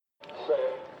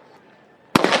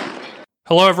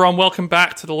Hello, everyone. Welcome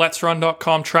back to the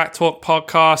Let'sRun.com Track Talk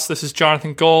podcast. This is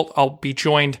Jonathan Gault. I'll be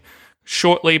joined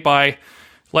shortly by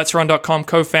Let'sRun.com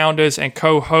co-founders and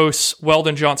co-hosts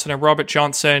Weldon Johnson and Robert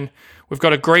Johnson. We've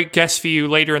got a great guest for you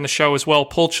later in the show as well.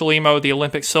 Paul Chelimo, the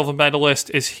Olympic silver medalist,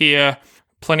 is here.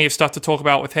 Plenty of stuff to talk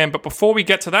about with him. But before we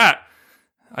get to that,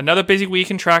 another busy week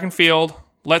in track and field.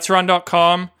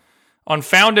 Let'sRun.com, on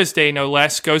Founders Day no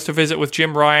less, goes to visit with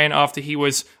Jim Ryan after he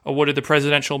was awarded the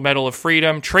Presidential Medal of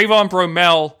Freedom. Trayvon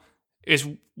Bromell is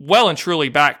well and truly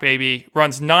back, baby.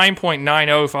 Runs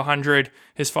 9.90 for 100,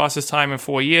 his fastest time in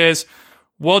 4 years.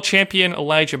 World champion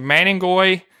Elijah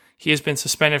Manningoy, he has been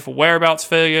suspended for whereabouts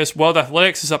failures. World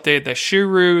Athletics has updated their shoe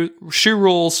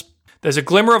rules. There's a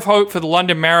glimmer of hope for the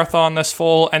London Marathon this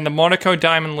fall, and the Monaco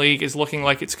Diamond League is looking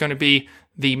like it's going to be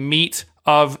the meat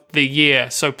of the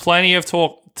year. So plenty of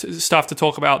stuff to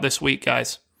talk about this week,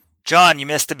 guys. John, you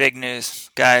missed the big news,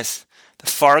 guys. The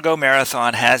Fargo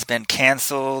Marathon has been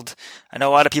canceled. I know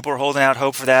a lot of people are holding out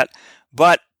hope for that,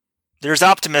 but there's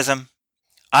optimism.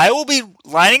 I will be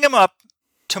lining them up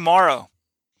tomorrow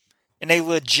in a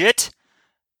legit,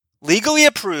 legally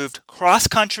approved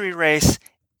cross-country race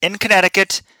in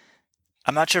Connecticut.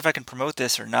 I'm not sure if I can promote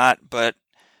this or not, but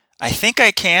I think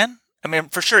I can. I mean,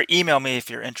 for sure, email me if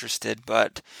you're interested,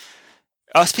 but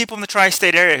us people in the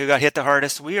tri-state area who got hit the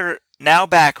hardest, we are now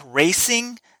back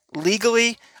racing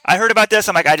legally. I heard about this.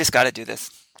 I'm like, I just got to do this.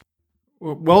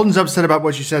 Weldon's upset about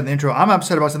what you said in the intro. I'm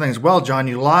upset about something as well, John.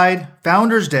 You lied.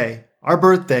 Founders Day, our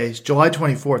birthdays, July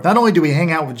 24th. Not only do we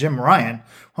hang out with Jim Ryan,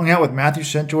 hung out with Matthew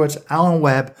Centrowitz, Alan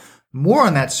Webb. More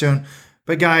on that soon.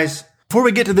 But guys, before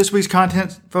we get to this week's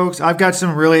content, folks, I've got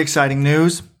some really exciting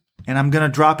news, and I'm going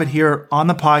to drop it here on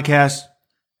the podcast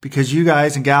because you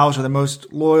guys and gals are the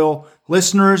most loyal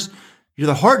listeners. You're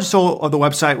the heart and soul of the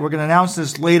website. We're going to announce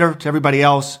this later to everybody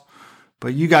else,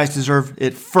 but you guys deserve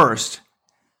it first.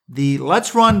 The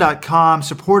Let'sRun.com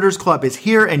Supporters Club is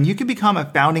here, and you can become a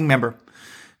founding member.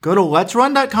 Go to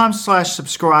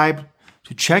Let'sRun.com/subscribe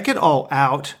to check it all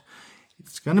out.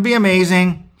 It's going to be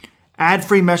amazing.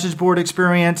 Ad-free message board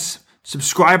experience,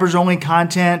 subscribers-only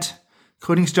content,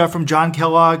 including stuff from John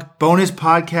Kellogg, bonus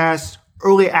podcasts,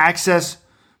 early access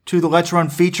to the Let's Run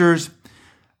features,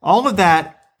 all of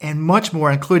that and much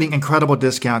more, including incredible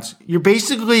discounts. You're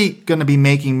basically going to be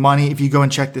making money if you go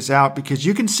and check this out because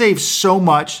you can save so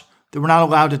much that we're not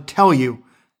allowed to tell you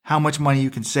how much money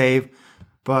you can save.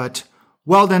 But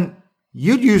Weldon,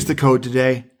 you'd use the code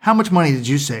today. How much money did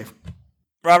you save?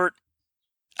 Robert,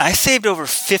 I saved over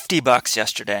 $50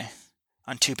 yesterday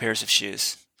on 2 pairs of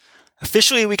shoes.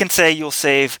 Officially, we can say you'll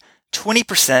save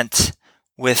 20%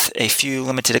 with a few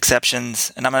limited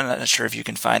exceptions, and I'm not sure if you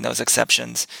can find those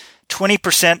exceptions.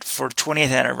 20% for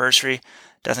 20th anniversary.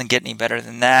 Doesn't get any better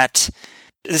than that.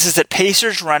 This is at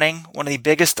Pacers Running, one of the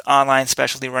biggest online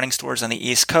specialty running stores on the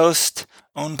East Coast,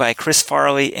 owned by Chris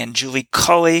Farley and Julie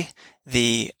Cully,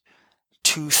 the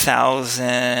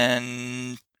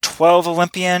 2012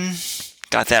 Olympian.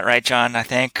 Got that right, John, I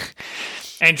think.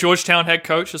 And Georgetown head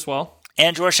coach as well.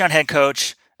 And Georgetown head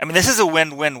coach. I mean, this is a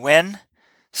win-win-win.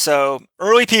 So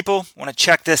early people want to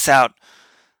check this out.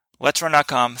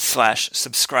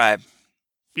 Let'sRun.com/subscribe.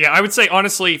 Yeah, I would say,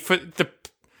 honestly, for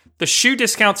the shoe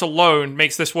discounts alone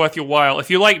makes this worth your while. If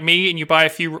you're like me and you buy a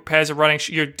few pairs of running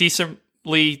you're a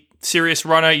decently serious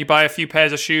runner, you buy a few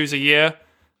pairs of shoes a year,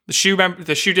 the shoe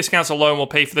discounts alone will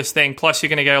pay for this thing. Plus, you're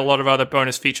going to get a lot of other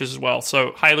bonus features as well.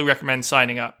 So highly recommend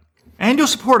signing up. And you'll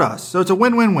support us. So it's a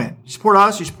win-win-win. You support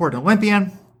us, you support an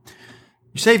Olympian,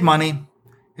 you save money,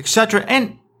 etc.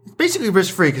 And it's basically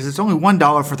risk-free because it's only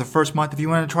 $1 for the first month if you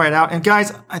want to try it out. And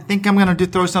guys, I think I'm going to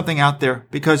throw something out there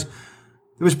because there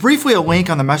was briefly a link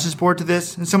on the message board to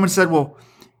this. And someone said, well,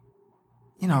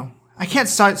 I can't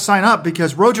sign up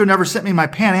because Rojo never sent me my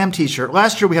Pan Am t-shirt.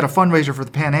 Last year we had a fundraiser for the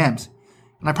Pan Ams.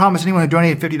 And I promised anyone who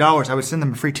donated $50, I would send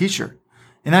them a free t-shirt.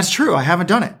 And that's true. I haven't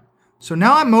done it. So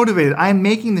now I'm motivated. I'm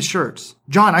making the shirts.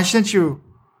 John, I sent you,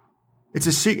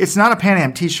 it's not a Pan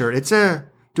Am t-shirt.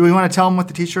 Do we want to tell them what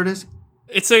the t-shirt is?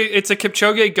 It's a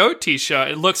Kipchoge GOAT t-shirt.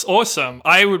 It looks awesome.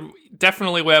 I would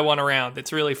definitely wear one around.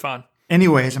 It's really fun.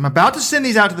 Anyways, I'm about to send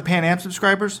these out to the Pan Am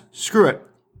subscribers. Screw it.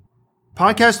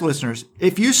 Podcast listeners,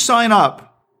 if you sign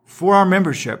up for our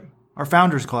membership, our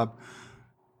Founders Club,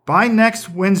 by next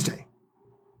Wednesday,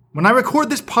 when I record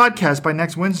this podcast by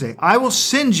next Wednesday, I will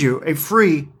send you a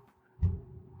free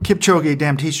Kipchoge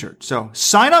damn t-shirt. So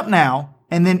sign up now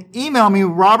and then email me,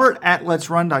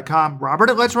 robert@letsrun.com,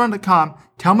 robert@letsrun.com.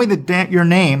 Tell me your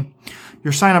name,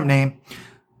 your sign-up name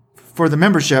for the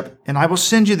membership, and I will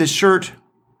send you this shirt,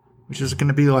 which is going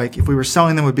to be like, if we were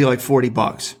selling them, it would be like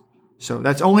 $40. So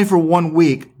that's only for 1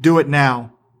 week. Do it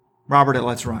now.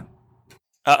 Robert@letsrun.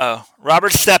 Uh-oh.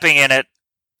 Robert's stepping in it.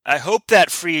 I hope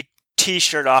that free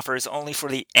t-shirt offer is only for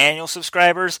the annual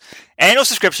subscribers. Annual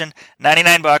subscription,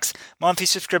 $99. Monthly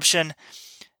subscription,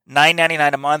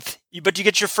 $9.99 a month. But you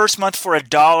get your first month for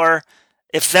 $1.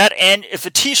 If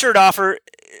the t-shirt offer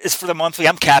is for the monthly,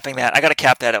 I'm capping that. I got to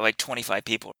cap that at like 25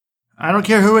 people. I don't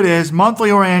care who it is, monthly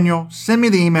or annual. Send me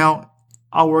the email.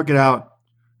 I'll work it out.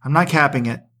 I'm not capping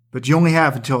it, but you only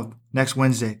have until next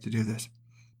Wednesday to do this.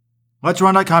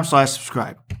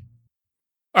 Let'sRun.com/subscribe.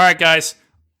 All right, guys.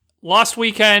 Last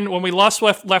weekend, when we left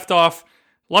off,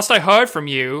 last I heard from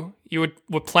you, you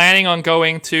were planning on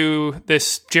going to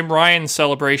this Jim Ryan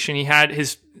celebration. He had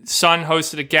his son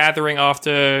hosted a gathering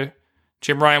after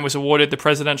Jim Ryan was awarded the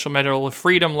Presidential Medal of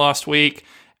Freedom last week.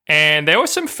 And there were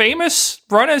some famous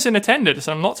runners in attendance.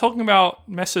 I'm not talking about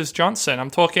Messrs. Johnson.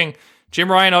 I'm talking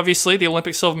Jim Ryan, obviously, the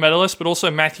Olympic silver medalist, but also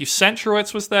Matthew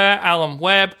Centrowitz was there, Alan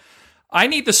Webb. I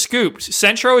need the scoop.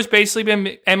 Centro has basically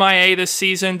been MIA this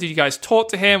season. Did you guys talk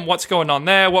to him? What's going on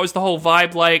there? What was the whole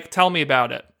vibe like? Tell me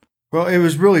about it. Well, it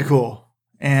was really cool.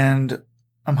 And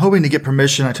I'm hoping to get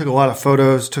permission. I took a lot of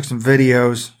photos, took some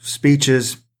videos,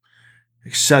 speeches,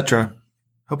 etc.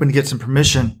 Hoping to get some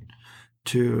permission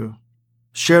to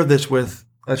share this with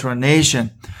Let's Run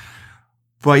Nation.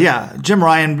 But yeah, Jim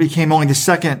Ryan became only the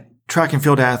second track and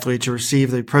field athlete to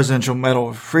receive the Presidential Medal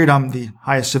of Freedom, the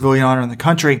highest civilian honor in the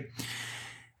country.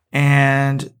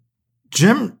 And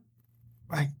Jim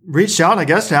reached out, I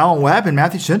guess, to Alan Webb and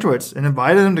Matthew Centrowitz and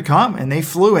invited them to come. And they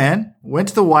flew in, went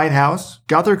to the White House,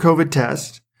 got their COVID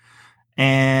test.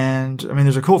 And I mean,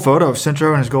 there's a cool photo of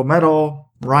Centro and his gold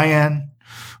medal, Ryan,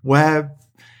 Webb,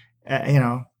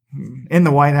 in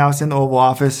the White House, in the Oval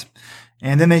Office.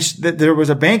 And then there was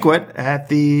a banquet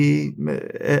at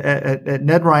at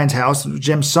Ned Ryan's house,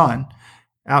 Jim's son,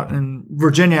 out in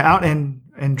Virginia, out in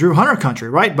Drew Hunter country,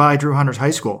 right by Drew Hunter's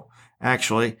high school,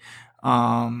 actually.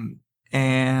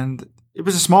 And it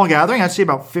was a small gathering. I'd say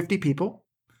about 50 people.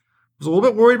 I was a little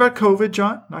bit worried about COVID,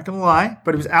 John, not going to lie,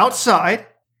 but it was outside.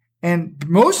 And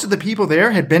most of the people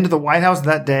there had been to the White House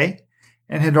that day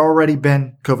and had already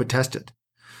been COVID tested.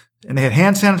 And they had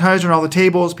hand sanitizer on all the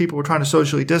tables. People were trying to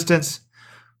socially distance.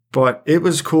 But it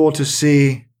was cool to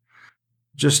see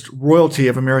just royalty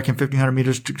of American 1,500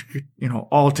 meters,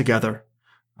 all together.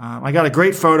 I got a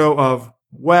great photo of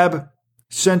Webb,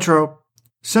 Centro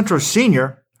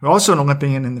Sr., who also an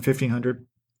Olympian in the 1,500,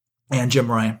 and Jim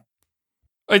Ryan.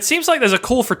 It seems like there's a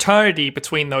cool fraternity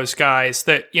between those guys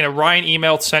that, Ryan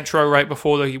emailed Centro right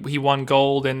before he won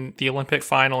gold in the Olympic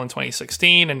final in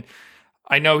 2016. And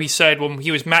I know he said when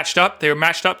he was matched up, they were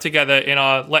matched up together in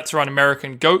our Let's Run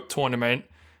American GOAT tournament.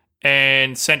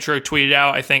 And Centro tweeted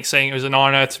out, I think, saying it was an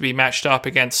honor to be matched up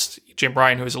against Jim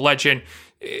Ryan, who is a legend.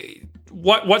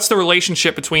 What's the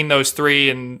relationship between those three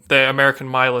and the American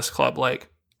Milers Club like?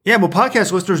 Yeah, well,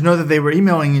 podcast listeners know that they were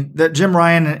emailing, that Jim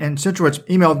Ryan and Centrowitz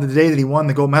emailed the day that he won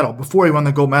the gold medal, before he won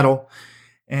the gold medal.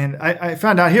 And I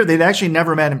found out here they'd actually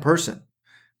never met in person.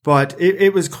 But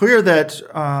it was clear that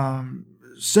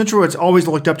Centrowitz always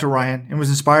looked up to Ryan and was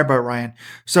inspired by Ryan.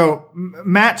 So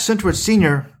Matt Centrowitz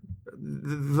Sr.,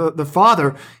 the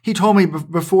father, he told me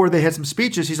before they had some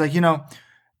speeches, he's like,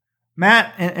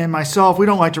 Matt and myself, we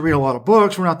don't like to read a lot of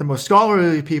books. We're not the most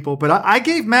scholarly people, but I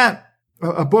gave Matt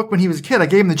a book when he was a kid. I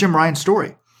gave him the Jim Ryan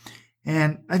story.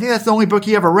 And I think that's the only book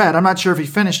he ever read. I'm not sure if he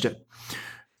finished it.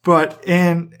 But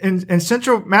in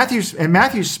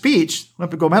Matthew's speech,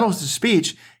 Olympic gold medalist's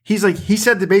speech, he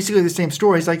said basically the same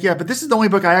story. He's like, yeah, but this is the only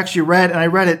book I actually read, and I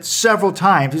read it several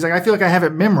times. He's like, I feel like I have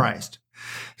it memorized.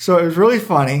 So it was really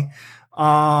funny.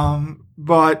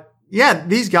 But yeah,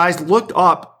 these guys looked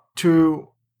up to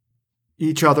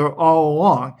each other all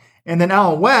along. And then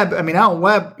Alan Webb,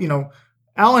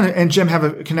 Alan and Jim have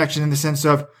a connection in the sense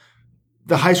of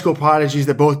the high school prodigies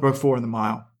that both broke 4 in the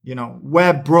mile.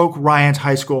 Webb broke Ryan's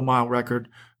high school mile record,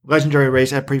 legendary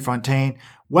race at Prefontaine.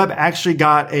 Webb actually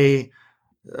got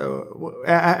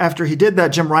after he did that,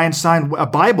 Jim Ryan signed a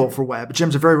Bible for Webb.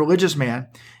 Jim's a very religious man.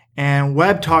 And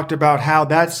Webb talked about how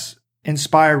that's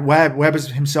inspired Webb. Webb has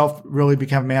himself really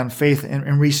become a man of faith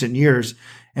in recent years.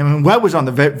 And when Webb was on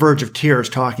the verge of tears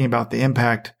talking about the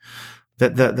impact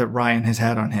that Ryan has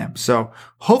had on him. So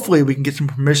hopefully we can get some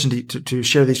permission to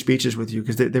share these speeches with you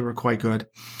because they were quite good.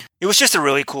 It was just a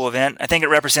really cool event. I think it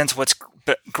represents what's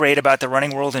great about the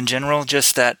running world in general,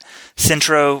 just that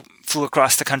Centro flew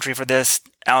across the country for this.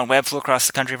 Alan Webb flew across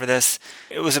the country for this.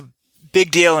 It was a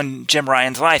big deal in Jim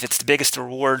Ryan's life. It's the biggest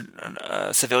reward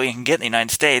a civilian can get in the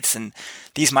United States. And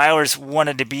these milers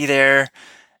wanted to be there.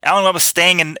 Alan Webb was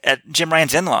staying at Jim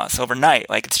Ryan's in-laws overnight.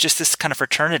 Like, it's just this kind of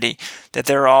fraternity that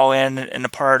they're all in and a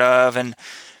part of. And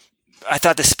I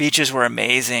thought the speeches were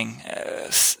amazing.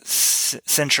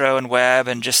 Centro and Webb,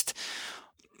 and just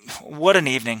what an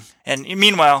evening. And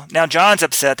meanwhile, now John's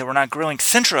upset that we're not grilling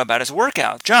Centro about his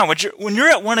workout. John, when you're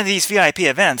at one of these VIP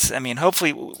events, I mean,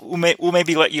 hopefully we'll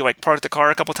maybe let you like park the car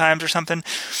a couple times or something.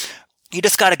 You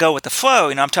just got to go with the flow.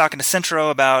 I'm talking to Centro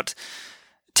about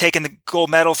taking the gold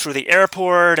medal through the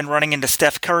airport and running into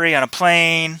Steph Curry on a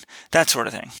plane, that sort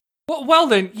of thing. Well,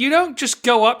 then, you don't just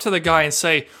go up to the guy and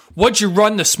say, "What'd you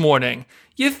run this morning?"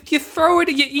 You throw it,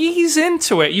 you ease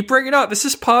into it, you bring it up. This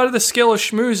is part of the skill of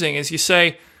schmoozing, is you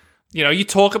say,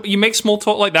 you make small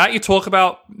talk like that. You talk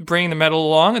about bringing the medal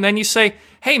along, and then you say,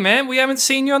 "Hey, man, we haven't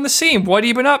seen you on the scene. What have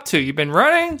you been up to? You've been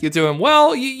running. You're doing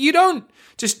well." You don't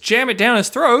just jam it down his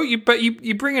throat. But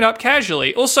you bring it up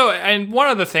casually. Also, and one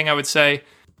other thing I would say,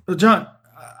 well, John,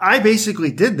 I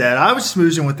basically did that. I was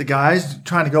smoozing with the guys,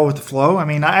 trying to go with the flow. I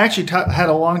mean, I actually had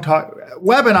a long talk.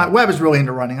 Webb is really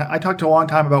into running. I talked to a long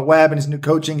time about Webb and his new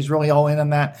coaching. He's really all in on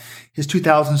that. His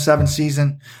 2007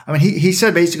 season. I mean, he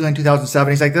said basically in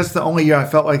 2007, he's like, that's the only year I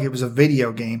felt like it was a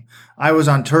video game. I was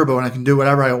on turbo and I can do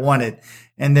whatever I wanted.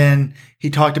 And then he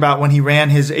talked about when he ran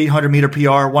his 800 meter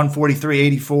PR,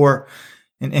 1:43.84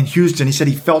 in Houston. He said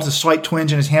he felt a slight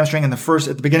twinge in his hamstring at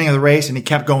the beginning of the race, and he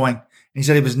kept going. And he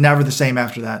said he was never the same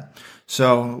after that.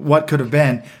 So what could have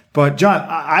been? But John,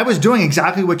 I was doing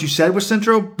exactly what you said with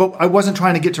Centro, but I wasn't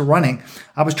trying to get to running.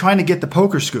 I was trying to get the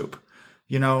poker scoop.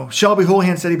 Shelby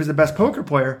Houlihan said he was the best poker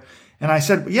player. And I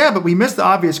said, yeah, but we missed the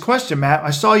obvious question, Matt.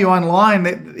 I saw you online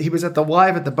that he was at the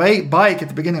bike at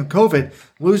the beginning of COVID,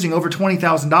 losing over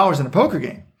 $20,000 in a poker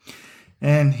game.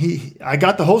 And I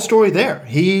got the whole story there.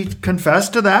 He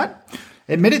confessed to that,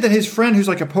 admitted that his friend who's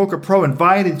like a poker pro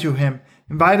invited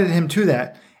him to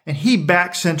that, and he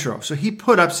backed Centro. So he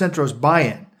put up Centro's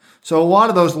buy-in. So a lot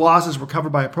of those losses were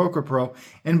covered by a poker pro.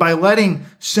 And by letting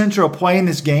Centro play in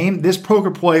this game, this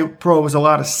poker pro was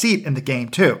allowed a seat in the game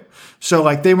too. So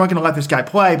like they weren't going to let this guy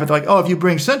play, but they're like, oh, if you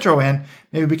bring Centro in,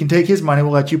 maybe we can take his money.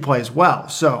 We'll let you play as well.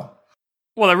 So.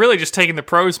 Well, they're really just taking the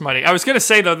pros' money. I was going to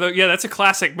say, though, yeah, that's a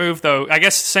classic move, though. I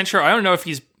guess Centro, I don't know if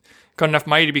he's got enough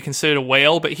money to be considered a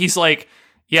whale, but he's like,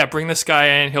 yeah, bring this guy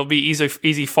in. He'll be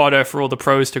easy fodder for all the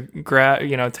pros to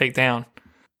take down.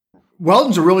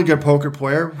 Weldon's a really good poker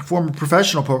player, former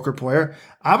professional poker player.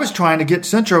 I was trying to get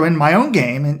Centro in my own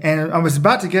game, and I was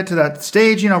about to get to that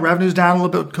stage. Revenue's down a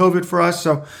little bit with COVID for us,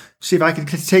 so see if I could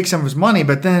take some of his money.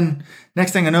 But then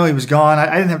next thing I know, he was gone.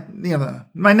 I didn't have,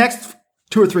 my next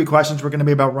 2 or 3 questions were going to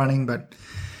be about running, but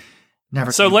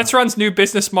never. So Let's Run's new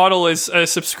business model is a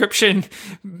subscription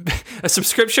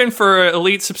for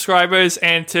elite subscribers,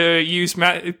 and to use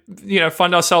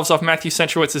fund ourselves off Matthew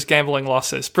Centrowitz's gambling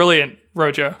losses. Brilliant,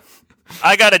 Rojo.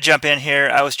 I got to jump in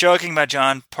here. I was joking about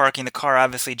John parking the car,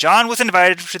 obviously. John was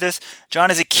invited to this.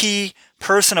 John is a key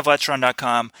person of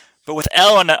Let'sRun.com, but with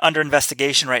Elle under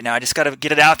investigation right now, I just got to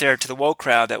get it out there to the woke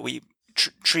crowd that we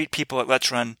treat people at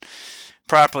Let's Run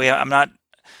properly. I'm not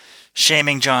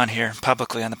shaming John here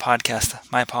publicly on the podcast.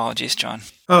 My apologies, John.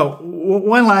 Oh,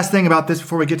 one last thing about this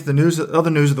before we get to the other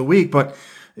news of the week, but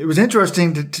it was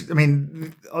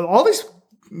interesting all these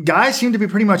guys seem to be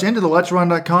pretty much into the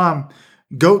Let'sRun.com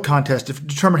GOAT contest to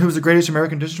determine who was the greatest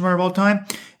American distance runner of all time.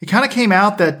 It kind of came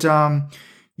out that,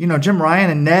 Jim Ryan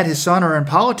and Ned, his son, are in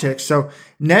politics. So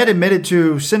Ned admitted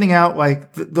to sending out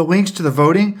like the links to the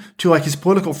voting to like his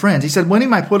political friends. He said, many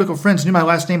of my political friends knew my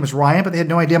last name was Ryan, but they had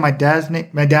no idea my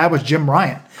dad was Jim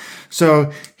Ryan.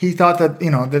 So he thought that,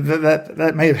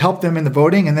 that may have helped them in the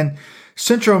voting. And then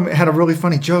Centro had a really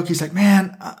funny joke. He's like,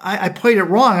 man, I played it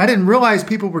wrong. I didn't realize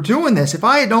people were doing this. If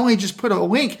I had only just put a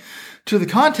link to the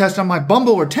contest on my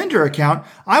Bumble or Tinder account,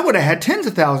 I would have had tens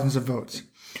of thousands of votes.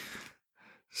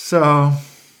 So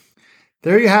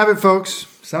there you have it, folks.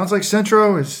 Sounds like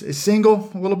Centro is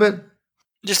single a little bit.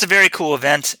 Just a very cool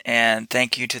event, and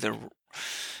thank you to the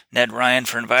Ned Ryan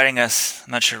for inviting us.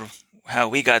 I'm not sure how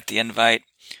we got the invite,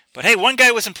 but hey, one guy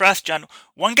was impressed, John.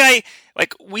 One guy,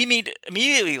 like, we meet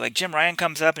immediately, like Jim Ryan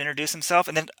comes up and introduces himself,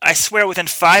 and then I swear within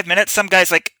 5 minutes, some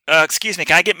guy's like, excuse me,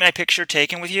 can I get my picture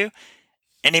taken with you?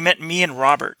 And he meant me and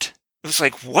Robert. It was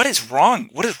like, what is wrong?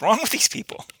 What is wrong with these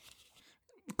people?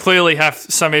 Clearly have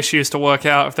some issues to work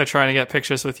out if they're trying to get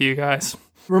pictures with you guys.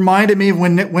 Reminded me of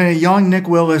when a young Nick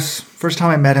Willis, first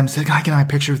time I met him, said, "Can I get a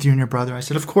picture with you and your brother?" I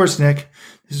said, "Of course, Nick."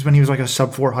 This is when he was like a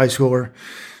sub-4 high schooler.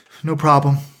 No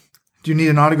problem. Do you need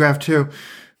an autograph too?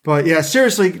 But yeah,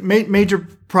 seriously, major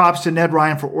props to Ned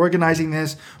Ryan for organizing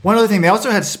this. One other thing, they also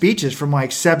had speeches from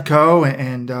like Seb Coe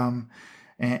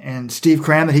and Steve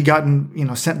Cram that he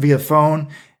gotten, sent via phone.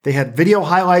 They had video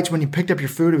highlights when you picked up your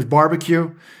food. It was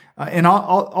barbecue. And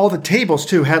all the tables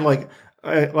too had like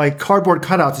cardboard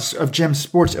cutouts of Jim's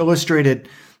Sports Illustrated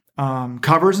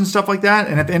covers and stuff like that.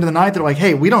 And at the end of the night, they're like,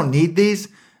 hey, we don't need these.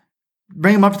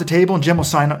 Bring them up to the table and Jim will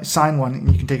sign one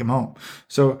and you can take them home.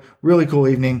 So really cool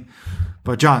evening.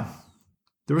 But John,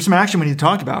 there was some action we need to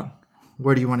talk about.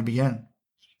 Where do you want to begin?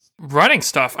 Running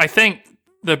stuff. I think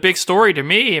the big story to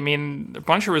me, I mean, a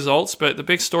bunch of results, but the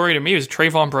big story to me was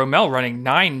Trayvon Bromell running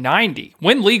 990.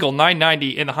 Win legal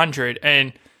 990 in the 100.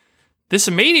 And this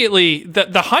immediately, the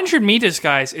 100 meters,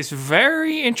 guys, is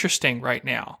very interesting right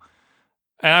now.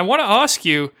 And I want to ask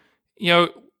you,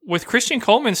 with Christian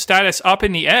Coleman's status up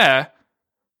in the air,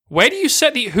 where do you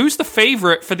set who's the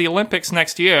favorite for the Olympics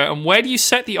next year, and where do you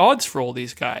set the odds for all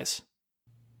these guys?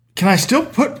 Can I still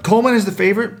put Coleman as the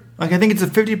favorite? Like, I think it's a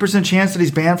 50% chance that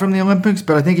he's banned from the Olympics,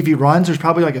 but I think if he runs, there's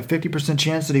probably like a 50%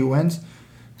 chance that he wins.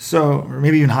 So, or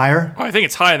maybe even higher. Oh, I think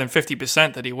it's higher than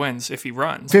 50% that he wins if he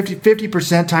runs.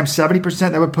 50% times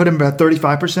 70%, that would put him about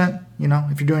 35%,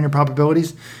 if you're doing your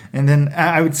probabilities. And then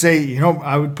I would say,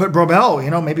 I would put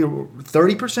Bromell, maybe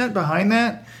 30% behind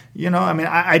that.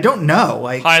 I don't know.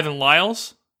 Like, higher than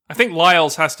Lyles? I think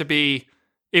Lyles has to be...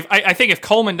 I think if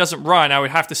Coleman doesn't run, I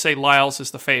would have to say Lyles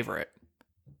is the favorite.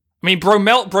 I mean,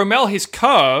 Bromell, his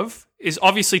curve is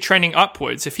obviously trending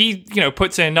upwards. If he,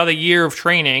 puts in another year of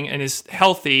training and is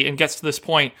healthy and gets to this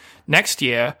point next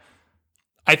year,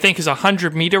 I think as a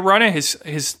 100-meter runner,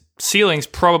 his ceiling's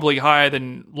probably higher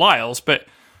than Lyles. But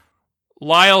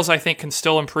Lyles, I think, can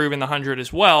still improve in the 100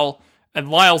 as well. And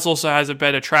Lyles also has a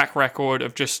better track record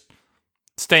of just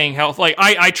staying healthy. Like,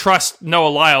 I trust Noah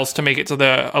Lyles to make it to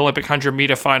the Olympic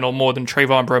 100-meter final more than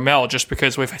Trayvon Bromell, just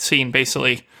because we've seen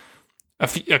basically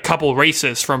a couple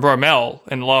races from Bromell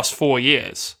in the last 4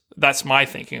 years. That's my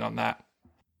thinking on that.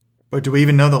 But do we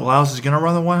even know that Lyles is going to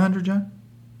run the 100, John?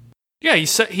 Yeah,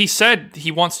 he said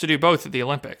he wants to do both at the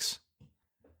Olympics.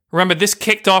 Remember, this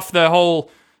kicked off the whole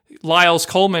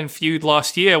Lyles-Coleman feud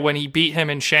last year when he beat him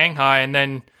in Shanghai and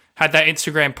then had that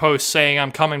Instagram post saying,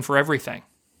 "I'm coming for everything."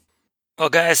 Well,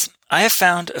 guys, I have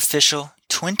found official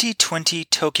 2020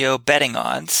 Tokyo betting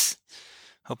odds.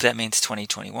 Hope that means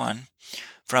 2021.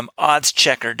 From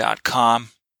oddschecker.com.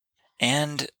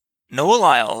 And Noah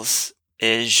Lyles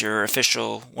is your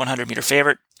official 100-meter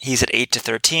favorite. He's at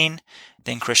 8-13.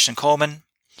 Then Christian Coleman,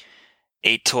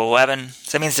 8-11.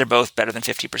 So that means they're both better than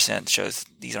 50%. Shows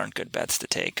these aren't good bets to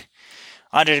take.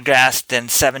 Andre DeGrasse, then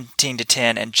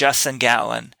 17-10. And Justin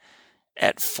Gatlin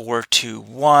at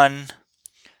 4-1.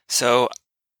 So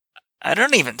I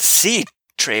don't even see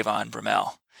Trayvon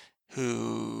Bromell,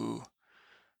 who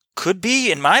could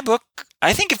be, in my book,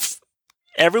 I think if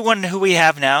everyone who we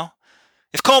have now,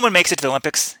 if Coleman makes it to the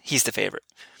Olympics, he's the favorite.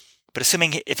 But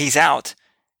assuming if he's out,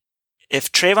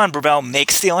 if Trayvon Bromell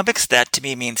makes the Olympics, that to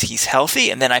me means he's healthy,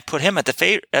 and then I put him as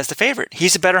the favorite.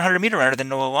 He's a better 100-meter runner than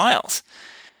Noah Lyles.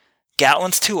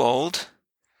 Gatlin's too old.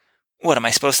 What, am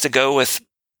I supposed to go with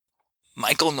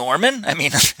Michael Norman? I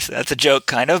mean, that's a joke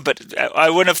kind of, but I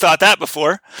wouldn't have thought that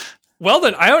before. Well,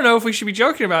 then, I don't know if we should be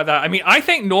joking about that. I mean, I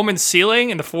think Norman's ceiling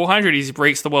in the 400, he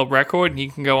breaks the world record and he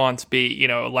can go on to be,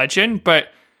 a legend, but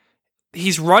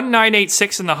he's run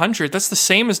 9.86 in the 100. That's the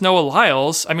same as Noah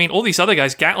Lyles. I mean, all these other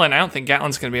guys, Gatlin, I don't think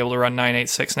Gatlin's going to be able to run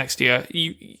 9.86 next year.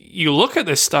 You look at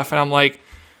this stuff and I'm like,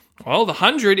 well, the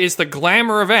 100 is the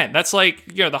glamour event. That's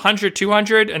like, the 100,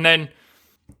 200, and then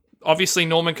obviously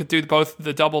Norman could do both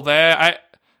the double there.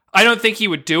 I don't think he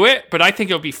would do it, but I think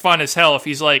it would be fun as hell if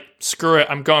he's like, screw it,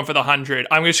 I'm going for the 100.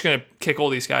 I'm just going to kick all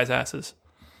these guys' asses.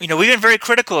 We've been very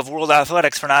critical of World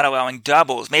Athletics for not allowing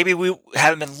doubles. Maybe we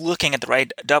haven't been looking at the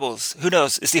right doubles. Who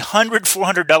knows? Is the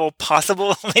 100-400 double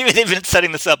possible? Maybe they've been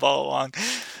setting this up all along.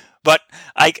 But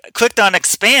I clicked on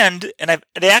expand, and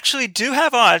they actually do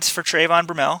have odds for Trayvon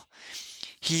Bromell.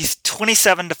 He's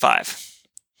 27-5,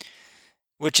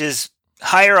 which is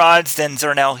higher odds than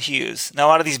Zernell Hughes. Now, a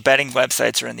lot of these betting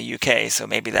websites are in the UK, so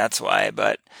maybe that's why,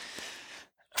 but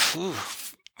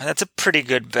that's a pretty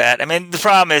good bet. I mean, the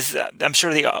problem is I'm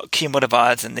sure the cumulative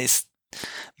odds in these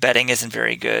betting isn't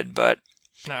very good, but...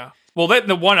 No. Well,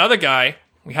 the one other guy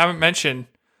we haven't mentioned,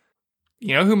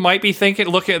 who might be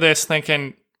looking at this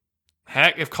thinking,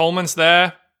 heck, if Coleman's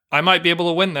there, I might be able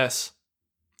to win this.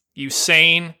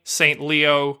 Usain St.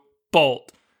 Leo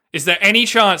Bolt. Is there any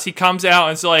chance he comes out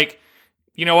and is like,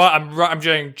 you know what, I'm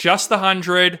doing just the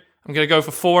 100. I'm going to go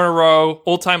for 4 in a row.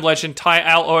 All-time legend Ty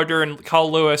Alorder and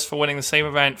Carl Lewis for winning the same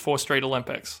event 4 straight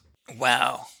Olympics.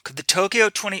 Wow. Could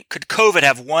COVID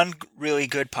have one really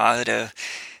good positive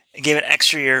and give an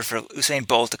extra year for Usain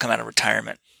Bolt to come out of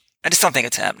retirement? I just don't think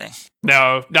it's happening.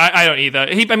 No, I don't either.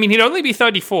 He'd only be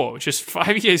 34, which is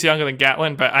 5 years younger than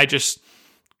Gatlin, but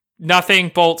nothing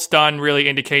Bolt's done really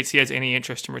indicates he has any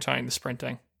interest in retiring the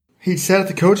sprinting. He said it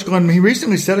to Coach Glenn. He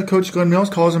recently said it. Coach Glenn Mills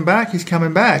calls him back. He's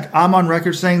coming back. I'm on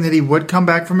record saying that he would come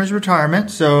back from his retirement,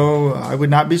 so I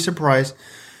would not be surprised.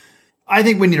 I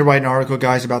think we need to write an article,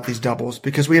 guys, about these doubles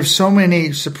because we have so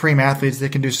many supreme athletes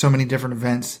that can do so many different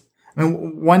events. I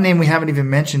mean, one name we haven't even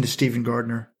mentioned is Stephen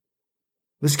Gardner.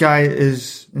 This guy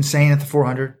is insane at the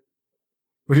 400.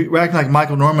 We're acting like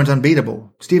Michael Norman's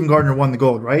unbeatable. Stephen Gardner won the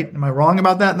gold, right? Am I wrong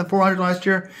about that in the 400 last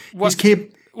year?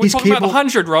 We're talking about the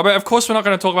 100, Robert. Of course, we're not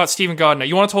going to talk about Stephen Gardner.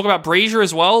 You want to talk about Brazier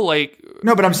as well?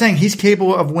 No, but I'm saying he's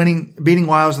capable of beating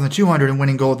Wiles in the 200 and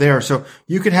winning gold there. So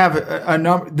you could have a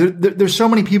number. There's so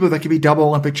many people that could be double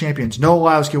Olympic champions. Noah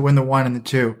Lyles could win the 1 and the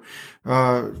 2.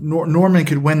 Norman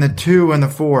could win the 2 and the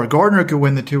 4. Gardner could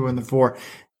win the 2 and the 4.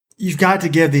 You've got to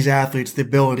give these athletes the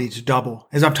ability to double.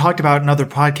 As I've talked about in other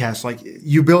podcasts, like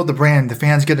you build the brand, the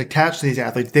fans get attached to these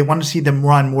athletes. They want to see them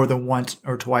run more than once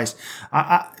or twice.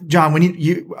 John,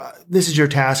 this is your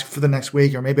task for the next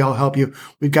week, or maybe I'll help you.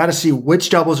 We've got to see which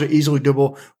doubles are easily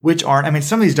doable, which aren't. I mean,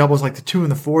 some of these doubles, like the 2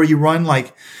 and the 4, you run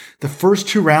like the first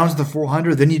 2 rounds of the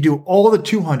 400, then you do all the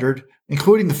 200,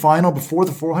 including the final before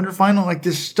the 400 final. Like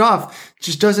this stuff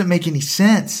just doesn't make any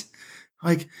sense.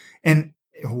 And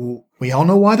we all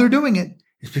know why they're doing it.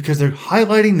 It's because they're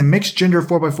highlighting the mixed gender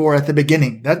 4x4 at the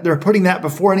beginning. That they're putting that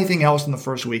before anything else in the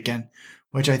first weekend,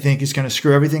 which I think is going to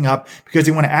screw everything up because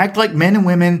they want to act like men and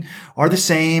women are the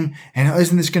same. And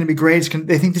isn't this going to be great?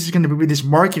 They think this is going to be this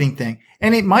marketing thing,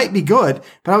 and it might be good.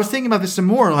 But I was thinking about this some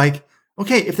more. Like,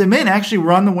 okay, if the men actually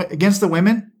run against the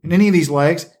women in any of these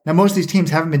legs, now most of these teams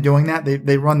haven't been doing that.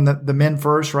 They run the men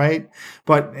first, right?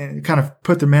 But kind of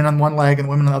put the men on one leg and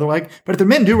the women on the other leg. But if the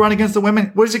men do run against the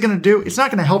women, what is it going to do? It's not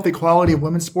going to help the quality of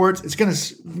women's sports. It's going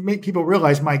to make people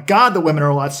realize, my God, the women are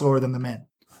a lot slower than the men.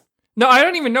 No, I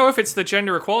don't even know if it's the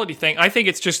gender equality thing. I think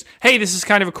it's just, hey, this is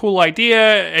kind of a cool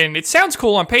idea, and it sounds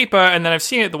cool on paper, and then I've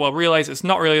seen it, realize it's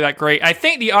not really that great. I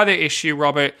think the other issue,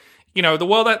 Robert, the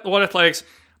World Athletics,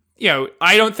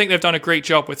 I don't think they've done a great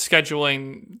job with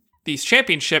scheduling these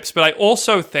championships, but I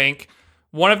also think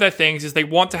one of their things is they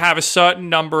want to have a certain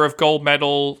number of gold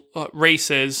medal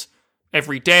races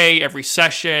every day, every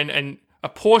session, and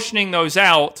apportioning those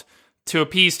out to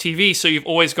appease TV, so you've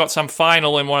always got some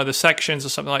final in one of the sections or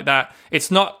something like that.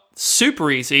 It's not super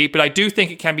easy, but I do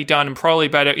think it can be done and probably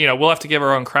better. We'll have to give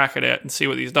our own crack at it and see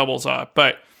what these doubles are,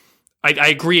 but I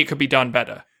agree it could be done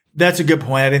better. That's a good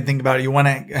point. I didn't think about it. You want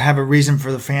to have a reason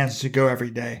for the fans to go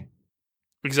every day.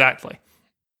 Exactly.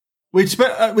 We've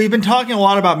been talking a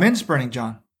lot about men's sprinting,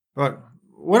 John, but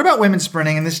what about women's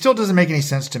sprinting? And this still doesn't make any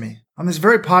sense to me. On this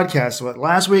very podcast,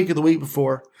 last week or the week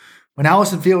before, when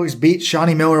Allison Felix beat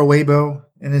Shawnee Miller-Uibo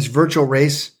in this virtual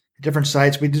race at different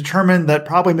sites, we determined that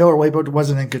probably Miller-Uibo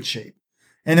wasn't in good shape.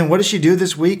 And then what does she do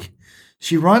this week?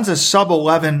 She runs a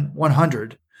sub-11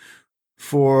 100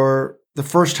 for the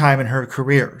first time in her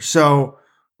career. So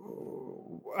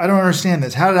I don't understand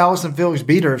this. How did Allison Felix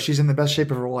beat her if she's in the best shape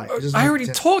of her life? I already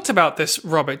talked about this,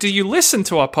 Robert. Do you listen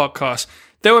to our podcast?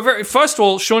 First of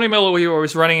all, Shawnee Miller-Uibo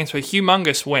was running into a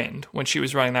humongous wind when she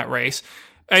was running that race.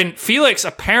 And Felix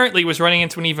apparently was running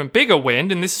into an even bigger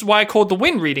wind, and this is why I called the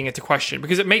wind reading into question,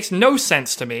 because it makes no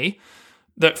sense to me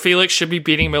that Felix should be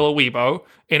beating Miller-Uibo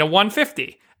in a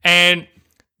 150. And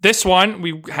this one,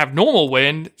 we have normal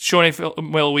wind. Shawnee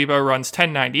Miller-Uibo runs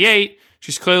 10.98.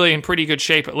 She's clearly in pretty good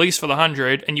shape, at least for the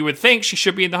 100, and you would think she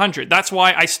should be in the 100. That's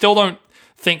why I still don't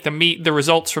think the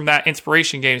results from that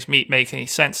Inspiration Games meet make any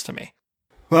sense to me.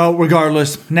 Well,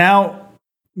 regardless, now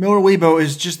Miller-Uibo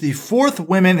is just the fourth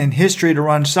woman in history to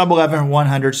run sub-11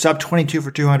 100, sub-22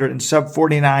 for 200, and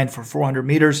sub-49 for 400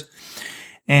 meters.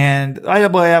 And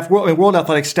IAAF, World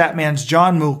Athletics Statman's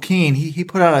John Mulkeen, he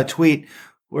put out a tweet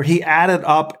where he added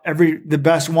up the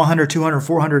best 100, 200,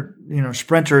 400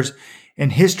 sprinters in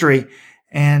history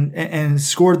and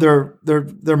scored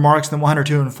their marks in the 100,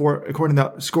 200, and 4 according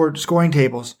to the scoring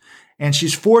tables. And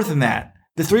she's fourth in that.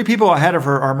 The three people ahead of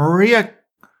her are Maria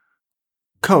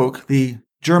Koch, the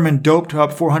German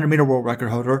doped-up 400-meter world record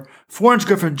holder, Florence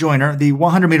Griffin Joyner, the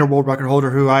 100-meter world record holder,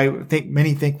 who I think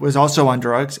many think was also on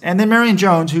drugs, and then Marion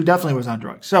Jones, who definitely was on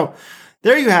drugs. So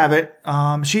there you have it.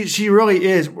 She really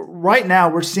is. Right now,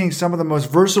 we're seeing some of the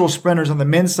most versatile sprinters on the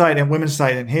men's side and women's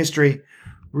side in history.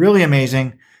 Really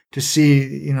amazing to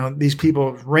see, these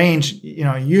people range.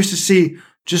 You used to see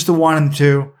just the 1 and the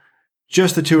 2,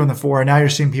 just the 2 and the 4, and now you're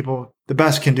seeing people, the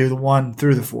best can do the 1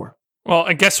 through the 4. Well,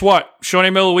 and guess what? Shawnee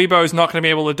Miller-Uibo is not going to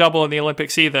be able to double in the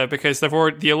Olympics either, because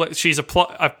she's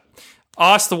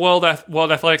asked the World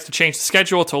Athletics to change the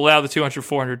schedule to allow the 200,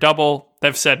 400 double.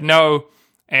 They've said no,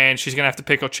 and she's going to have to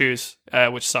pick or choose,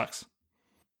 which sucks.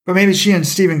 But maybe she and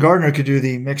Stephen Gardner could do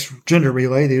the mixed gender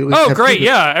relay. Oh, great.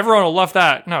 Yeah, everyone will love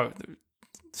that. No,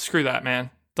 Screw that,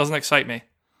 man. Doesn't excite me.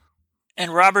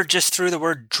 And Robert just threw the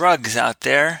word drugs out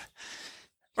there.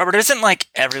 Robert, isn't like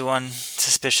everyone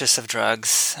suspicious of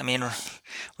drugs? I mean,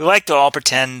 we like to all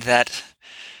pretend that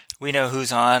we know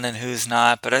who's on and who's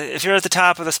not, but if you're at the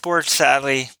top of the sport,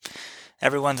 sadly,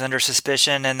 everyone's under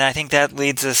suspicion, and I think that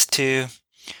leads us to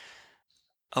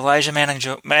Elijah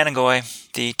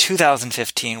Manengoy, the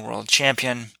 2015 world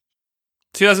champion.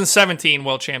 2017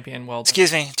 world champion.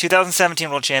 2017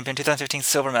 world champion, 2015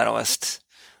 silver medalist.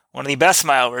 One of the best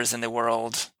milers in the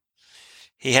world.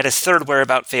 He had his third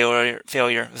whereabout failure.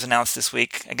 It was announced this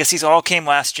week. I guess these all came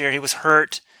last year. He was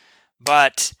hurt,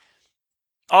 but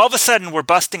all of a sudden we're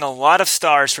busting a lot of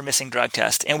stars for missing drug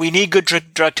tests, and we need good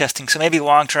drug testing. So maybe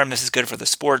long term this is good for the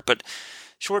sport, but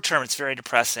short term it's very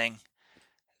depressing.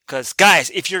 Because guys,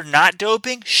 if you're not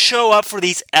doping, show up for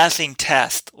these effing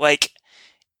tests. Like,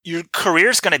 your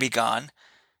career's going to be gone.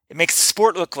 It makes the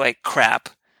sport look like crap.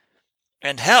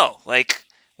 And hell, like,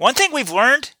 one thing we've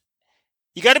learned,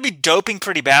 you got to be doping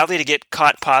pretty badly to get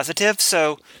caught positive.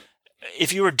 So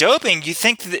if you were doping, you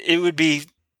think that it would be,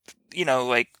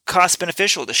 like cost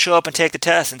beneficial to show up and take the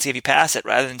test and see if you pass it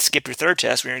rather than skip your third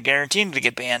test where you're guaranteed to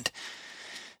get banned.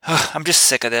 I'm just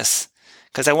sick of this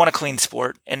because I want a clean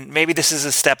sport, and maybe this is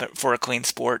a step for a clean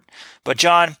sport. But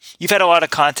John, you've had a lot of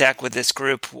contact with this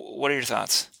group. What are your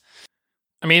thoughts?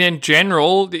 I mean, in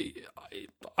general,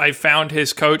 I found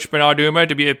his coach, Bernard Uma,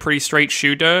 to be a pretty straight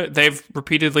shooter. They've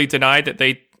repeatedly denied that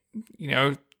they,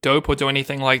 dope or do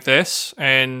anything like this.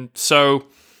 And so,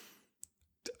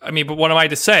 I mean, but what am I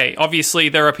to say? Obviously,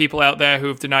 there are people out there who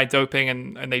have denied doping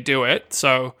and they do it.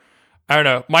 So, I don't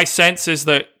know. My sense is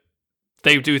that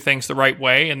they do things the right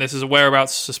way, and this is a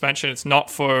whereabouts suspension. It's not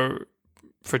for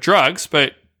drugs,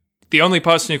 but the only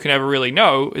person who can ever really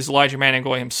know is Elijah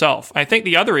Manengoy himself. I think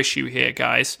the other issue here,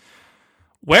 guys,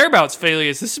 whereabouts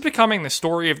failures, this is becoming the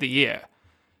story of the year.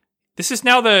 This is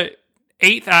now the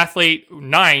 8th athlete,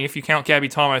 9 if you count Gabby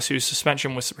Thomas, whose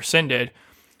suspension was rescinded,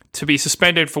 to be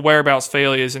suspended for whereabouts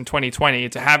failures in 2020,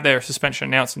 to have their suspension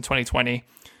announced in 2020.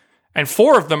 And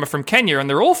 4 of them are from Kenya, and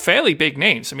they're all fairly big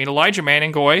names. I mean, Elijah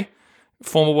Manengoy,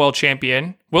 former world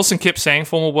champion, Wilson Kipsang,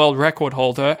 former world record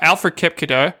holder, Alfred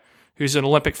Kipketer, who's an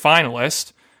Olympic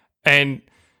finalist, and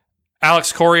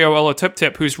Alex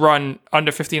Koryo-Elotip-Tip, who's run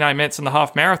under 59 minutes in the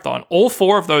half marathon. All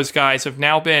 4 of those guys have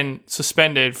now been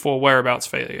suspended for whereabouts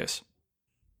failures.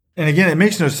 And again, it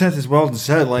makes no sense, as Weldon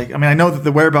said. Like, I mean, I know that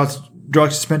the whereabouts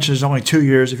drug suspension is only 2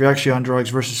 years if you're actually on drugs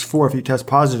versus 4 if you test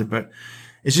positive, but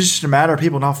is this just a matter of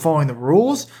people not following the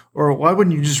rules? Or why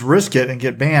wouldn't you just risk it and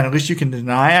get banned? At least you can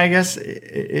deny, I guess.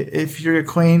 If you're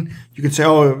clean, you can say,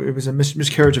 oh, it was a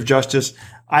miscarriage of justice.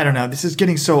 I don't know. This is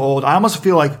getting so old. I almost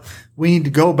feel like we need to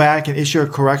go back and issue a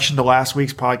correction to last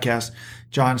week's podcast.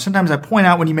 John, sometimes I point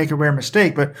out when you make a rare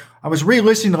mistake, but I was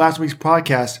re-listening to last week's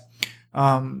podcast,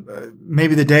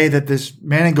 maybe the day that this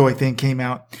Manengoy thing came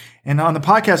out. And on the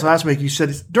podcast last week, you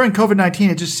said during COVID-19,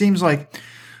 it just seems like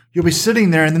you'll be sitting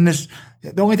there and then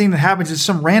the only thing that happens is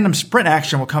some random sprint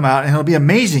action will come out and it'll be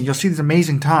amazing. You'll see these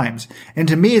amazing times. And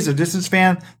to me, as a distance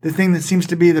fan, the thing that seems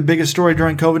to be the biggest story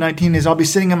during COVID-19 is I'll be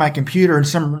sitting on my computer and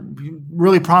some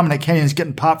really prominent Kenyan is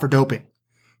getting popped for doping.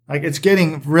 Like, it's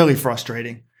getting really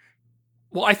frustrating.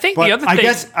 Well, I think the other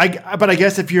thing... I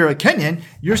guess if you're a Kenyan,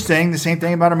 you're saying the same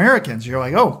thing about Americans. You're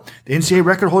like, oh, the NCAA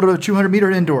record holder of the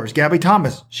 200-meter indoors, Gabby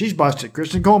Thomas, she's busted.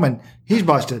 Christian Coleman, he's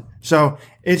busted. So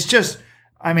it's just,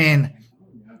 I mean,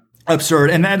 absurd.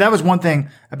 And that was one thing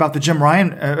about the Jim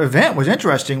Ryan event was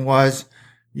interesting was,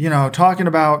 talking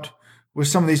about with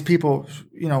some of these people,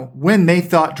 when they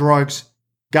thought drugs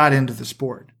got into the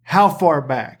sport, how far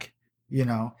back,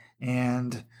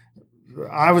 and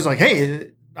I was like,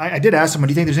 hey, I did ask someone,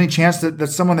 do you think there's any chance that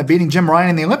someone that beating Jim Ryan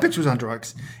in the Olympics was on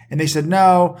drugs? And they said,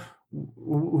 no,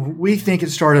 we think it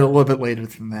started a little bit later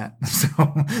than that. So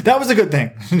that was a good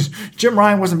thing. Jim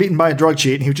Ryan wasn't beaten by a drug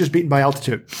cheat. He was just beaten by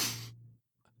altitude.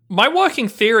 My working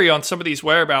theory on some of these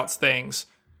whereabouts things,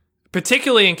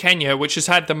 particularly in Kenya, which has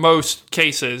had the most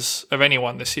cases of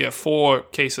anyone this year, 4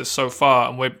 cases so far,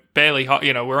 and we're barely,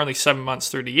 we're only 7 months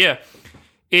through the year,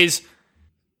 is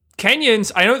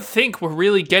Kenyans, I don't think, were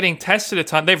really getting tested a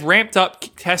ton. They've ramped up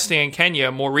testing in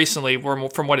Kenya more recently,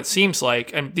 from what it seems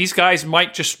like, and these guys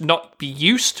might just not be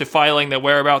used to filing their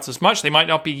whereabouts as much. They might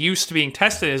not be used to being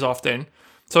tested as often.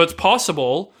 So it's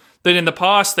possible that in the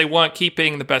past they weren't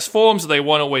keeping the best forms, or they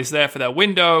weren't always there for that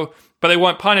window, but they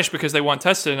weren't punished because they weren't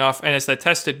tested enough, and as they're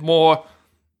tested more,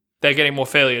 they're getting more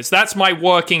failures. That's my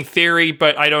working theory,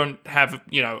 but I don't have,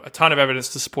 a ton of evidence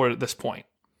to support it at this point.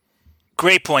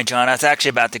 Great point, John. I was actually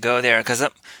about to go there because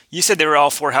you said they were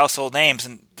all 4 household names,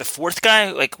 and the fourth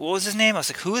guy, like, what was his name? I was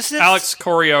like, who is this? Alex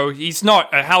Corio. He's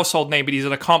not a household name, but he's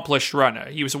an accomplished runner.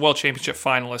 He was a World Championship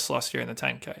finalist last year in the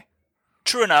 10K.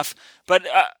 True enough, but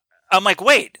I'm like,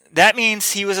 wait, that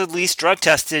means he was at least drug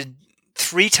tested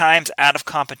 3 times out of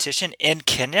competition in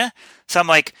Kenya? So I'm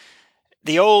like,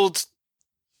 the old,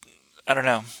 I don't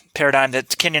know, paradigm that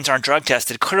Kenyans aren't drug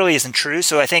tested clearly isn't true.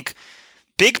 So I think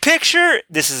big picture,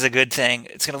 this is a good thing.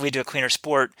 It's going to lead to a cleaner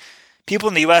sport. People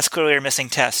in the U.S. clearly are missing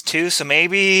tests too. So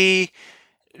maybe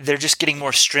they're just getting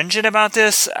more stringent about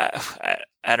this.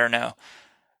 I don't know.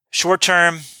 Short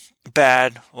term,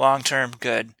 bad. Long term,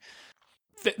 good.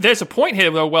 There's a point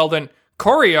here, though, Weldon.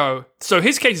 Corio, so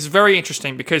his case is very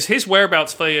interesting because his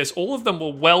whereabouts failures, all of them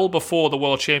were well before the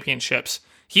World Championships.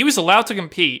 He was allowed to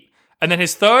compete, and then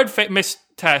his third missed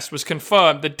test was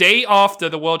confirmed the day after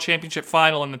the World Championship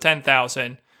final in the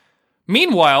 10,000.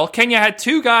 Meanwhile, Kenya had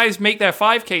 2 guys make their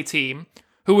 5K team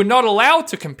who were not allowed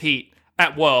to compete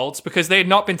at Worlds because they had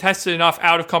not been tested enough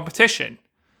out of competition.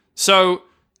 So,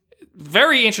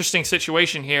 very interesting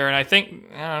situation here, and I think,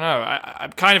 I don't know,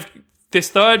 I'm kind of... This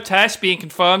third test being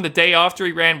confirmed the day after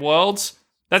he ran Worlds,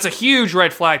 that's a huge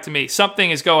red flag to me.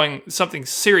 Something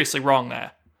seriously wrong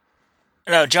there.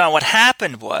 No, John, what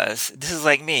happened was, this is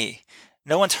like me.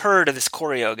 No one's heard of this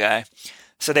Corio guy.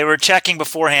 So they were checking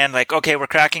beforehand, like, okay, we're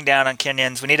cracking down on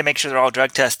Kenyans. We need to make sure they're all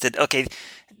drug tested. Okay,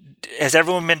 has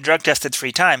everyone been drug tested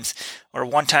 3 times? Or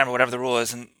 1 time, or whatever the rule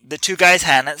is. And the 2 guys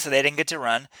hadn't, so they didn't get to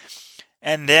run.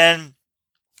 And then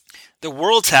the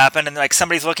Worlds happened, and like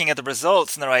somebody's looking at the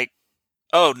results, and they're like,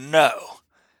 oh no,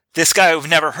 this guy we've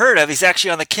never heard of, he's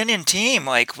actually on the Kenyan team.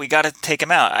 Like, we got to take him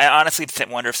out. I honestly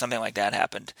wonder if something like that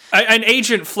happened. An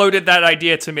agent floated that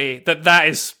idea to me, that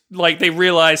is, like, they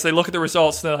realize, they look at the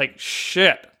results, and they're like,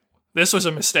 shit, this was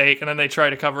a mistake, and then they try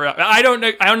to cover it up. I don't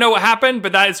know what happened,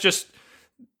 but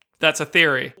that's a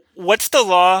theory. What's the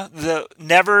law? The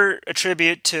never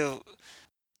attribute to...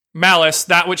 Malice,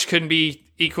 that which can be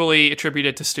equally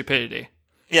attributed to stupidity.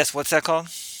 Yes, what's that called?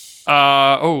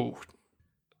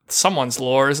 Someone's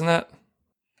law, isn't it?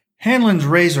 Hanlon's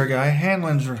razor, guy.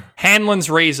 Hanlon's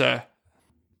razor.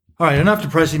 All right, enough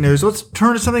depressing news. Let's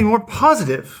turn to something more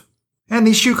positive. And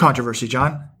the shoe controversy,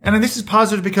 John. And this is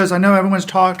positive because I know everyone's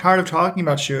tired of talking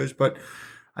about shoes, but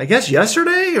I guess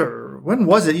yesterday, or when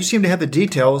was it? You seem to have the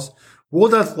details.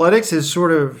 World Athletics has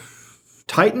sort of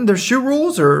tightened their shoe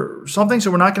rules or something, so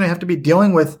we're not going to have to be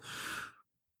dealing with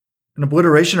an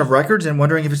obliteration of records and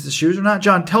wondering if it's the shoes or not.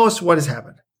 John, tell us what has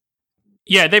happened.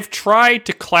 Yeah, they've tried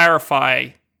to clarify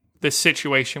this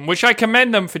situation, which I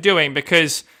commend them for doing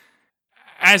because,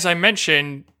 as I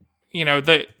mentioned,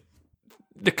 the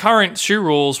current shoe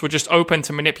rules were just open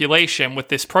to manipulation with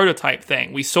this prototype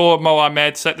thing. We saw Mo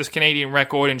Ahmed set this Canadian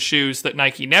record in shoes that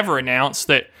Nike never announced,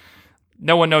 that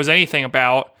no one knows anything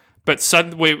about, but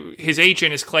suddenly his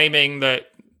agent is claiming that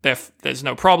there's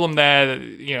no problem there, that,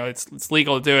 it's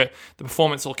legal to do it, the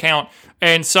performance will count.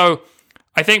 And so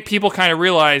I think people kind of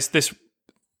realize this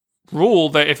rule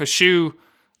that if a shoe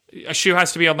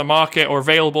has to be on the market or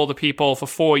available to people for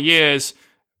 4 years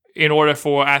in order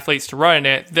for athletes to run in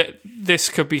it, that this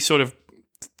could be sort of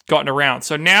gotten around.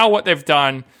 So now what they've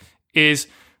done is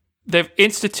they've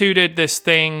instituted this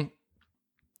thing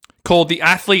called the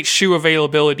Athlete Shoe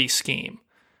Availability Scheme,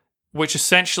 which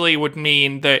essentially would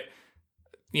mean that,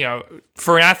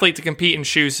 for an athlete to compete in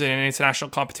shoes in an international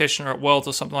competition or at Worlds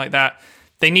or something like that,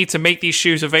 they need to make these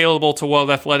shoes available to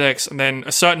World Athletics and then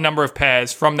a certain number of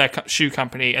pairs from their shoe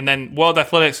company. And then World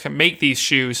Athletics can make these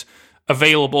shoes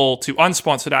available to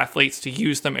unsponsored athletes to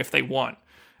use them if they want.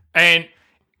 And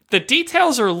the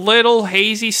details are a little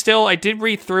hazy still. I did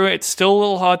read through it. It's still a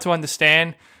little hard to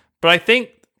understand. But I think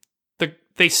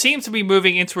they seem to be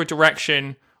moving into a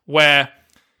direction where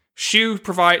shoe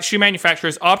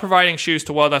manufacturers are providing shoes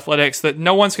to World Athletics that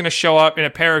no one's going to show up in a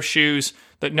pair of shoes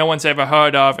that no one's ever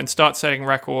heard of and start setting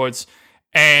records.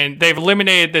 And they've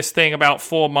eliminated this thing about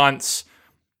 4 months,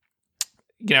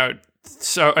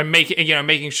 so and making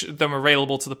them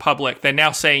available to the public. They're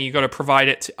now saying you got to provide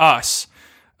it to us,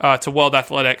 to World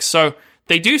Athletics. So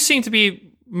they do seem to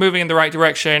be moving in the right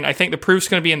direction. I think the proof's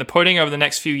going to be in the pudding over the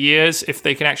next few years if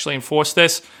they can actually enforce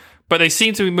this. But they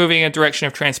seem to be moving in a direction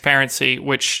of transparency,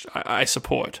 which I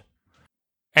support.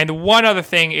 And one other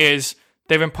thing is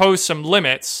they've imposed some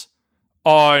limits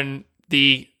on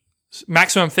the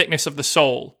maximum thickness of the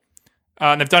sole.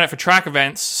 And they've done it for track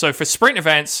events. So for sprint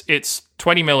events, it's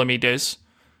 20 millimeters.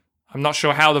 I'm not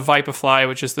sure how the Viperfly,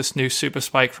 which is this new super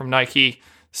spike from Nike,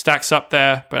 stacks up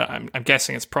there, but I'm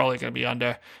guessing it's probably going to be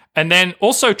under. And then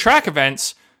also track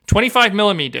events, 25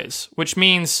 millimeters, which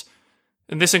means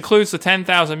And this includes the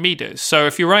 10,000 meters. So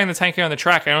if you're running the 10K on the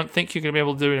track, I don't think you're going to be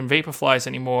able to do it in Vaporflies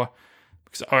anymore.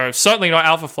 Or certainly not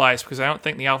Alpha Flies, because I don't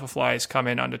think the Alpha Flies come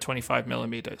in under 25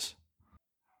 millimeters.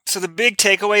 So the big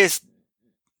takeaway is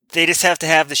they just have to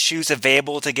have the shoes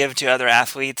available to give to other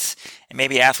athletes, and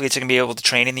maybe athletes are going to be able to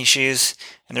train in these shoes.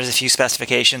 And there's a few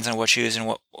specifications on what shoes and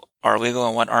what are legal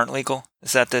and what aren't legal.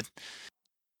 Is that the...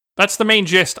 That's the main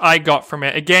gist I got from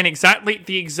it. Again,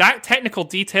 the exact technical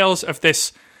details of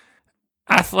this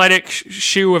athletic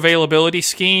shoe availability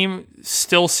scheme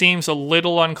still seems a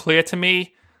little unclear to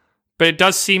me, but it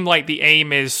does seem like the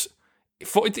aim is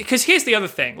because here's the other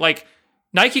thing, like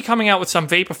Nike coming out with some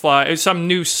Vaporfly, some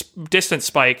new distance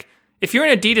spike. If you're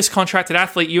an Adidas contracted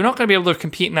athlete, you're not going to be able to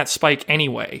compete in that spike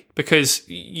anyway, because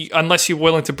unless you're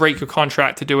willing to break your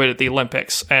contract to do it at the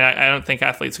Olympics, and I don't think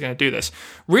athletes are going to do this.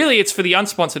 Really, it's for the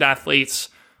unsponsored athletes.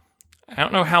 I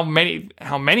don't know how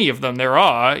many of them there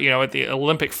are, at the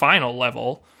Olympic final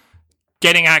level,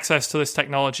 getting access to this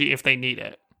technology if they need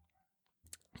it.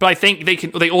 But I think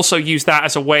they also use that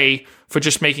as a way for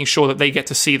just making sure that they get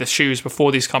to see the shoes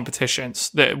before these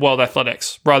competitions, the World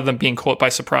Athletics, rather than being caught by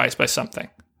surprise by something.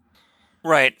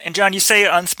 Right. And John, you say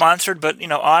unsponsored, but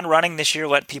On Running this year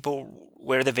let people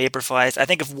wear the Vaporflies. I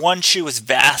think if one shoe was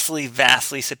vastly,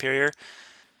 vastly superior,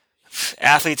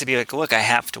 athletes would be like, look, I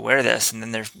have to wear this. And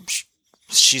then their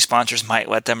shoe sponsors might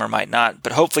let them or might not.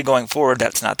 But hopefully going forward,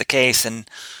 that's not the case. And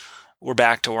we're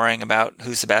back to worrying about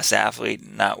who's the best athlete,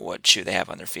 not what shoe they have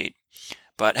on their feet.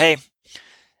 But hey,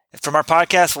 from our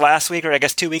podcast last week, or I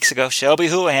guess 2 weeks ago, Shelby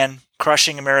Houlihan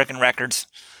crushing American records,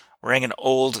 wearing an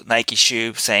old Nike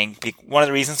shoe, saying one of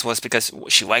the reasons was because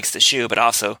she likes the shoe, but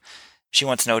also she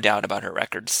wants no doubt about her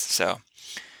records. So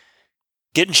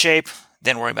get in shape,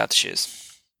 then worry about the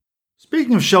shoes.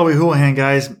 Speaking of Shelby Houlihan,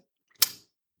 guys,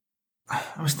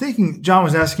 I was thinking, John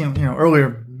was asking,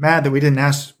 earlier, mad that we didn't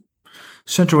ask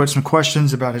Centrowitz some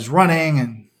questions about his running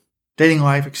and dating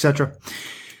life, etc.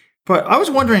 But I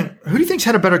was wondering, who do you think's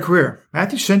had a better career,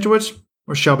 Matthew Centrowitz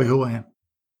or Shelby Houlihan?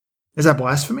 Is that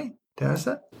blasphemy to ask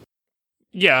that?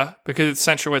 Yeah, because it's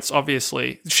Centrowitz,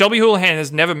 obviously. Shelby Houlihan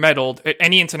has never medaled at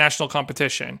any international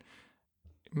competition.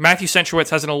 Matthew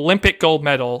Centrowitz has an Olympic gold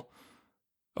medal,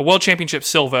 a World Championship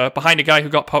silver, behind a guy who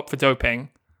got popped for doping,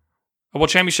 a World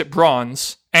Championship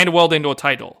bronze, and a World Indoor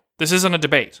title. This isn't a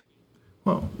debate.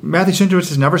 Well, Matthew Centrowitz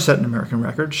has never set an American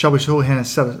record. Shelby Houlihan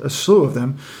has set a slew of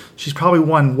them. She's probably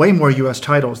won way more U.S.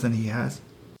 titles than he has.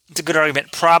 It's a good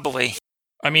argument, probably.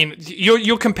 I mean,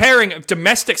 you're comparing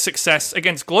domestic success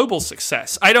against global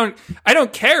success. I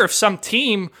don't care if some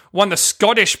team won the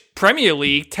Scottish Premier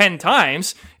League 10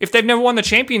 times. If they've never won the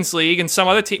Champions League and some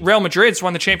other team, Real Madrid's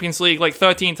won the Champions League like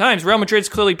 13 times, Real Madrid's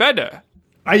clearly better.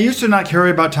 I used to not care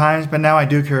about times, but now I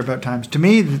do care about times. To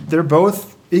me, they're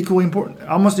both equally important,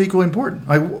 almost equally important.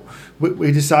 Like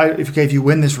we decide, if you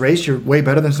win this race, you're way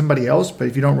better than somebody else. But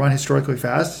if you don't run historically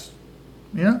fast,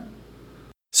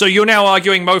 So you're now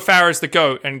arguing Mo Farah's the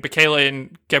GOAT and Bekele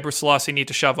and Gebre Selassie need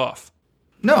to shove off?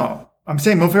 No, I'm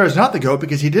saying Mo Farah's not the GOAT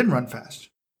because he didn't run fast.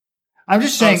 I'm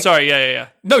just saying... Oh, sorry, yeah.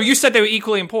 No, you said they were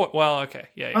equally important. Well, okay,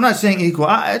 yeah. I'm not saying equal.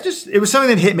 It was something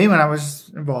that hit me when I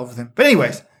was involved with him. But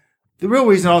anyways, the real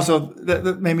reason also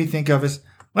that made me think of is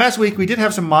last week we did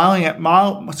have some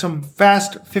some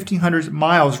fast 1,500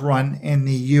 miles run in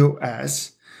the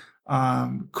U.S.,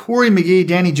 Corey McGee,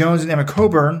 Danny Jones, and Emma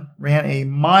Coburn ran a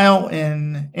mile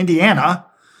in Indiana,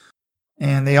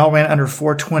 and they all ran under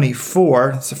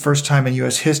 4:24. It's the first time in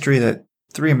U.S. history that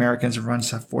 3 Americans have run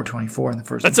 4:24 in the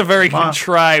first. That's a very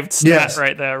contrived stat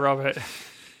right there, Robert.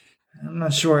 I'm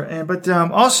not sure. But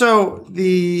also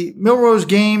the Millrose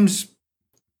Games,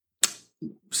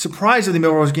 surprise of the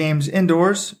Millrose Games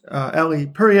indoors, Ellie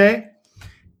Perrier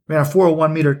ran a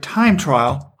 4:01 meter time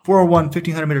trial. 4:01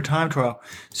 1,500 meter time trial.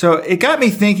 So it got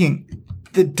me thinking,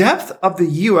 the depth of the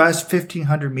U.S.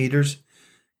 1,500 meters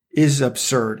is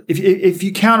absurd. If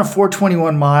you count a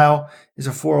 4:21 mile as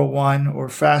a 4:01 or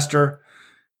faster,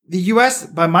 the U.S.,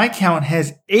 by my count,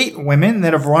 has 8 women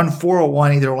that have run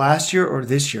 4:01 either last year or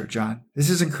this year, John.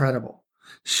 This is incredible.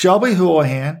 Shelby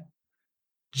Houlihan,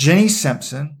 Jenny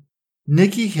Simpson,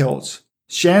 Nikki Hiltz,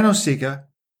 Shannon Osika,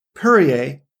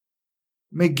 Perrier,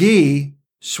 McGee,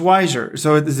 Schweizer.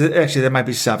 So actually, that might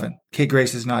be 7. Kate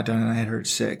Grace has not done it, and I had heard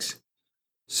 6.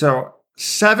 So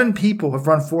 7 people have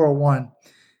run 4:01.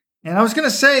 And I was going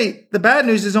to say, the bad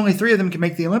news is only 3 of them can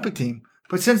make the Olympic team.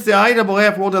 But since the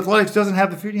IAAF World Athletics doesn't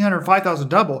have the 1,500 or 5,000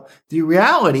 double, the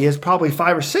reality is probably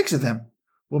 5 or 6 of them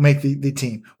will make the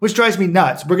team, which drives me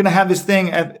nuts. We're going to have this thing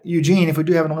at Eugene, if we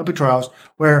do have an Olympic trials,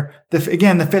 where, the 5th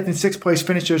and 6th place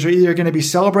finishers are either going to be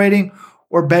celebrating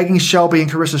or begging Shelby and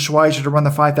Carissa Schweizer to run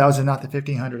the 5,000, not the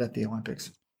 1,500 at the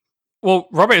Olympics. Well,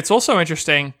 Robert, it's also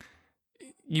interesting.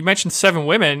 You mentioned 7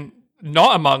 women,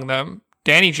 not among them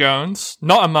Danny Jones,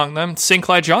 not among them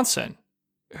Sinclair Johnson,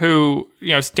 who,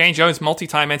 Danny Jones,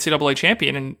 multi-time NCAA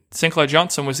champion, and Sinclair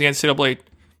Johnson was the NCAA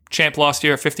champ last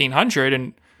year at 1500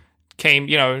 and came,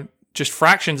 just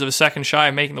fractions of a second shy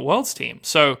of making the world's team.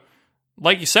 So,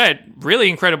 like you said, really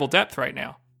incredible depth right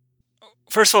now.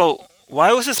 First of all,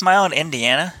 why was this mile in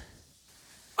Indiana?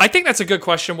 I think that's a good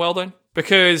question, Weldon,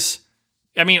 because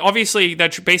obviously they're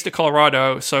based at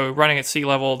Colorado, so running at sea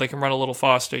level, they can run a little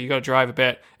faster. You got to drive a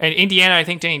bit. And Indiana, I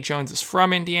think Danny Jones is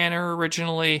from Indiana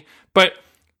originally. But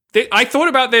I thought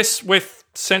about this with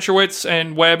Centrowitz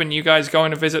and Webb and you guys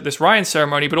going to visit this Ryan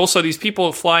ceremony, but also these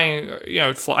people flying,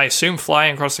 I assume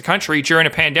flying across the country during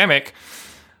a pandemic.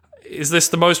 Is this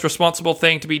the most responsible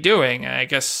thing to be doing? I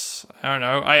guess, I don't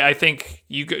know. I think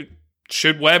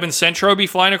should Webb and Centro be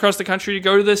flying across the country to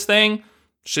go to this thing?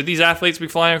 Should these athletes be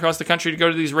flying across the country to go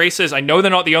to these races? I know they're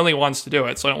not the only ones to do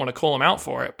it, so I don't want to call them out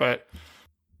for it, but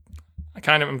I'm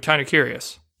kind of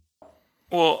curious.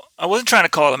 Well, I wasn't trying to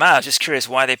call them out. I was just curious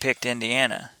why they picked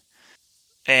Indiana.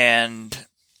 And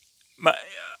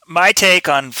my take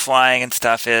on flying and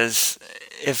stuff is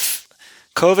if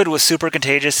COVID was super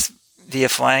contagious via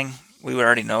flying, we would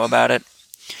already know about it.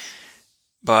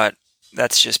 But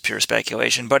that's just pure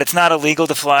speculation. But it's not illegal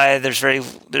to fly. There's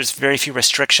very few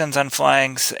restrictions on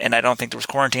flying, and I don't think there was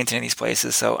quarantines in any of these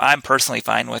places. So I'm personally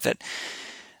fine with it.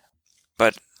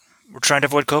 But we're trying to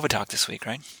avoid COVID talk this week,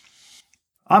 right?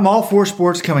 I'm all for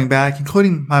sports coming back,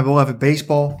 including my beloved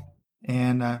baseball.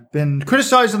 And I've been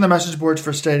criticized on the message boards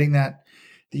for stating that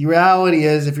the reality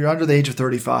is if you're under the age of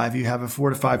 35, you have a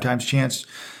 4 to 5 times chance,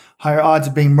 higher odds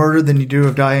of being murdered than you do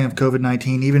of dying of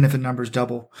COVID-19, even if the numbers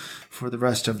double for the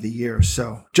rest of the year.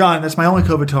 So, John, that's my only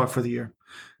COVID talk for the year.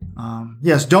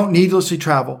 Yes, don't needlessly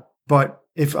travel. But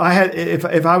if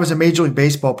I was a Major League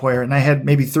Baseball player and I had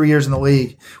maybe 3 years in the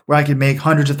league where I could make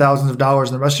hundreds of thousands of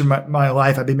dollars and the rest of my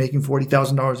life I'd be making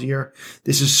 $40,000 a year,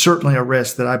 this is certainly a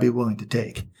risk that I'd be willing to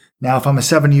take. Now, if I'm a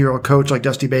 70-year-old coach like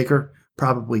Dusty Baker,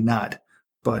 probably not.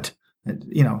 But,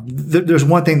 there's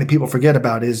one thing that people forget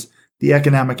about is the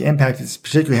economic impact it's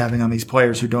particularly having on these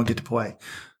players who don't get to play.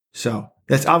 So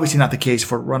that's obviously not the case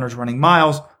for runners running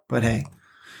miles, but hey.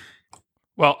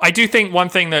 Well, I do think one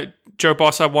thing that Joe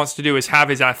Bossab wants to do is have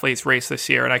his athletes race this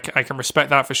year, and I can respect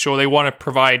that for sure. They want to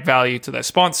provide value to their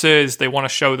sponsors. They want to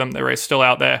show them they're still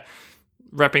out there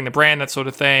repping the brand, that sort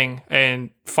of thing. And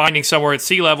finding somewhere at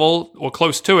sea level or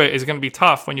close to it is going to be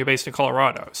tough when you're based in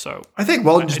Colorado. So I think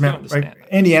Weldon just meant, right,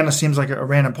 Indiana seems like a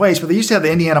random place, but they used to have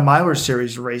the Indiana Milers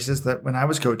Series races that when I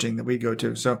was coaching that we'd go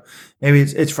to. So maybe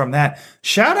it's from that.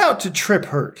 Shout out to Trip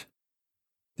Hurt.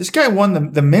 This guy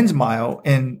won the men's mile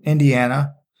in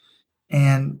Indiana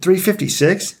and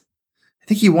 356. I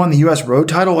think he won the U.S. road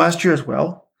title last year as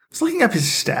well. I was looking up his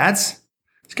stats.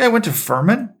 This guy went to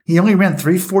Furman. He only ran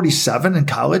 347 in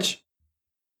college.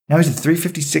 Now he's a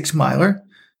 356 miler.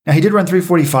 Now he did run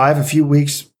 345 a few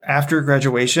weeks after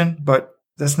graduation, but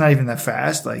that's not even that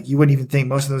fast. Like you wouldn't even think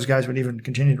most of those guys would even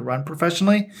continue to run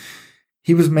professionally.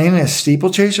 He was mainly a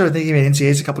steeplechaser. I think he made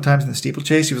NCAAs a couple times in the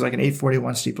steeplechase. He was like an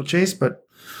 841 steeplechase, but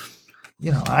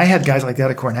I had guys like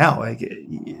that at Cornell. Like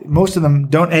most of them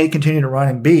don't continue to run,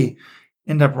 and B,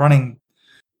 end up running,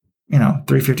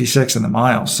 356 in the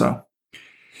mile. So.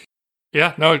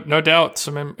 Yeah, no doubt.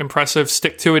 Some impressive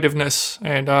stick-to-itiveness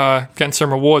and getting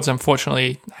some rewards.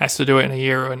 Unfortunately, has to do it in a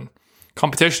year and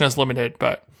competition is limited,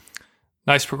 but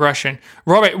nice progression.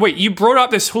 Robert, wait, you brought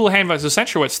up this Houlihan versus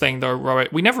Centrowitz thing, though,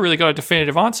 Robert. We never really got a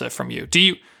definitive answer from you.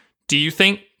 Do you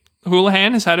think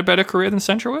Houlihan has had a better career than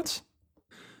Centrowitz?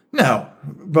 No,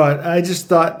 but I just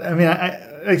thought,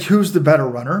 who's the better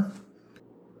runner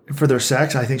for their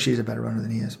sex? I think she's a better runner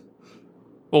than he is.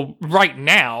 Well, right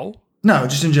now. No,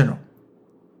 just in general.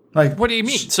 Like, what do you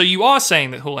mean? So you are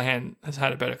saying that Houlihan has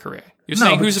had a better career? You're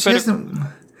saying who's a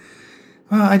better?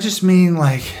 Well, I just mean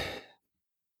like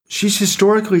she's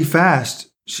historically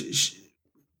fast.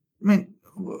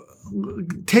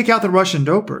 Take out the Russian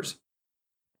dopers.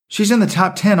 She's in the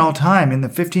top 10 all time in the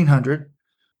 1500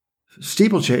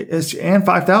 steeplechase and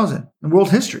 5,000 in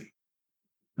world history.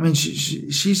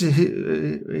 She's a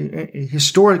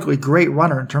historically great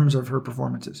runner in terms of her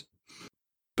performances.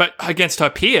 But against her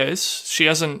peers, she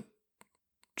hasn't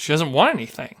won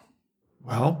anything.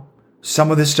 Well, some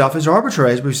of this stuff is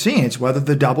arbitrary, as we've seen. It's whether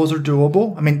the doubles are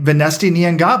doable. Venesti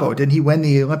Nyangabo, didn't he win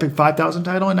the Olympic 5,000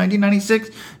 title in 1996?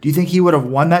 Do you think he would have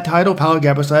won that title if Paolo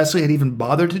Gabrielsi had even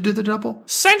bothered to do the double?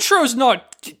 Centro's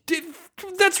not.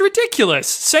 That's ridiculous.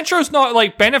 Centro's not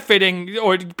like benefiting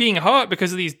or being hurt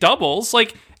because of these doubles.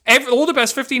 Like all the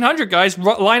best 1,500 guys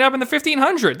line up in the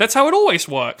 1,500. That's how it always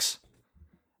works.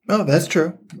 Oh, that's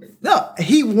true. No,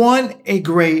 he won a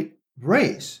great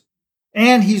race.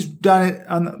 And he's done it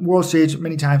on the world stage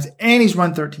many times. And he's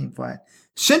run 13 flat.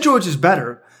 Centrowitz is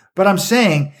better. But I'm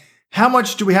saying, how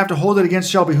much do we have to hold it against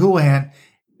Shelby Houlihan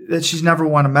that she's never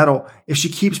won a medal if she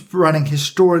keeps running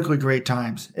historically great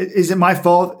times? Is it my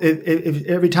fault if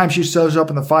every time she shows up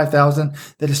in the 5,000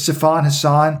 that is Sifan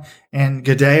Hassan and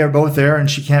Gaudet are both there and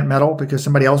she can't medal because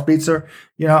somebody else beats her?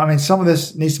 Some of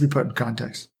this needs to be put in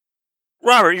context.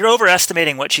 Robert, you're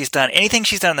overestimating what she's done. Anything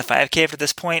she's done in the 5K up to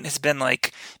this point has been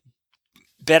like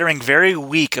bettering very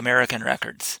weak American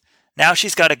records. Now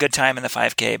she's got a good time in the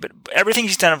 5K, but everything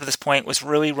she's done up to this point was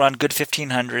really run good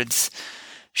 1500s.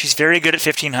 She's very good at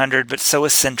 1500, but so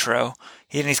is Centro.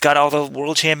 He's got all the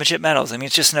world championship medals. I mean,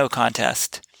 it's just no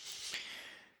contest.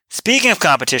 Speaking of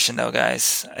competition, though,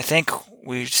 guys, I think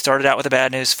we started out with the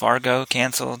bad news. Fargo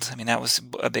canceled. I mean, that was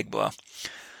a big blow.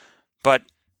 But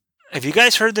have you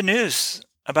guys heard the news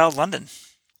about London?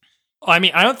 I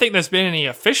mean, I don't think there's been any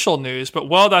official news, but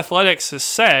World Athletics has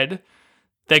said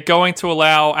they're going to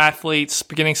allow athletes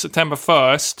beginning September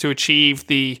 1st to achieve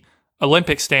the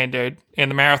Olympic standard in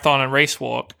the marathon and race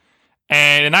walk.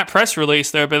 And in that press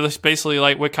release, they're basically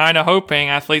like, we're kind of hoping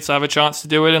athletes have a chance to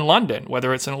do it in London,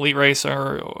 whether it's an elite race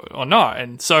or not.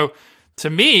 And so, to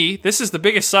me, this is the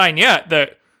biggest sign yet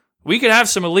that we could have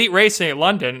some elite racing at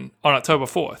London on October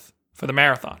 4th for the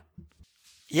marathon.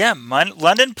 Yeah,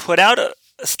 London put out a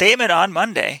statement on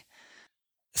Monday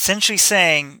essentially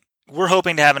saying, we're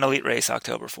hoping to have an elite race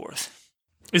October 4th.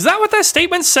 Is that what that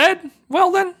statement said,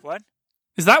 Weldon? What?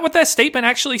 Is that what that statement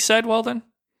actually said, Weldon?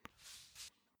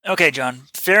 Okay, John,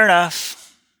 fair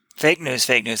enough. Fake news.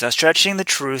 I was stretching the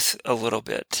truth a little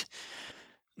bit.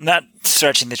 Not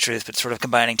stretching the truth, but sort of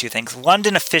combining two things.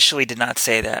 London officially did not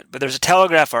say that, but there's a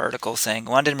Telegraph article saying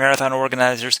London Marathon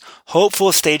organizers hopeful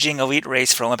of staging elite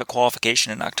race for Olympic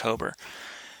qualification in October.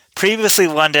 Previously,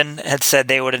 London had said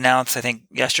they would announce, I think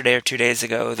yesterday or 2 days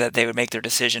ago, that they would make their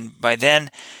decision by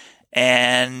then.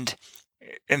 And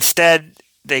instead,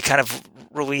 they kind of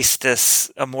released this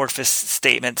amorphous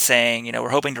statement saying, we're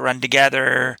hoping to run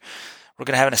together. We're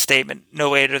going to have a statement no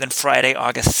later than Friday,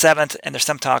 August 7th. And there's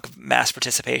some talk of mass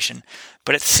participation.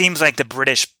 But it seems like the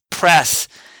British press,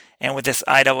 and with this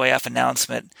IAAF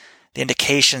announcement, the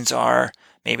indications are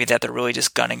maybe that they're really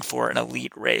just gunning for an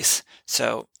elite race.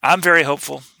 So I'm very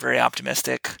hopeful, very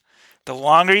optimistic. The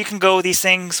longer you can go with these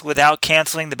things without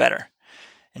canceling, the better,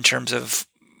 in terms of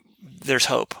there's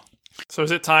hope. So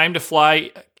is it time to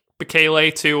fly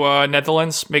Bekele to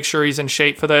Netherlands? Make sure he's in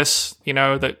shape for this,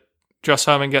 that Josh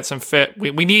Herman gets him fit.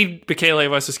 We need Bekele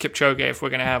versus Kipchoge if we're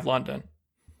going to have London.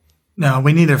 No,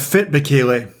 we need a fit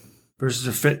Bekele versus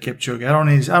a fit Kipchoge.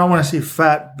 I don't want to see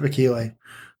fat Bekele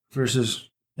versus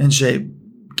in shape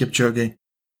Kipchoge.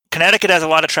 Connecticut has a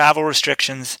lot of travel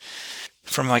restrictions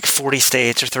from like 40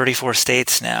 states or 34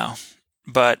 states now.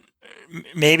 But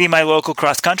maybe my local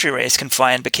cross-country race can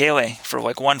fly in Bekele for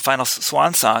like one final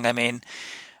swan song. I mean,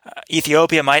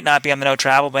 Ethiopia might not be on the no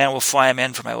travel ban. We'll fly him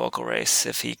in for my local race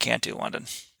if he can't do London.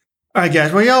 All right,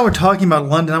 guys. While y'all were talking about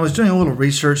London, I was doing a little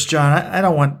research, John. I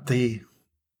don't want the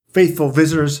faithful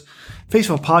visitors,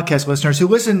 faithful podcast listeners who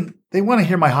listen, they want to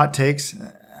hear my hot takes.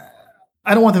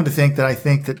 I don't want them to think that I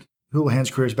think that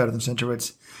Houlihan's career is better than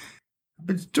Centrowitz. I've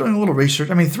been doing a little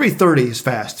research. I mean, 3:30 is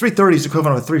fast. 3:30 is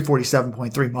equivalent of a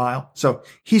 3:47.3 mile. So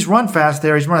he's run fast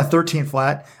there. He's run a 13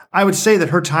 flat. I would say that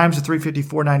her times of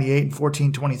 3:54.98 and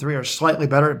 14:23 are slightly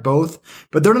better at both,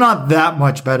 but they're not that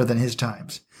much better than his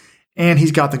times. And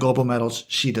he's got the global medals.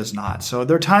 She does not. So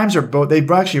their times are both, they've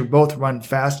actually both run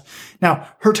fast. Now,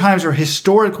 her times are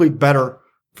historically better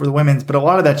for the women's, but a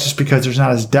lot of that's just because there's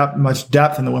not as much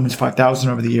depth in the women's 5,000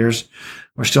 over the years.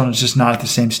 We're still just not at the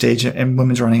same stage in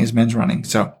women's running as men's running.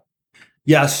 So,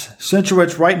 yes,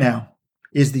 Centrowitz right now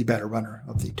is the better runner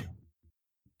of the two.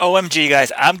 OMG,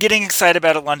 guys, I'm getting excited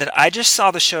about it, London. I just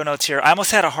saw the show notes here. I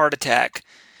almost had a heart attack.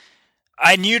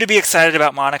 I knew to be excited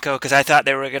about Monaco because I thought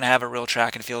they were going to have a real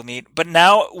track and field meet. But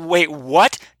now, wait,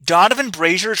 what? Donovan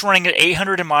Brazier is running at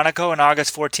 800 in Monaco on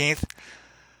August 14th?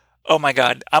 Oh my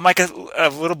God. I'm like a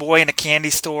little boy in a candy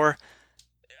store.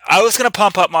 I was going to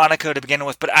pump up Monaco to begin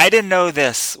with, but I didn't know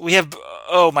this. We have,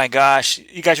 oh my gosh,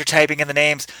 you guys are typing in the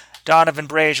names. Donovan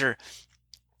Brazier,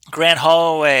 Grant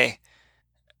Holloway.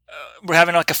 We're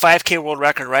having like a 5K world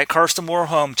record, right? Karsten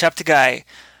Warholm, Cheptegei.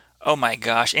 Oh my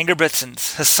gosh.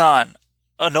 Ingebrigtsens, Hassan,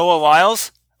 Noah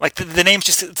Lyles. Like the names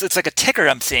just, it's like a ticker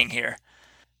I'm seeing here.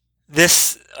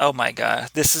 This, oh my God.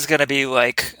 This is going to be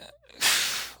like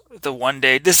the one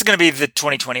day, this is going to be the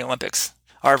 2020 Olympics.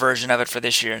 Our version of it for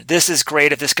this year. This is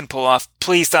great if this can pull off.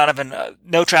 Please, Donovan,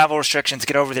 no travel restrictions.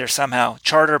 Get over there somehow.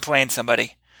 Charter a plane,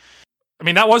 somebody. I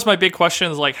mean, that was my big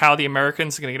question, is like how the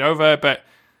Americans are going to get over it. But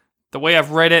the way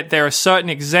I've read it, there are certain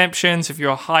exemptions if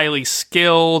you're highly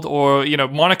skilled, or,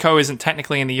 Monaco isn't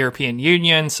technically in the European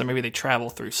Union, so maybe they travel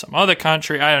through some other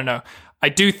country. I don't know. I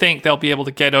do think they'll be able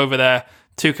to get over there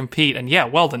to compete. And yeah,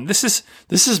 Weldon, this is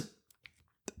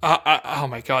oh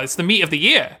my God, it's the meet of the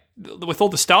year with all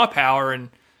the star power. And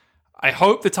I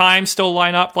hope the times still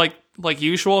line up like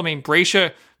usual. I mean,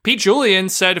 Brazier, Pete Julian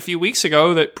said a few weeks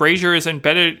ago that Brazier is in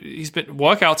better.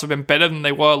 Workouts have been better than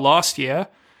they were last year,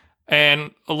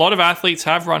 and a lot of athletes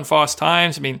have run fast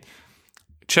times. I mean,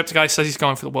 Cheptegei says he's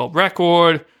going for the world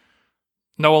record.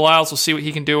 Noah Lyles will see what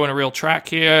he can do on a real track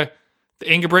here. The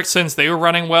Ingebrigtsens, they were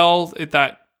running well in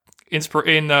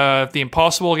the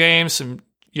Impossible Games, and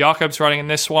Jakob's running in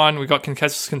this one. We got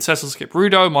Conceição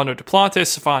Kipruto, Mondo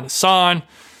Duplantis, Sifan Hassan.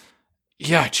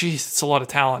 Yeah, geez, it's a lot of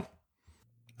talent.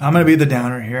 I'm going to be the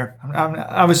downer here.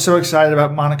 I was so excited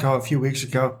about Monaco a few weeks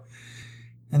ago.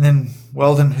 And then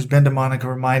Weldon, who's been to Monaco,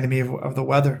 reminded me of the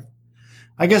weather.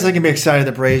 I guess I can be excited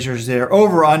that Brazier's there.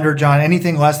 Over, under, John,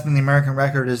 anything less than the American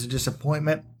record is a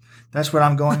disappointment. That's what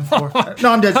I'm going for.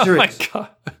 No, I'm dead serious. Oh my God.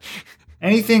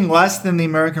 Anything less than the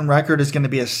American record is going to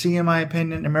be a C, in my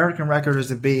opinion. American record is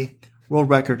a B. World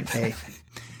record, A.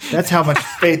 That's how much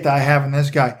faith I have in this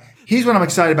guy. He's what I'm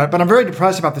excited about, but I'm very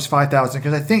depressed about this 5,000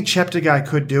 because I think Cheptegei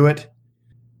could do it,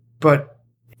 but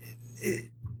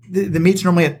the meet's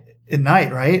normally at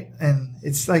night, right? And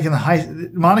it's like in the high.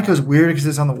 Monaco's weird because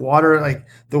it's on the water. Like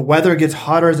the weather gets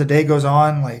hotter as the day goes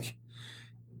on. Like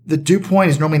the dew point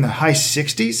is normally in the high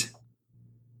 60s.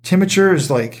 Temperature is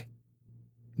like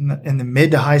in the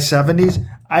mid to high 70s.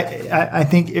 I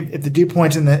think if the dew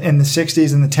point's in the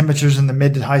 60s and the temperature's in the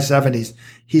mid to high 70s,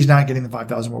 he's not getting the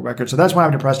 5,000 world record. So that's why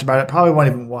I'm depressed about it. Probably won't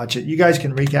even watch it. You guys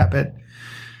can recap it.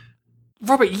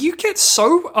 Robert, you get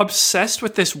so obsessed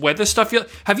with this weather stuff.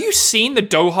 Have you seen the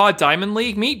Doha Diamond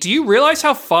League meet? Do you realize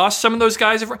how fast some of those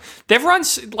guys have run? They've run,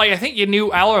 like, I think you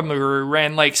knew Alamuru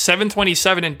ran like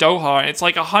 7:27 in Doha, and it's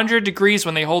like 100 degrees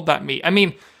when they hold that meet. I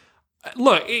mean,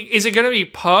 look, is it going to be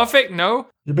perfect? No.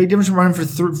 There's a big difference from running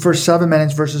for 7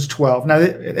 minutes versus 12. Now,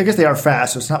 I guess they are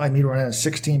fast, so it's not like me running a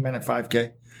 16-minute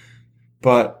 5K.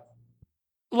 But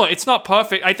look, it's not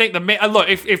perfect. I think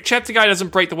if Cheptegei doesn't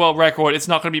break the world record, it's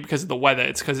not going to be because of the weather.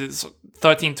 It's because it's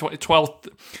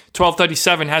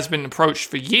 12:37 has been approached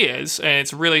for years, and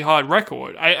it's a really hard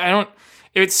record. I don't.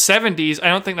 If it's 70s, I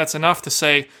don't think that's enough to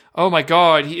say, oh my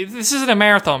God, this isn't a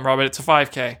marathon, Robert. It's a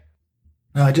 5K.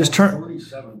 No, I just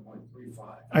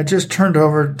turned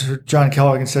over to John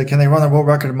Kellogg and said, can they run the world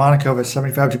record in Monaco at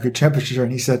 75-degree temperature?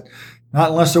 And he said,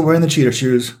 not unless they're wearing the cheetah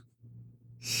shoes.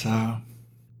 So,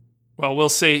 well, we'll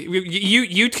see.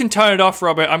 You can turn it off,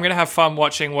 Robert. I'm going to have fun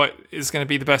watching what is going to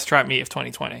be the best track meet of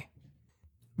 2020.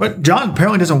 But John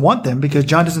apparently doesn't want them because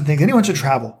John doesn't think anyone should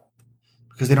travel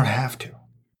because they don't have to.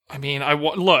 I mean, I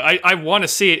want to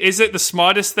see it. Is it the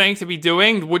smartest thing to be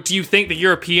doing? What do you think the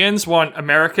Europeans want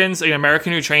Americans, an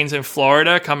American who trains in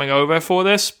Florida, coming over for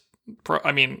this?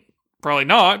 I mean, probably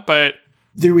not, but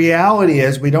the reality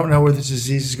is we don't know where this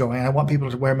disease is going. I want people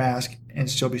to wear masks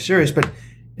and still be serious, but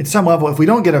at some level, if we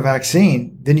don't get a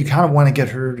vaccine, then you kind of want to get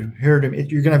herd. You're going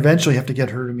to eventually have to get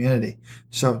herd immunity.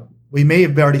 So we may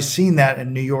have already seen that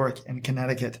in New York and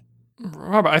Connecticut.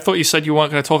 Robert, I thought you said you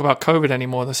weren't going to talk about COVID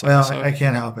anymore this episode. Well, I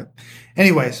can't help it.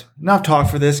 Anyways, enough talk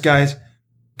for this, guys.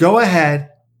 Go ahead,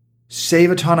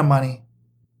 save a ton of money,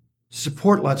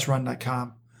 support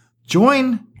Let'sRun.com,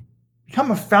 become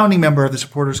a founding member of the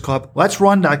Supporters Club,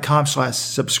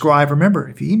 Let'sRun.com/subscribe. Remember,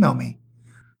 if you email me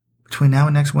between now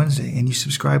and next Wednesday and you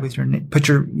subscribe with put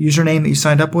your username that you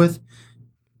signed up with,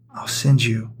 I'll send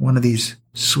you one of these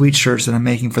sweet shirts that I'm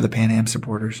making for the Pan Am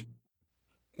supporters.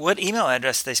 What email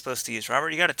address are they supposed to use, Robert?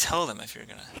 You got to tell them if you're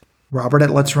going to.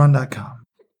 Robert@Let'sRun.com.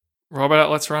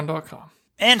 Robert@Let'sRun.com.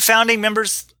 And founding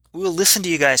members, we will listen to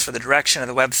you guys for the direction of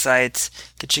the website,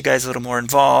 get you guys a little more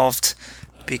involved,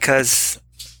 because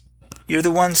you're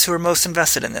the ones who are most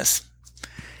invested in this.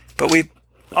 But we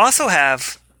also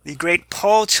have the great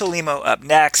Paul Chelimo up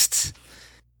next.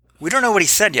 We don't know what he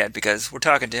said yet because we're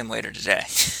talking to him later today.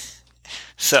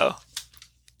 So,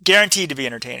 guaranteed to be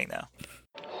entertaining, though.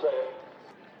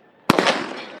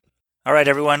 All right,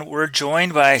 everyone, we're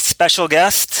joined by special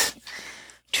guest,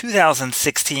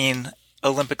 2016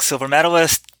 Olympic silver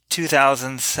medalist,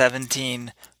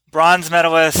 2017 bronze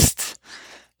medalist,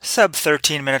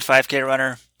 sub-13-minute 5K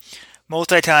runner,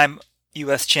 multi-time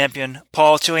U.S. champion,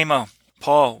 Paul Chelimo.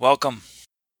 Paul, welcome.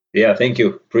 Yeah, thank you.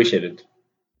 Appreciate it.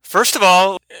 First of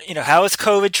all, how is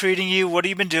COVID treating you? What have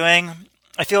you been doing?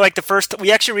 I feel like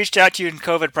we actually reached out to you in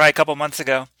COVID probably a couple months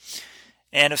ago,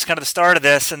 and it was kind of the start of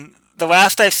this, and the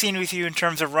last I've seen with you in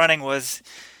terms of running was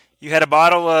you had a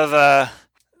bottle of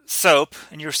soap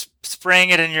and you're spraying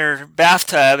it in your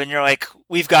bathtub, and you're like,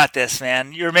 "We've got this,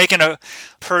 man." You're making a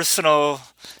personal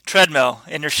treadmill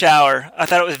in your shower. I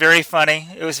thought it was very funny.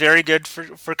 It was very good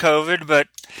for COVID. But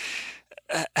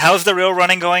how's the real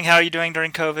running going? How are you doing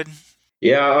during COVID?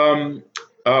 Yeah,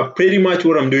 pretty much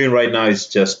what I'm doing right now is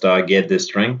just get the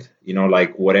strength.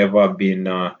 Like whatever I've been,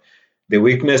 the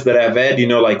weakness that I've had.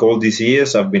 Like all these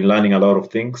years, I've been learning a lot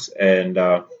of things, and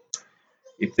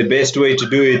if the best way to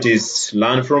do it is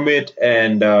learn from it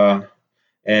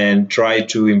and try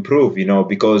to improve.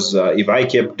 Because if I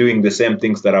kept doing the same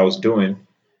things that I was doing,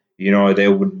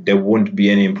 there wouldn't be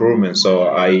any improvement. So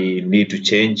I need to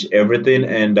change everything,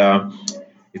 and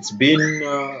it's been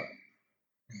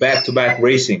back-to-back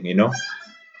racing.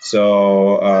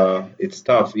 So it's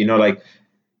tough. Like,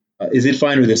 is it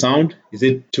fine with the sound? Is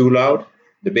it too loud,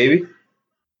 the baby?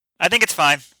 I think it's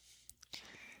fine.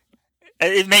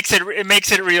 It makes it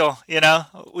real.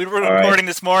 We were recording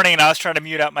this morning, and I was trying to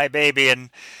mute out my baby,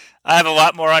 and I have a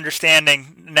lot more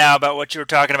understanding now about what you were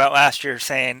talking about last year,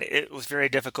 saying it was very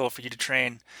difficult for you to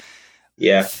train.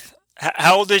 Yeah.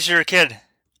 How old is your kid?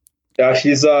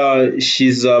 She's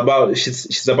about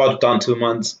to turn 2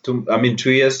 months. 2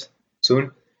 years soon.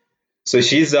 So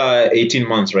she's 18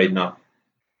 months right now.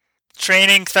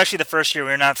 Training, especially the first year,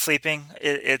 we're not sleeping.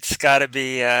 It's got to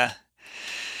be. Yeah.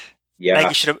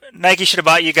 Nike should have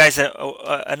bought you guys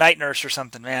a night nurse or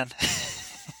something, man.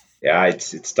 Yeah,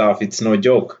 it's tough. It's no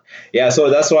joke. Yeah, so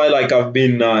that's why like I've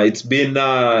been. It's been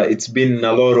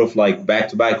a lot of like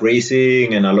back-to-back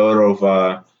racing and a lot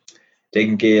of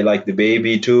taking care like the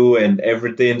baby too and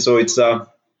everything. So it's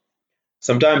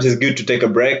sometimes it's good to take a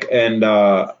break, and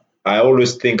I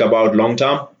always think about long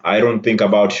term. I don't think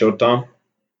about short term.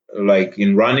 Like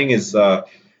in running, is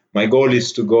my goal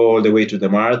is to go all the way to the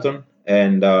marathon,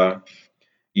 and I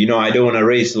don't want to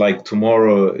race like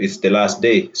tomorrow is the last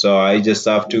day. So I just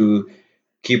have to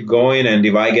keep going, and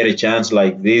if I get a chance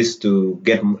like this to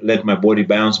let my body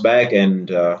bounce back and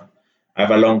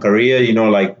have a long career,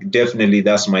 like definitely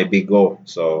that's my big goal.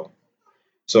 So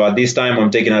at this time,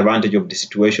 I'm taking advantage of the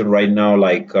situation right now,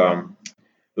 like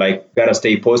gotta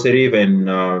stay positive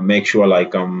and make sure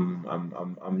like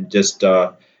I'm just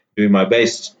doing my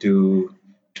best to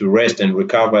rest and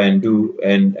recover and do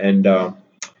and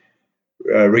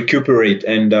recuperate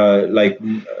and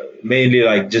mainly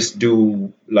like just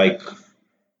do like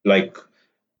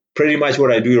pretty much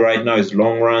what I do right now is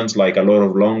long runs, like a lot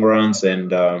of long runs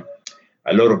and a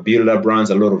lot of build-up runs,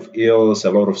 a lot of hills,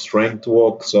 a lot of strength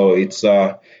work. So it's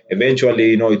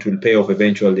eventually, it will pay off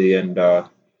eventually, and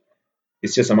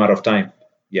it's just a matter of time.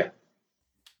 Yeah.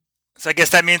 So I guess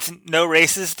that means no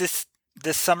races this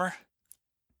summer?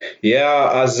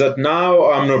 Yeah, as of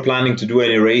now, I'm not planning to do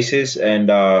any races, and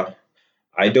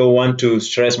I don't want to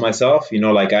stress myself.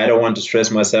 Like I don't want to stress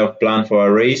myself, plan for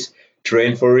a race,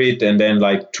 train for it, and then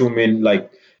like 2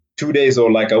 days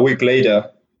or like a week later,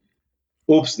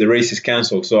 oops, the race is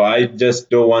canceled. So I just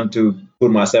don't want to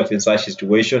put myself in such a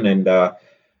situation, and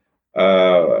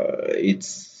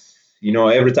it's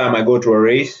every time I go to a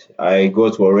race,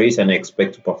 and I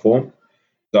expect to perform.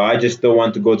 So I just don't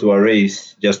want to go to a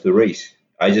race just to race.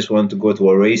 I just want to go to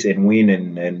a race and win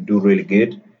and do really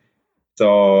good.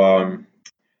 So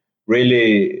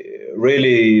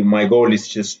really, my goal is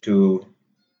just to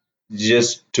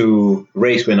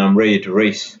race when I'm ready to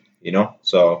race.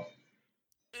 So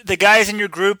the guys in your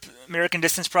group, American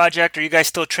Distance Project, are you guys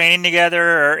still training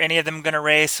together? Or any of them going to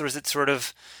race, or is it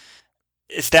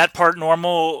is that part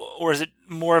normal, or is it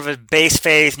more of a base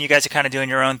phase and you guys are kind of doing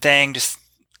your own thing? Just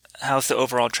how's the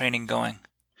overall training going?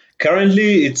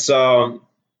 Currently, it's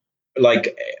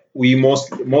like we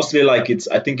mostly like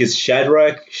I think it's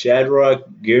Shadrach,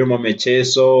 Guillermo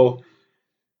Mecheso.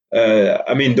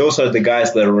 Those are the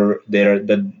guys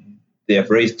that they have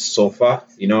raced so far.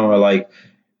 Like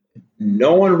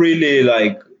no one really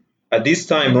like at this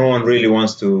time. No one really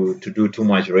wants to do too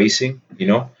much racing.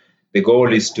 The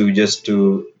goal is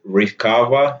to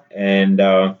recover and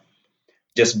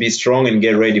just be strong and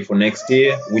get ready for next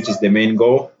year, which is the main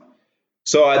goal.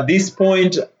 So at this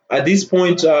point,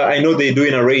 I know they're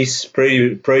doing a race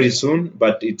pretty soon,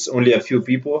 but it's only a few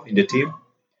people in the team.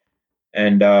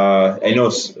 And I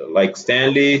know like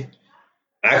Stanley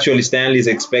is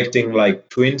expecting like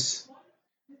twins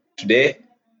today.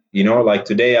 Like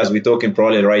today, as we're talking,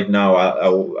 probably right now,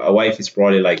 our wife is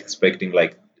probably like expecting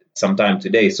like sometime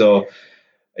today. So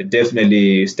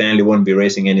definitely Stanley won't be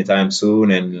racing anytime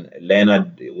soon. And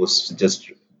Leonard is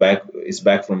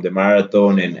back from the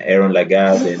marathon, and Aaron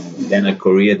Lagarde and Leonard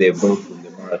Correa, they're both from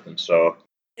the marathon. So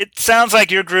it sounds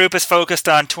like your group is focused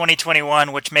on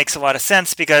 2021, which makes a lot of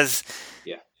sense because,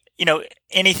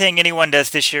 anything anyone does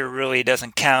this year really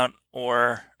doesn't count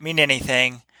or mean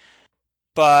anything.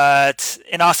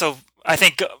 And also, I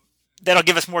think that'll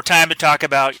give us more time to talk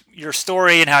about your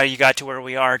story and how you got to where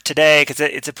we are today, because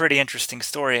it's a pretty interesting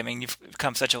story. I mean, you've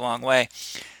come such a long way.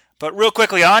 But real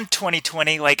quickly on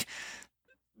 2020, like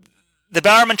the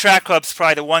Bowerman Track Club's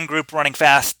probably the one group running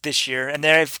fast this year, and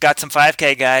they've got some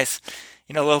 5K guys.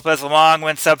 Lopez Lomong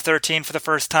went sub 13 for the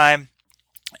first time,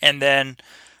 and then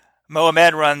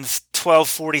Mohamed runs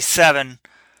 12:47.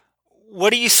 What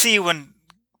do you see when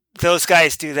those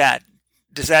guys do that?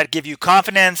 Does that give you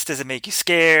confidence? Does it make you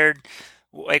scared?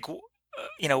 Like, what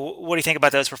do you think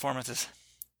about those performances?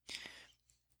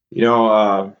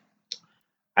 I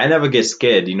never get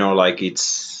scared. Like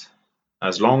it's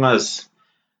as long as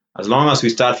we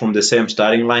start from the same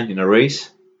starting line in a race,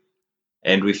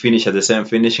 and we finish at the same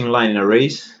finishing line in a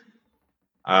race,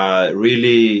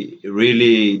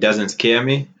 really doesn't scare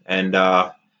me. And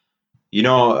I've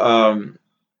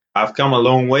come a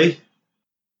long way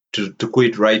to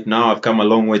quit right now. I've come a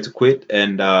long way to quit,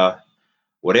 and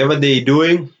whatever they're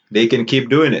doing, they can keep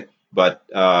doing it. But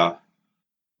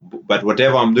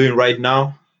whatever I'm doing right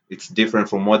now, it's different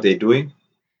from what they're doing.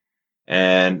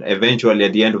 And eventually,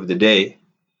 at the end of the day,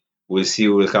 we'll see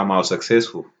who will come out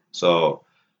successful. So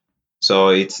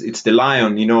it's the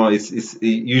lion. It's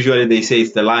usually they say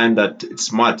it's the lion it's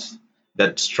smart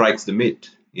that strikes the meat.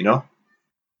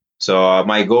 So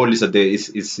my goal is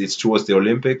it's towards the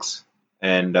Olympics.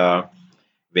 And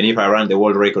even if I run the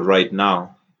world record right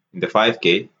now in the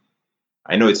 5K,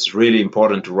 I know it's really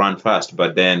important to run fast,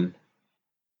 but then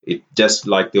it just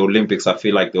like the Olympics, I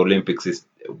feel like the Olympics is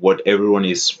what everyone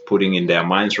is putting in their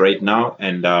minds right now.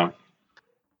 And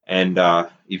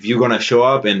if you're going to show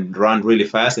up and run really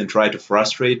fast and try to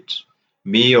frustrate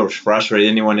me or frustrate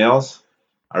anyone else,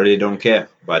 I really don't care.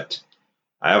 But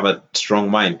I have a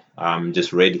strong mind. I'm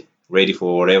just ready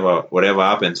for whatever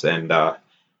happens. And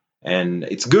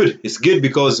it's good. It's good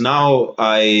because now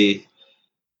what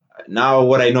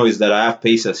I know is that I have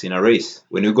pacers in a race.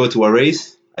 When you go to a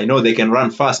race, I know they can run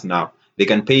fast now. They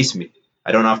can pace me.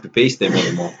 I don't have to pace them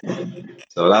anymore.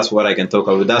 So that's what I can talk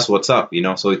about. That's what's up,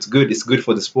 So it's good. It's good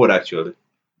for the sport, actually.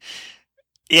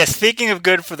 Yeah, speaking of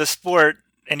good for the sport,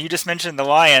 and you just mentioned the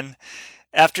Lion,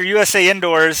 after USA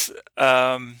Indoors,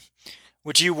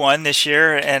 which you won this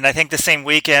year, and I think the same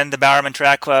weekend, the Bowerman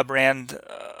Track Club ran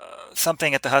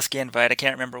something at the Husky Invite. I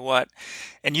can't remember what.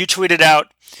 And you tweeted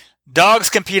out, "Dogs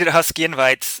compete at Husky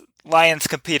Invites, Lions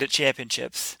compete at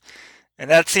championships." And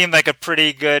that seemed like a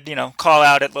pretty good, call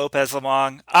out at Lopez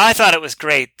Lomong. I thought it was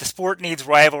great. The sport needs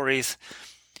rivalries.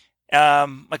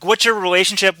 What's your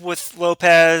relationship with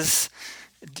Lopez?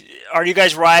 Are you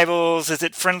guys rivals? Is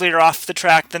it friendlier off the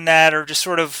track than that? Or just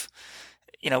sort of,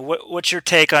 what's your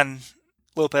take on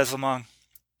Lopez Lomong?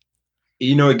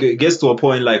 It gets to a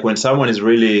point like when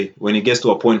it gets to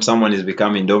a point someone is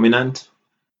becoming dominant,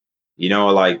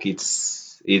 like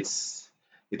it's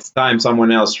time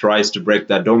someone else tries to break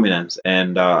that dominance.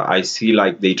 And I see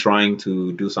like they trying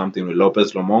to do something with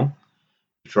Lopez Lomong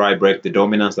to try break the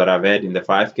dominance that I've had in the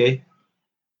 5K.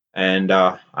 And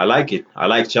I like it. I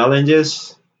like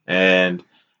challenges. And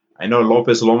I know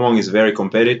Lopez Lomong is very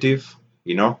competitive,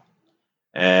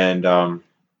 and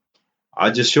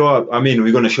I'll just show up. I mean,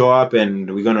 we're going to show up and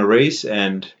we're going to race,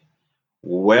 and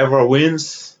whoever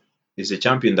wins is the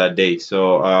champion that day.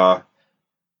 So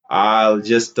I'll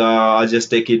just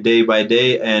take it day by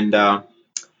day, and I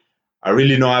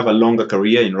really know I have a longer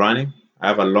career in running. I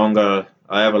have a longer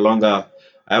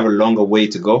way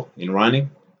to go in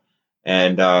running,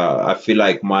 and I feel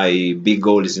like my big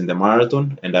goal is in the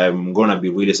marathon, and I'm gonna be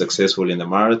really successful in the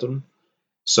marathon.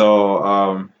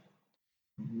 So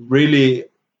really,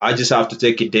 I just have to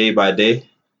take it day by day,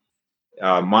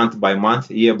 month by month,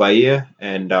 year by year,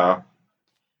 and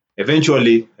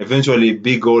eventually, the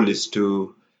big goal is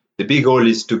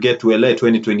to get to LA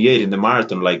 2028 in the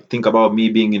marathon. Like, think about me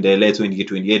being in the LA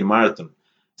 2028 marathon.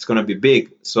 It's gonna be big.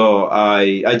 So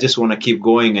I just want to keep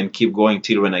going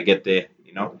till when I get there.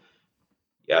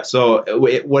 Yeah. So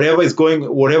whatever is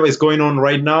going on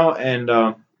right now,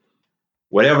 and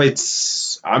whatever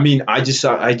it's. I mean, I just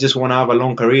want to have a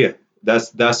long career.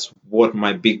 That's what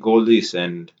my big goal is,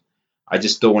 and I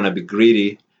just don't want to be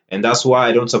greedy, and that's why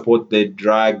I don't support the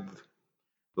drag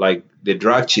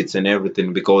cheats and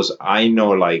everything, because I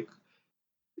know like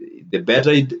the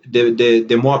better,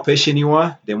 the more patient you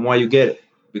are, the more you get it.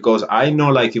 Because I know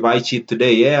like if I cheat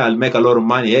today, yeah, I'll make a lot of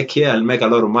money. Heck yeah, I'll make a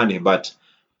lot of money. But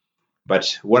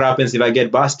what happens if I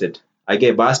get busted? I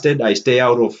get busted. I stay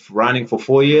out of running for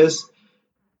 4 years.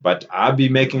 But I'll be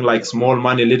making like small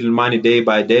money, little money day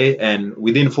by day, and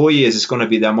within 4 years, it's gonna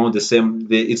be the amount the same.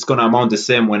 It's gonna amount the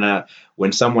same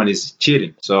when someone is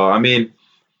cheating. So I mean,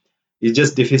 it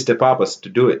just defeats the purpose to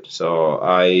do it. So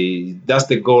that's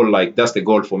the goal. Like that's the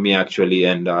goal for me actually,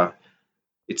 and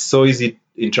it's so easy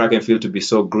in track and field to be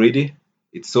so greedy.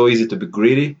 It's so easy to be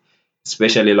greedy,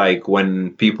 especially like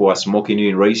when people are smoking you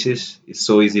in races. It's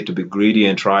so easy to be greedy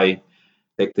and try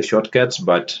take the shortcuts,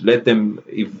 but let them.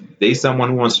 If there's someone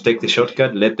who wants to take the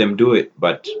shortcut, let them do it.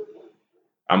 But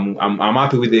I'm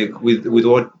happy with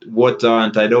what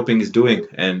anti-doping is doing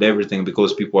and everything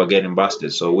because people are getting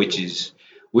busted. So which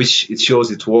it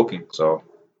shows it's working. So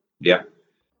yeah.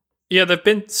 Yeah, there've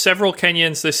been several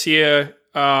Kenyans this year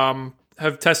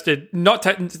have tested.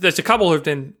 There's a couple who've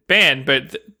been banned,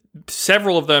 but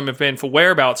several of them have been for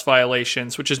whereabouts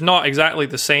violations, which is not exactly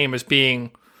the same as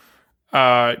being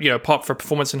popped for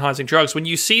performance enhancing drugs. When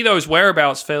you see those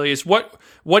whereabouts failures, what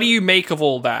do you make of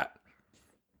all that?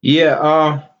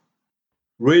 Yeah,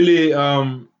 really,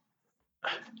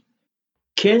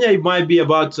 Kenya, it might be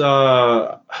about,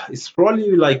 it's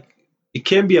probably like, it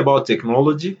can be about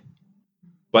technology,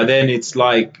 but then it's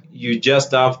like, you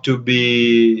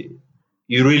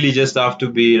really just have to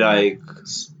be like,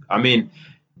 I mean,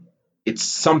 it's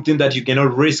something that you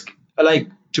cannot risk. Like,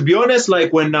 to be honest,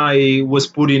 like when I was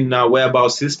put in a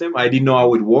whereabouts system, I didn't know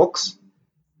how it works.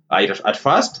 At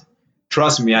first,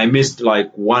 trust me, I missed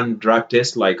like one drug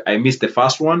test. Like I missed the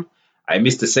first one, I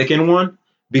missed the second one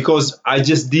because I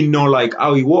just didn't know like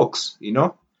how it works,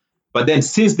 But then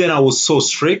since then I was so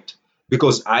strict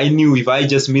because I knew if I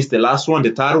just missed the last one,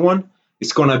 the third one,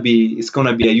 it's gonna be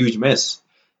a huge mess.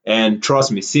 And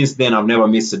trust me, since then I've never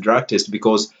missed a drug test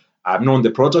because I've known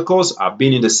the protocols, I've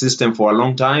been in the system for a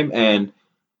long time, and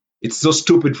it's so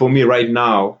stupid for me right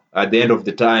now at the end of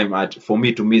the time for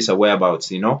me to miss a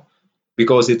whereabouts,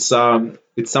 because it's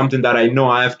something that I know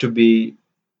I have to be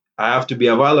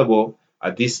available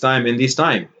at this time and this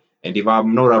time. And if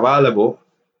I'm not available,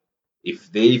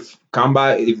 if they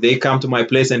come to my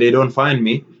place and they don't find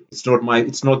me,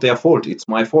 it's not their fault. It's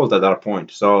my fault at that point.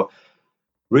 So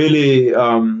really,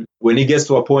 when it gets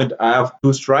to a point, I have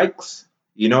 2 strikes.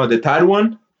 The third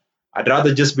one, I'd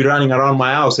rather just be running around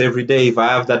my house every day if I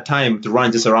have that time to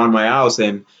run just around my house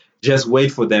and just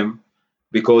wait for them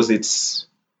because it's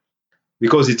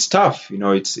tough.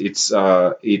 It's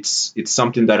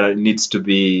something that needs to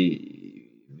be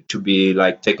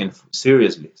like taken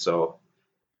seriously. So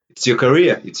it's your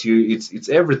career, it's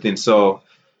everything. So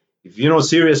if you're not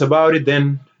serious about it,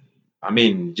 then I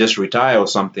mean, just retire or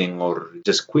something or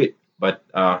just quit. But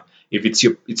if it's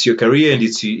your career and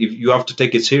if you have to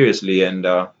take it seriously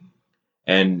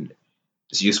and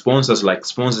you sponsors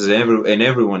and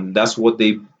everyone, that's what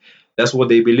they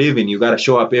believe in. You got to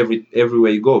show up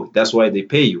everywhere you go. That's why they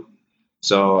pay you.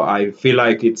 So I feel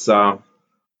like it's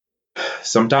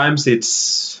sometimes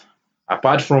it's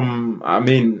apart from, I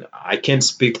mean, I can't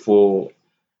speak for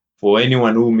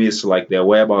anyone who miss like their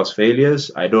whereabouts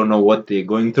failures. I don't know what they're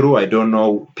going through. I don't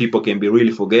know. People can be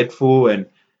really forgetful and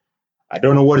I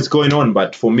don't know what is going on.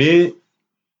 But for me,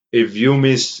 if you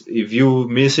miss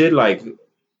it, like,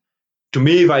 to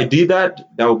me, if I did that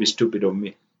would be stupid of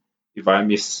me. If I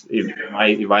miss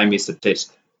the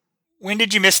test. When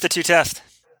did you miss the 2 tests?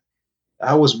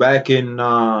 That's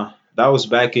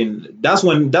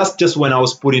just when I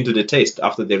was put into the test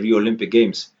after the Rio Olympic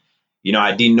Games.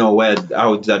 I didn't know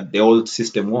how the old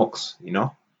system works,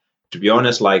 To be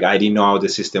honest, like I didn't know how the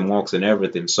system works and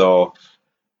everything. So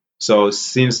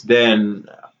since then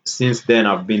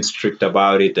I've been strict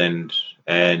about it and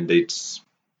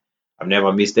I've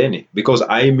never missed any because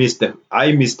I missed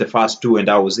the first 2 and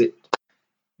that was it.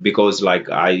 Because like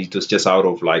it was just out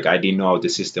of like I didn't know how the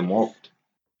system worked.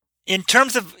 In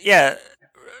terms of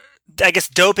I guess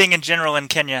doping in general in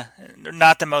Kenya,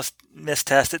 not the most missed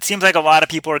test. It seems like a lot of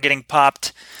people are getting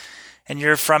popped, and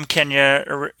you're from Kenya,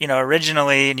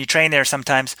 originally, and you train there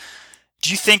sometimes.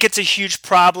 Do you think it's a huge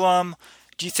problem?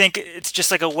 Do you think it's just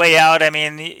like a way out? I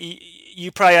mean,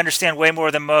 you probably understand way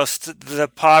more than most the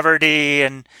poverty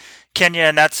and Kenya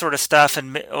and that sort of stuff,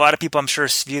 and a lot of people, I'm sure,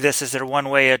 view this as their one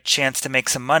way, a chance to make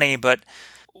some money. But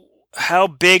how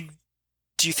big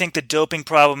do you think the doping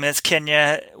problem is,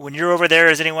 Kenya? When you're over there,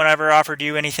 has anyone ever offered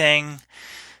you anything?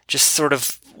 Just sort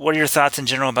of, what are your thoughts in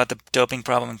general about the doping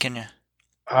problem in Kenya?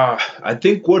 I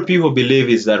think what people believe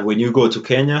is that when you go to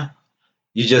Kenya,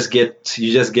 you just get to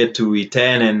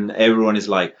E10 and everyone is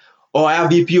like, "Oh, I have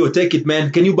EPO, take it,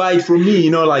 man. Can you buy it from me?"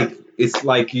 Like it's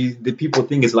like the people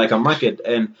think it's like a market,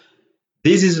 and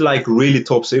this is like really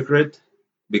top secret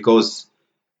because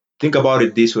think about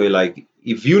it this way: like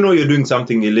if you know you're doing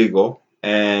something illegal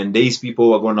and these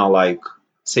people are gonna like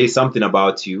say something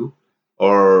about you,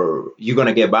 or you're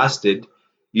gonna get busted,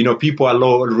 people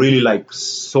are really like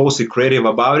so secretive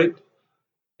about it,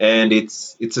 and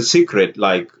it's a secret.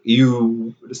 Like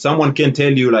someone can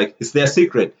tell you like it's their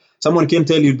secret. Someone can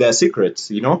tell you their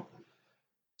secrets.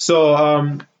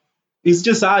 So it's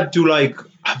just hard to like.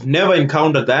 I've never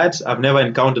encountered that. I've never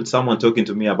encountered someone talking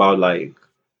to me about like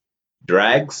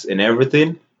drags and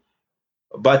everything.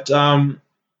 But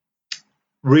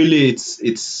really,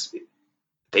 it's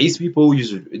these people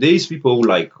who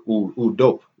like who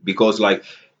dope, because like,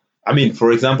 I mean,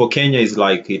 for example, Kenya is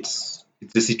like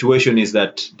the situation is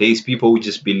that there's people who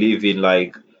just believe in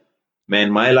like,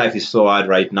 man, my life is so hard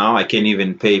right now. I can't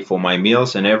even pay for my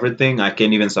meals and everything. I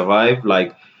can't even survive.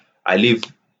 Like, I live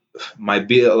my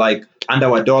bill like under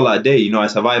 $1 a day. I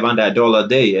survive under $1 a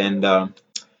day. And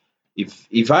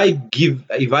if I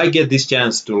get this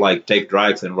chance to like take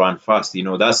drugs and run fast,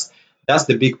 that's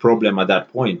the big problem at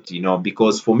that point.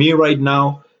 Because for me right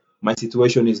now, my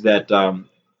situation is that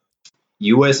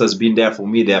US has been there for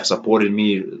me. They have supported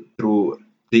me through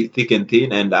thick and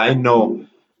thin, and I know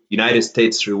United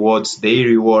States they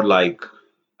reward like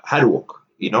hard work.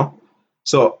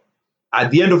 So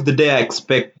at the end of the day, I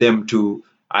expect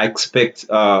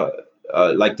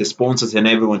like the sponsors and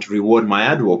everyone to reward my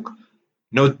hard work,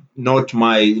 not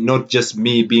just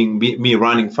me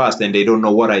running fast, and they don't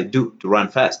know what I do to run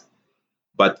fast,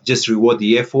 but just reward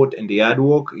the effort and the hard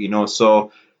work.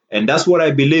 So, and that's what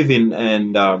I believe in,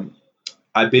 and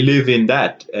I believe in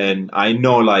that, and I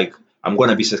know like I'm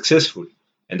gonna be successful,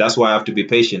 and that's why I have to be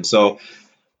patient. So,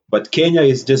 but Kenya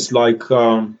is just like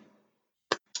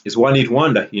is one hit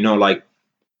wonder. Like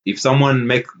if someone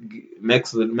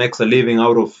makes a living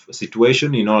out of a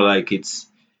situation, like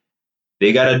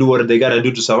they gotta do what they gotta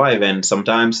do to survive, and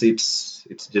sometimes it's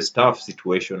just tough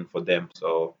situation for them.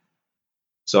 So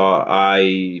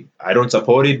I don't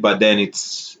support it, but then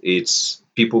it's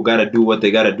people gotta do what they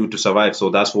gotta do to survive. So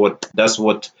that's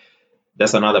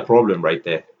another problem right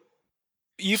there.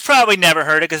 You've probably never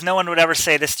heard it because no one would ever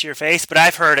say this to your face, but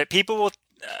I've heard it. People will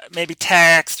maybe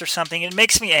text or something. It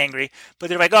makes me angry, but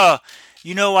they're like, "Oh,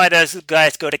 you know why those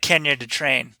guys go to Kenya to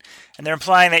train?" And they're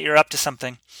implying that you're up to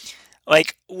something.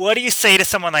 Like, what do you say to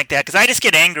someone like that? Because I just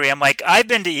get angry. I'm like, I've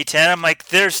been to E10. I'm like,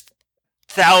 there's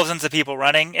thousands of people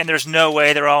running, and there's no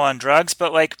way they're all on drugs.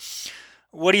 But like,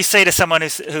 what do you say to someone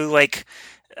who like,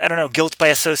 I don't know, guilt by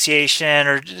association,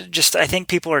 or just I think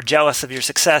people are jealous of your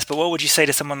success. But what would you say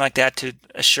to someone like that to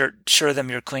assure them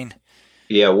you're clean?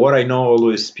 Yeah, what I know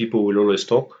always, people will always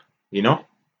talk.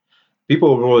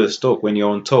 People will always talk. When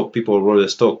you're on top, people will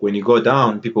always talk. When you go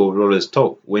down, people will always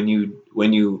talk. When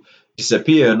you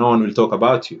disappear, no one will talk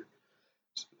about you.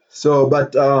 So,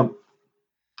 but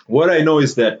what I know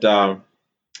is that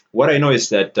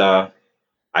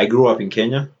I grew up in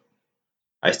Kenya.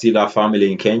 I still have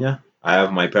family in Kenya. I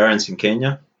have my parents in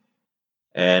Kenya,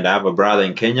 and I have a brother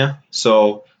in Kenya.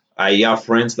 So I have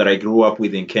friends that I grew up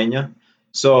with in Kenya.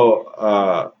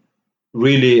 So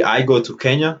really, I go to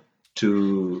Kenya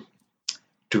to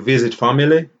visit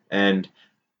family, and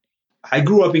I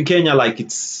grew up in Kenya. Like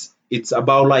it's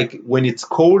about like when it's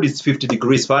cold, it's 50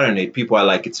 degrees Fahrenheit. People are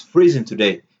like, it's freezing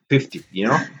today, 50.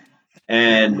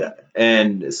 And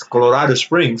it's Colorado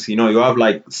Springs, you have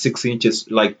like 6 inches,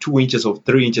 like 2 inches or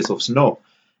 3 inches of snow,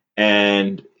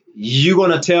 and you're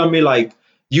gonna tell me like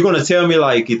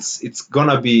it's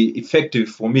gonna be effective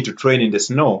for me to train in the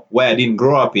snow where I didn't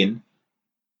grow up in,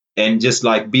 and just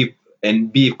like be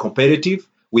competitive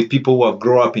with people who have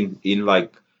grown up in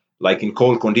like in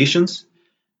cold conditions.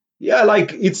 Yeah,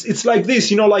 like it's like this,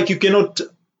 like you cannot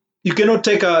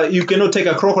take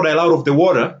a crocodile out of the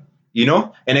water,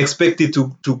 and expect it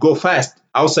to go fast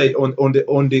outside on the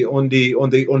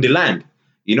land.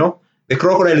 The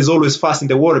crocodile is always fast in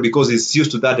the water because it's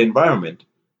used to that environment.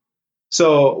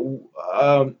 So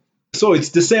it's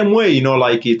the same way,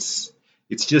 like it's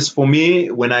just for me.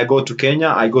 When I go to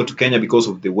Kenya because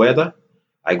of the weather.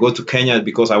 I go to Kenya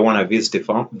because I want to visit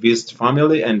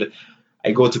family, and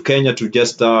I go to Kenya to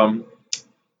just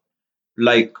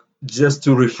just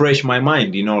to refresh my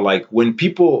mind. Like when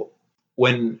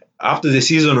after the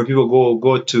season, when people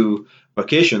go to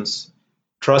vacations,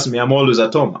 trust me, I'm always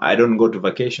at home. I don't go to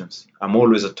vacations. I'm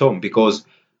always at home because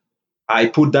I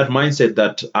put that mindset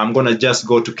that I'm gonna just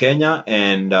go to Kenya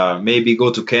and maybe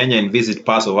go to Kenya and visit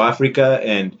parts of Africa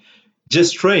and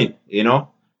just train.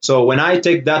 So when I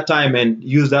take that time and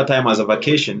use that time as a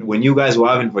vacation, when you guys were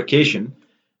having vacation,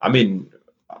 I mean,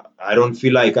 I don't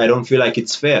feel like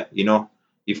it's fair.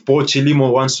 If Paul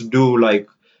Chilimo wants to do like,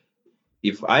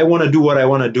 if I want to do what I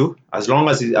want to do, as long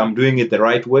as I'm doing it the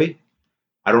right way,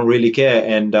 I don't really care.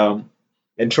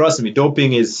 And trust me,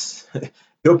 doping is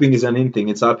Doping is an in thing.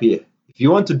 It's up here. If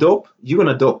you want to dope, you're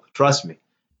gonna dope. Trust me.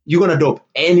 You're gonna dope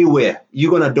anywhere.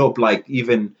 You're gonna dope like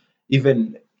even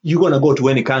you're gonna go to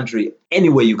any country,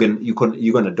 anywhere you're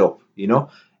gonna dope.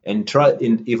 And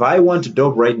if I want to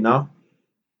dope right now,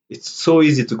 it's so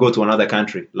easy to go to another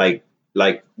country like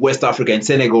West Africa and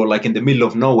Senegal, like in the middle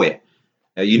of nowhere.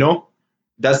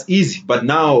 That's easy. But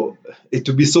now it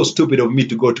would be so stupid of me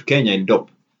to go to Kenya and dope,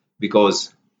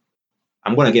 because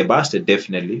I'm gonna get busted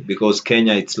definitely, because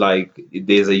Kenya, it's like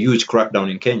there's a huge crackdown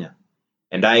in Kenya,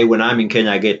 and when I'm in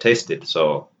Kenya I get tested.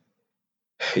 So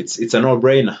it's a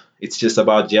no-brainer. It's just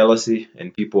about jealousy,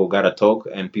 and people gotta talk,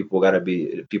 and people gotta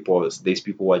be people. These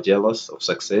people who are jealous of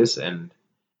success, and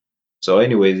so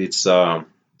anyways, to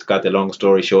cut the long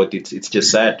story short, it's just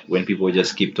sad when people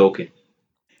just keep talking.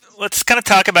 Let's kind of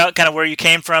talk about kind of where you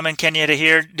came from in Kenya to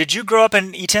here. Did you grow up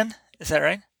in Iten? Is that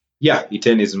right? Yeah,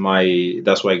 Iten is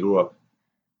that's where I grew up.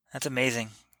 That's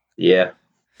amazing. Yeah.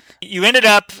 You ended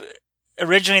up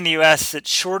originally in the U.S. at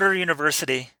Shorter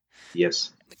University.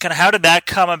 Yes. Kind of how did that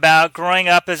come about? Growing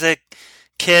up as a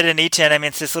kid in Iten, I mean,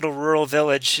 it's this little rural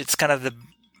village. It's kind of the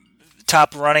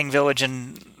top running village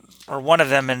or one of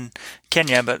them in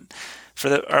Kenya, but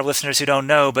for our listeners who don't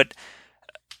know, but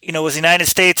was the United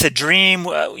States a dream?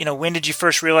 When did you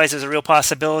first realize it was a real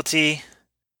possibility?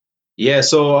 Yeah,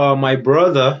 so my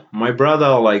elder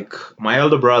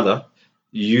brother,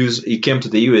 he came to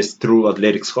the US through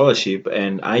athletic scholarship,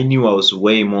 and I knew I was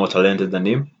way more talented than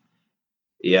him.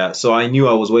 Yeah, so I knew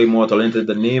I was way more talented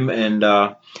than him, and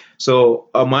so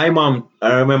my mom,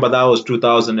 I remember that was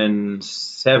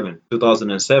 2007.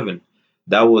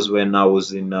 That was when I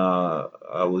was in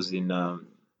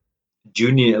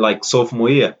junior, like sophomore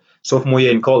year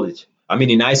in college. I mean,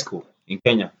 in high school in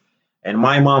Kenya. And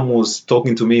my mom was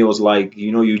talking to me, was like,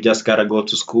 you just gotta go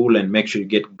to school and make sure you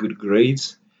get good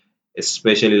grades,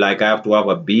 especially like I have to have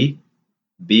a B,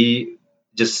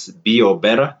 just B or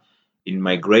better in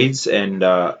my grades, and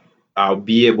I'll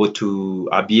be able to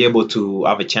have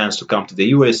a chance to come to the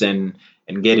US and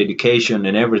get education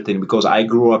and everything, because I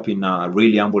grew up in a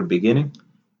really humble beginning.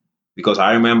 Because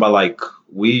I remember like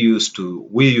we used to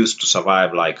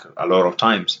survive like a lot of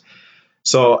times.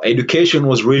 So education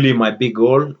was really my big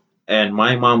goal, and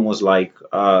my mom was like,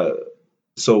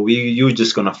 so you're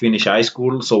just gonna finish high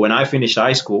school. So when I finished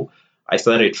high school, I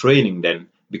started training then,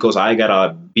 because I got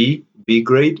a B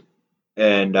grade,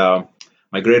 and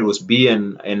my grade was B,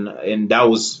 and that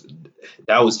was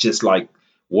just like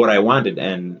what I wanted,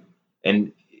 and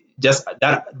just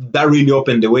that really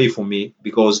opened the way for me,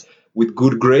 because with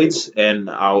good grades, and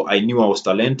I knew I was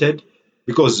talented,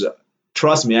 because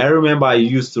trust me, I remember I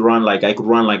used to run I could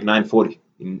run like 940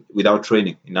 without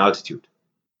training in altitude,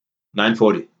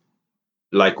 940,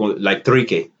 like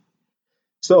 3K.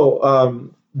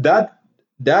 So that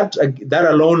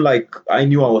alone, like I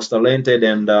knew I was talented,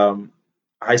 and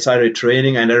I started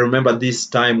training. And I remember this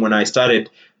time when I started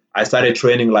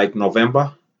training like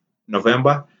November,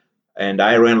 and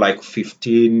I ran like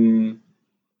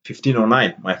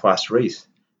 15:09, my first race,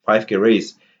 5K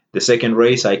race. The second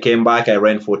race I came back, I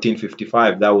ran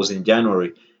 14:55. That was in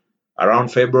January. Around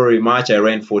February, March, I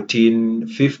ran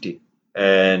 14:50,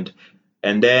 and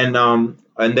then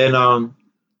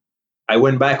I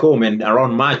went back home, and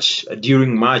around March,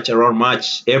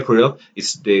 April,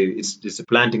 it's the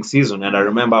planting season, and I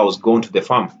remember I was going to the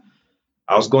farm.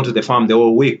 The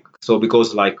whole week. So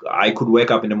because like I could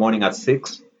wake up in the morning at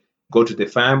 6, go to the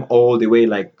farm all the way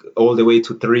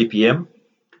to 3 p.m.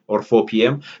 or 4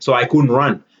 p.m. So I couldn't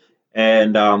run.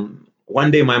 And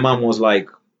one day my mom was like,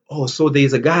 "Oh, so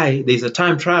there's a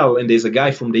time trial, and there's a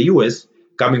guy from the US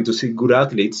coming to see good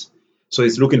athletes. So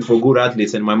he's looking for good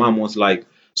athletes." And my mom was like,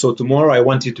 "So tomorrow I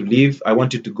want you to leave. I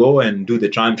want you to go and do the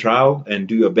time trial and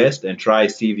do your best and try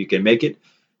see if you can make it."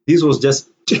 This was just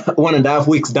 1.5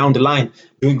 weeks down the line,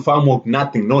 doing farm work,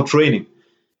 nothing, no training.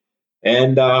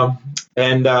 And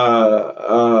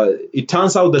it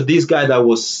turns out that this guy that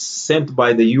was sent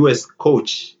by the US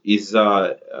coach is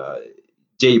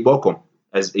Jay Bockham,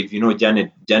 as if you know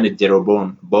Janet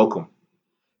Jeroboam Bockham.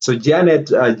 So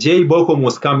Jay Bockham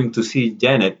was coming to see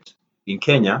Janet in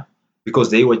Kenya, because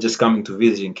they were just coming to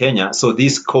visit in Kenya. So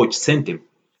this coach sent him.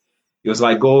 He was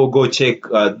like, go check,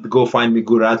 go find me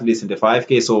good athletes in the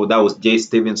 5K. So that was Jay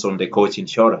Stevenson, the coach in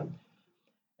Shorter.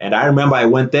 And I remember I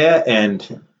went there,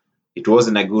 and it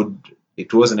wasn't a good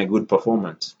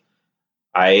performance.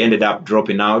 I ended up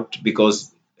dropping out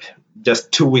because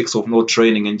just 2 weeks of no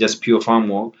training and just pure farm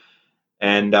work.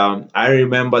 And I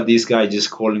remember this guy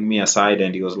just calling me aside,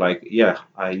 and he was like, "Yeah,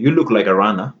 you look like a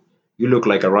runner.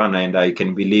 And I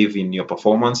can believe in your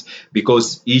performance,"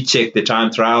 because he checked the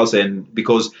time trials, and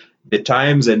because the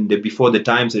times and before the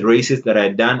times, the races that I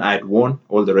had done, I had won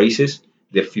all the races.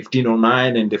 The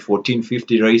 1509 and the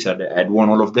 1450 race, I had won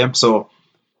all of them. So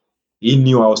he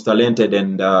knew I was talented,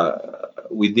 and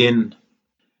within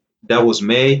that was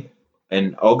May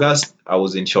and August, I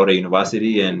was in Shorter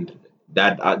University, and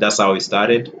that's how it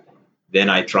started. Then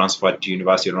I transferred to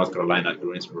University of North Carolina at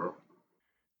Greensboro.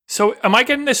 So am I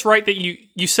getting this right that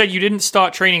you said you didn't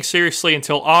start training seriously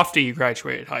until after you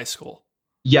graduated high school?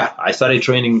 Yeah, I started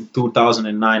training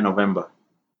 2009 November.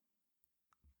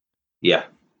 Yeah.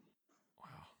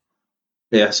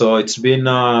 Yeah, so it's been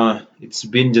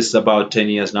just about 10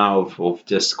 years now of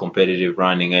just competitive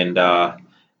running, and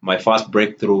my first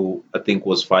breakthrough I think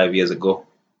was 5 years ago.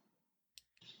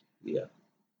 Yeah.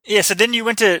 Yeah. So then you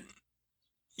went to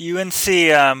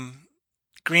UNC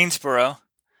Greensboro.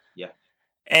 Yeah.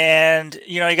 And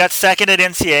you got second at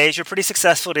NCAAs. You're pretty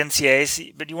successful at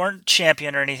NCAAs, but you weren't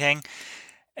champion or anything.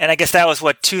 And I guess that was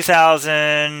what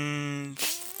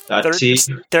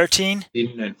 2013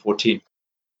 and 14.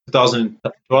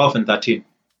 2012 and 13.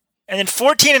 And then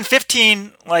 14 and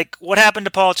 15, like, what happened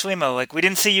to Paul Chelimo? Like, we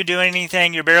didn't see you doing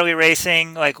anything. You're barely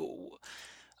racing. Like,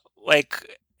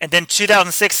 and then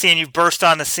 2016, you burst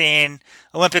on the scene,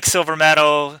 Olympic silver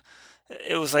medal.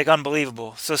 It was, like,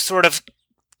 unbelievable. So sort of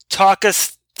talk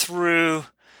us through,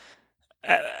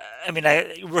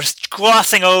 we're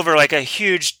glossing over, like, a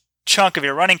huge chunk of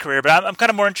your running career, but I'm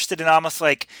kind of more interested in almost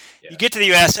like you get to the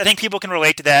U.S. I think people can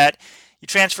relate to that. You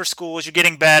transfer schools, you're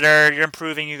getting better, you're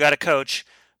improving, you got a coach.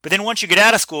 But then once you get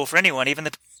out of school, for anyone, even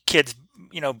the kids,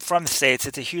 from the States,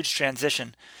 it's a huge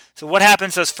transition. So what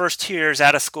happens those first 2 years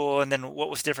out of school, and then what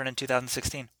was different in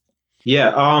 2016? Yeah,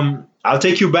 I'll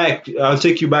take you back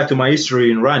to my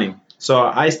history in running. So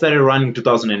I started running in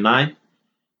 2009,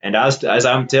 and as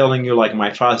I'm telling you, like my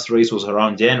first race was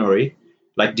around January,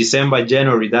 like December,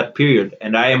 January, that period,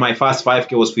 and my first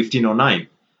 5K was 1509.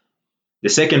 The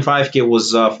second 5K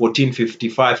was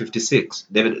 14:55, 56.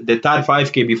 The third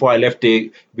 5K before I left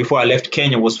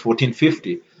Kenya was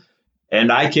 14:50,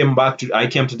 and I came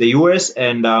to the US,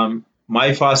 and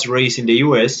my first race in the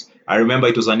US, I remember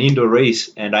it was an indoor race,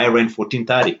 and I ran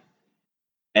 14:30,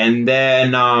 and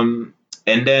then I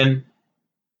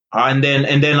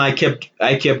kept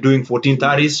doing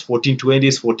 14:30s,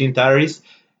 14:20s, 14:30s.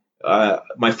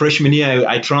 My freshman year,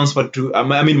 I transferred to.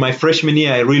 My freshman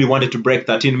year, I really wanted to break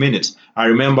 13 minutes. I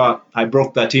remember I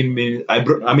broke 13 minutes.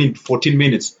 14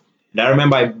 minutes. And I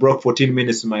remember I broke 14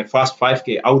 minutes in my first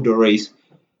 5K outdoor race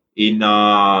in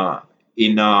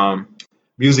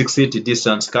Music City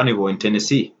Distance Carnival in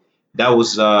Tennessee. That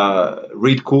was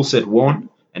Reed Coulsett won,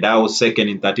 and I was second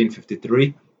in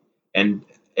 13:53, and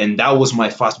that was my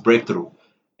first breakthrough.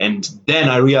 And then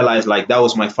I realized like that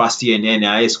was my first year in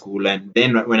NAIA school. And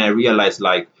then when I realized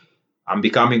like I'm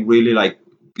becoming really like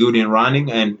good in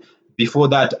running, and before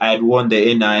that I had won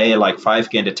the NAIA like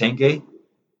 5K and the 10K.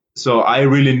 So I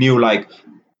really knew like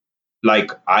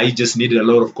I just needed a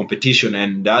lot of competition,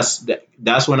 and that's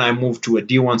when I moved to a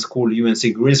D1 school,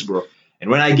 UNC Greensboro.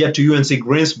 And when I get to UNC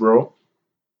Greensboro,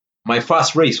 my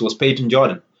first race was Peyton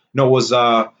Jordan. No, it was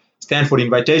Stanford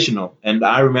Invitational, and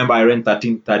I remember I ran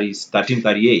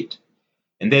 13:38,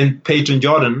 and then Peyton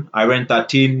Jordan, I ran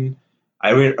 13.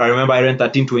 I remember I ran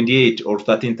 13:28 or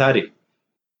 13:30.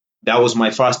 That was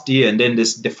my first year, and then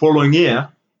the following year,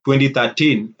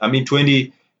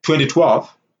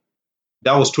 2012.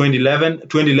 That was 2011.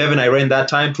 2011, I ran that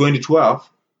time. 2012,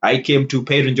 I came to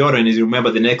Peyton Jordan, as you remember,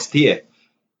 the next year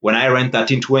when I ran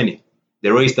 13:20.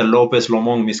 The race that Lopez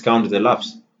Lomong miscounted the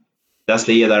laps. That's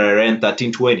the year that I ran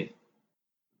 13:20,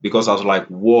 because I was like,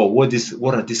 whoa, what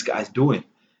are these guys doing?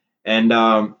 And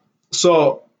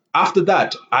so after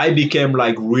that, I became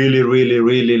like really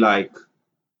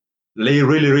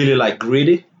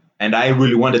greedy, and I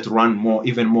really wanted to run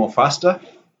even more faster,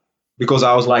 because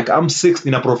I was like, I'm sixth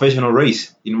in a professional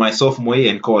race in my sophomore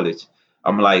year in college.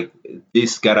 I'm like,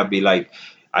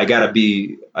 I gotta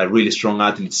be a really strong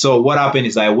athlete. So what happened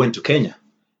is I went to Kenya,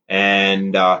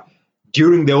 and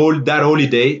during that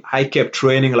holiday, I kept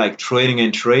training,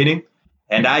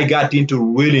 and I got into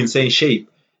really insane shape.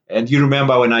 And you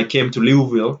remember when I came to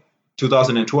Louisville,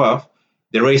 2012,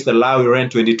 the race that Lawi ran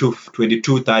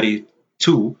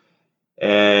 22:32,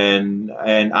 and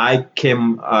I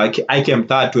came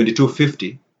third,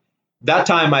 22:50. That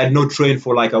time I had not trained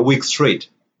for like a week straight,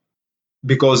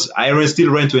 because I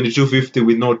still ran 22:50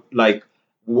 with not like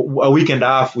a week and a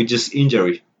half with just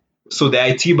injury. So the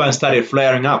IT band started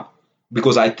flaring up,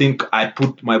 because I think I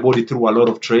put my body through a lot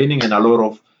of training and a lot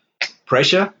of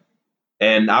pressure,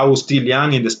 and I was still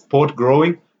young in the sport,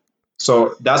 growing.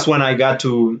 So that's when I got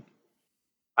the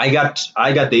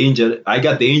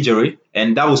injury,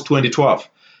 and that was 2012.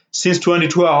 since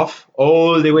 2012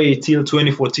 all the way till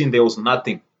 2014, there was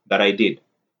nothing that I did.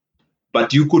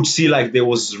 But you could see like there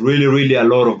was really, really a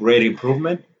lot of great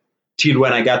improvement till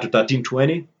when I got to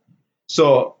 1320.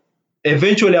 So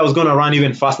eventually I was going to run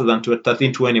even faster than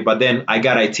 1320, but then I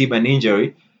got a T-band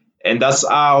injury. And that's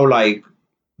how I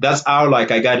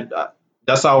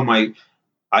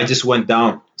just went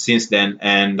down since then.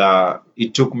 And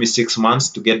it took me 6 months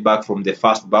to get back from the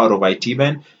first bout of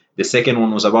T-band. The second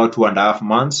one was about 2.5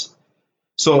 months.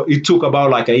 So it took about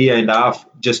like a year and a half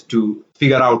just to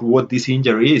figure out what this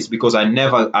injury is, because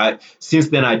since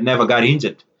then I'd never got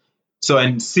injured. So,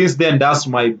 and since then, that's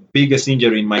my biggest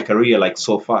injury in my career, like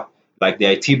so far, like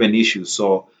the T-band issue.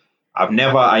 So I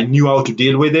knew how to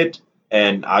deal with it.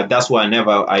 And that's why I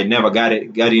never got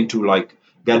injured like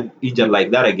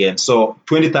that again. So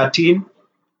 2013,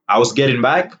 I was getting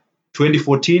back.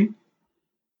 2014,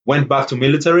 went back to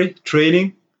military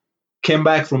training, came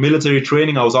back from military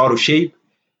training. I was out of shape,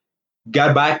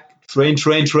 got back, train.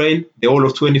 The whole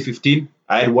of 2015,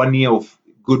 I had 1 year of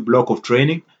good block of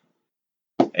training,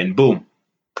 and boom,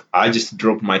 I just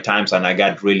dropped my times and I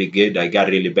got really good. I got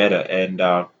really better. And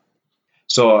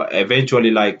so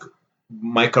eventually, like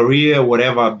my career,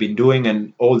 whatever I've been doing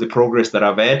and all the progress that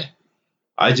I've had,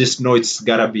 I just know it's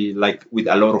gotta be like with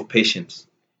a lot of patience.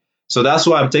 So that's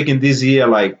why I'm taking this year,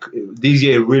 this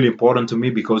year is really important to me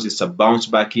because it's a bounce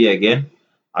back year again.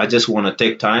 I just want to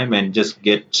take time and just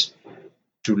get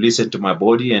to listen to my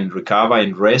body and recover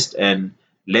and rest and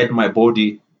let my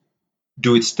body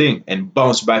do its thing and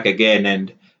bounce back again.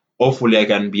 And hopefully I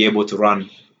can be able to run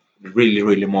really,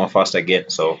 really more fast again.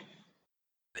 So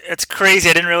it's crazy.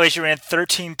 I didn't realize you ran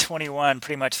 13:21,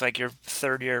 pretty much like your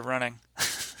third year running.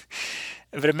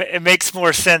 But it makes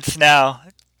more sense now.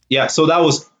 Yeah, so that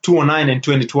was 2009 and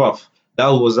 2012.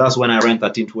 That's when I ran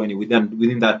 13:20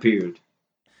 within that period.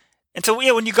 And so,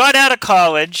 yeah, when you got out of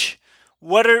college,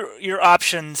 what are your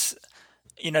options?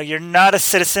 You're not a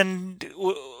citizen.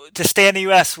 To stay in the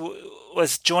U.S.,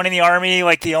 was joining the Army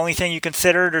like the only thing you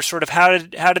considered, or sort of how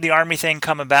did the Army thing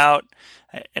come about?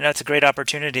 I know it's a great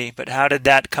opportunity, but how did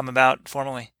that come about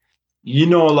formally?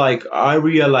 Like I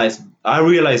realized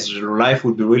life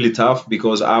would be really tough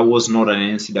because I was not an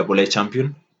NCAA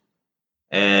champion.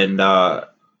 And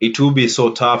it will be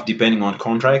so tough depending on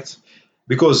contracts,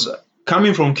 because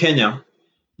coming from Kenya,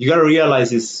 you gotta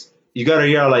realize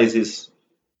is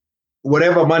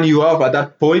whatever money you have at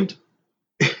that point,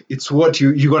 it's what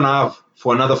you're gonna have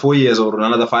for another 4 years or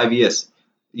another 5 years.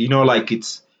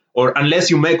 Or unless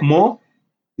you make more,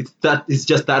 it's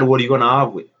just that what you're gonna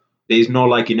have with. There is no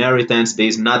like inheritance. There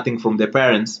is nothing from the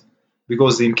parents,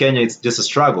 because in Kenya it's just a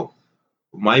struggle.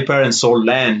 My parents sold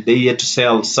land. They had to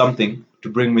sell something to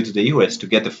bring me to the US to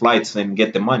get the flights and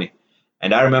get the money.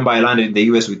 And I remember I landed in the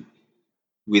US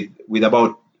with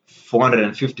about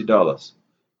 $450.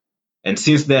 And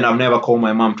since then, I've never called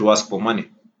my mom to ask for money,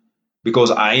 because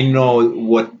I know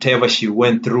whatever she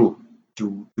went through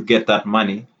to get that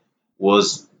money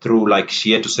was through, like,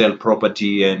 she had to sell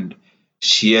property and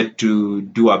she had to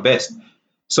do her best.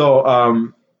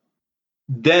 So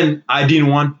then I didn't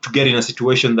want to get in a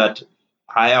situation that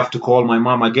I have to call my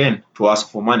mom again to ask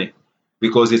for money,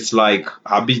 because it's like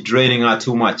I'll be draining her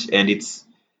too much, and it's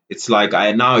like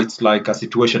it's like a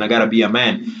situation I gotta be a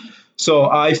man. So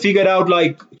I figured out,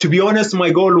 like, to be honest,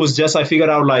 my goal was just, I figured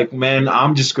out, like, man,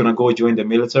 I'm just gonna go join the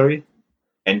military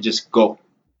and just go,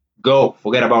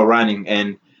 forget about running.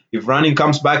 And if running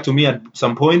comes back to me at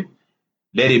some point,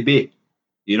 let it be,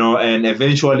 And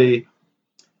eventually,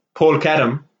 Paul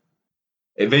Kadam,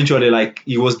 like,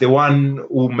 he was the one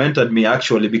who mentored me,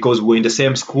 actually, because we're in the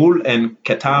same school. And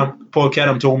Paul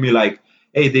Kadam told me, like,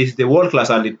 hey, this is the world-class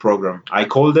athlete program. I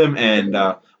called them, and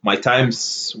my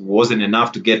times wasn't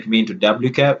enough to get me into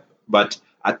WCAP, but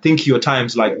I think your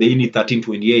times, like, they need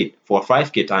 13:28 for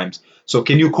 5K times. So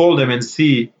can you call them and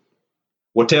see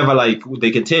whatever, like,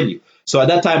 they can tell you? So at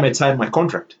that time, I signed my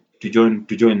contract to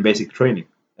join basic training,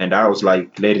 and I was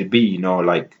like, let it be,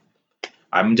 like,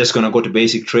 I'm just gonna go to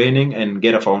basic training and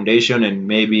get a foundation, and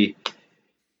maybe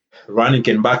running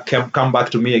can come back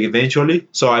to me eventually.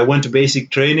 So I went to basic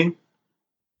training.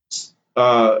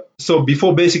 So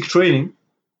before basic training,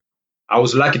 I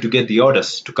was lucky to get the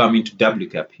orders to come into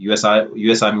WCAP,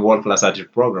 US Army World Class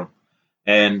Athlete Program,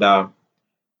 and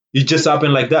it just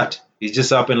happened like that. It just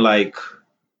happened like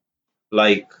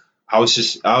I was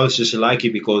just lucky,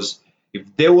 because if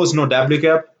there was no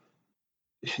WCAP,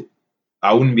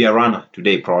 I wouldn't be a runner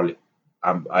today, probably.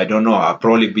 I don't know. I'd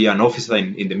probably be an officer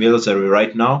in the military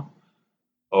right now,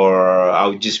 or I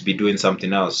would just be doing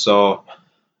something else. So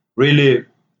really,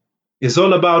 it's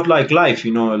all about like life,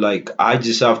 like I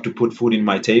just have to put food in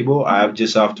my table. I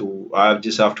just have to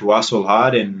hustle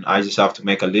hard, and I just have to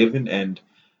make a living. And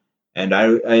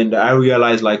I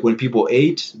realize, like, when people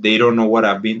ate, they don't know what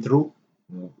I've been through.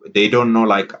 They don't know,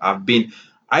 like, I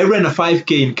ran a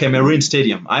 5K in Cameroon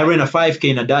Stadium. I ran a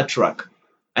 5K in a dirt track.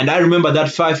 And I remember that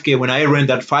 5K. When I ran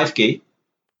that 5K,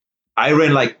 I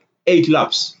ran like 8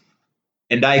 laps,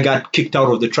 and I got kicked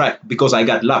out of the track because I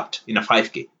got lapped in a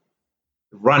 5K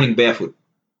running barefoot.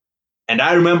 And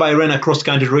I remember I ran a cross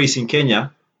country race in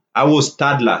Kenya. I was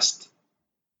third last.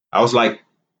 I was like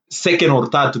second or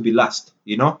third to be last,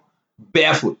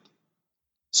 barefoot.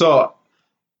 So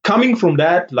coming from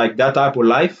that, like that type of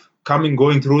life,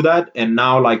 going through that, and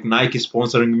now like Nike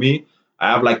sponsoring me,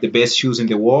 I have like the best shoes in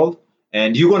the world.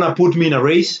 And you're gonna put me in a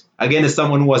race against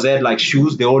someone who has had like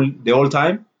shoes the whole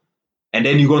time, and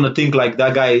then you're gonna think like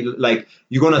that guy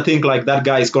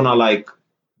is gonna like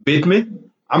beat me.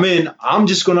 I mean, I'm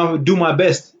just gonna do my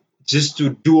best just to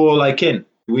do all I can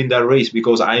to win that race,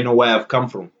 because I know where I've come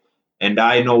from, and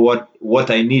I know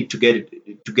what I need to get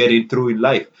it through in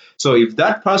life. So if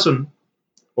that person,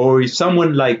 or if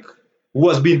someone like who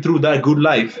has been through that good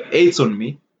life, hates on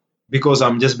me because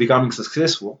I'm just becoming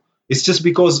successful, it's just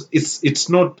because it's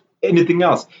not anything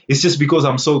else. It's just because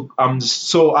I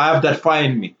have that fire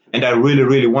in me, and I really,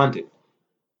 really want it.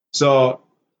 So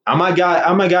I'm a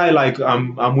guy like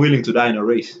I'm willing to die in a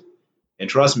race. And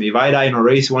trust me, if I die in a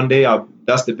race one day,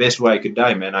 that's the best way I could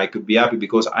die, man. I could be happy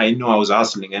because I know I was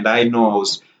hustling, and I know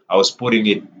I was putting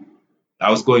it.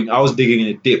 I was digging in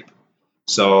it deep.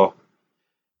 So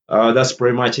that's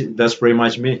pretty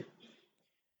much me.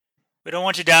 We don't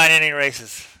want you dying in any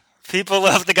races. People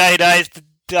love the guy who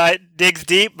digs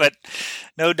deep, but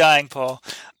no dying, Paul.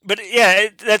 But yeah,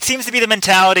 that seems to be the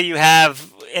mentality you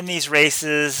have in these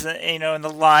races, in the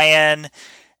Lion,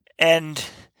 and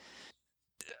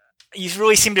you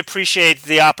really seem to appreciate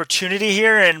the opportunity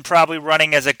here and probably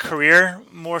running as a career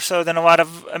more so than a lot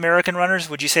of American runners.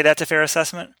 Would you say that's a fair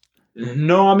assessment?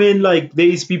 No, I mean, like,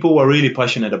 these people were really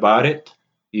passionate about it,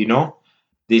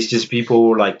 There's just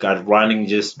people like are running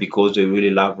just because they really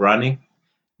love running.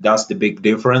 That's the big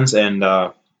difference.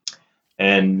 I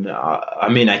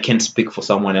mean, I can't speak for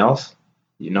someone else,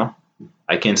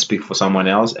 I can't speak for someone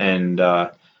else. And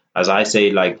as I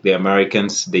say, like, the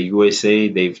Americans, the USA,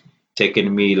 they've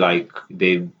taken me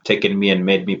and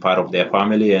made me part of their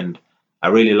family, and I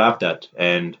really love that.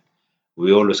 And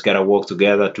we always gotta work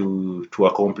together to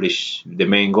accomplish the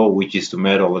main goal, which is to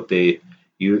medal at the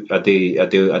world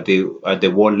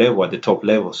level, at the top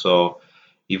level. So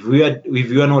if we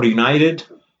are not united,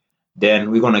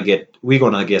 then we're gonna get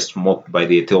smoked by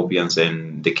the Ethiopians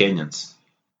and the Kenyans.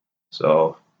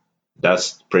 So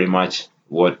that's pretty much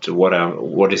what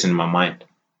is in my mind.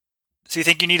 So you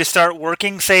think you need to start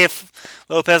working? Say if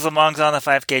Lopez Lomong's on the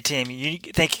 5K team, you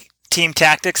think team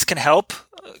tactics can help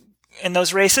in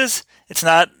those races? It's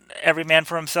not every man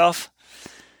for himself?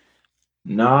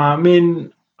 No, I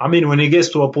mean, when it gets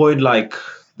to a point like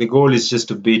the goal is just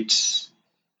to beat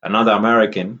another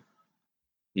American,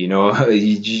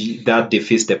 that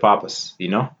defeats the purpose.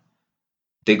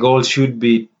 The goal should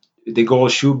be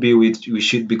we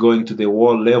should be going to the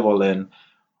world level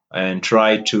and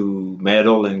try to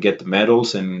medal and get the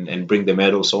medals and bring the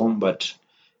medals home. But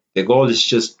the goal is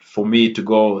just for me to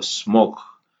go smoke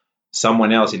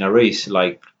someone else in a race,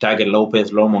 like target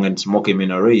Lopez Lomong and smoke him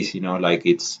in a race. Like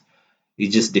it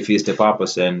just defeats the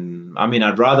purpose. And I mean,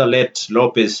 I'd rather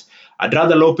Lopez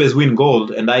win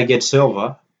gold and I get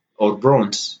silver or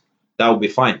bronze. That would be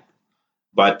fine.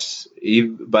 But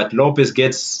Lopez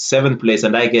gets 7th place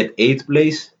and I get 8th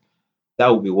place, that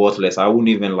would be worthless. I wouldn't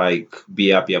even like be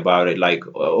happy about it. Like,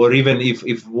 or even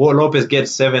if Lopez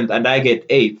gets 7th and I get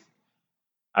 8th.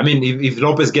 I mean, if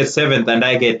Lopez gets 7th and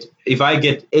if I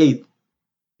get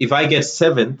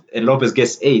 7th and Lopez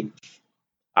gets 8th,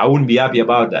 I wouldn't be happy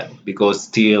about that, because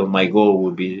still my goal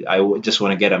would be I just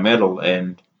want to get a medal,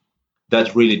 and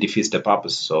that really defeats the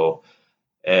purpose. So,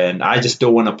 and I just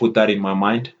don't want to put that in my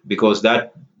mind, because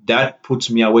that puts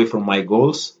me away from my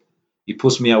goals. It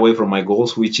puts me away from my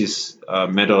goals, which is a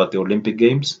medal at the Olympic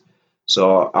Games.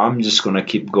 So I'm just gonna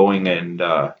keep going, and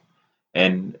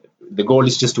the goal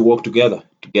is just to work together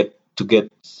to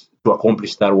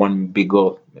accomplish that one big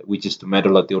goal, which is to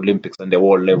medal at the Olympics and the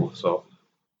world level. So,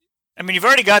 I mean, you've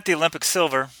already got the Olympic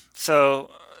silver.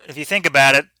 So if you think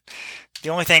about it, the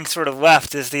only thing sort of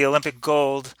left is the Olympic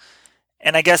gold.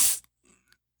 And I guess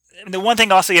the one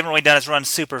thing also you haven't really done is run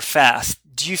super fast.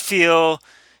 Do you feel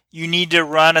you need to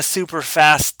run a super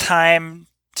fast time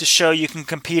to show you can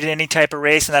compete in any type of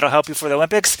race and that'll help you for the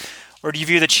Olympics? Or do you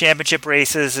view the championship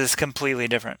races as completely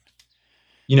different?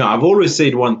 I've always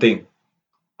said one thing.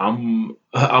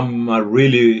 I'm a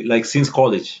really like since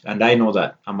college, and I know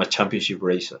that I'm a championship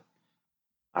racer.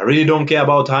 I really don't care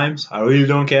about times. I really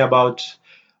don't care about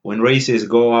when races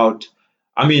go out.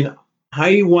 I mean,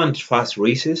 I want fast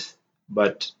races,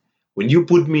 but when you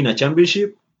put me in a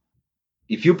championship,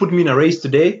 if you put me in a race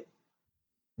today,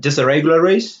 just a regular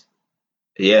race,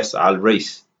 yes, I'll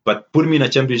race. But put me in a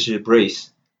championship race,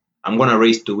 I'm gonna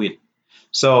race to win.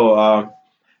 So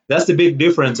that's the big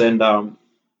difference, and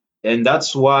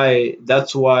that's why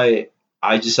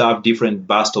I just have different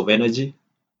burst of energy.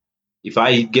 If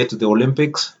I get to the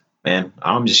Olympics, man,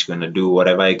 I'm just gonna do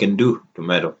whatever I can do to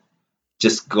medal.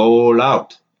 Just go all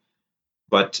out.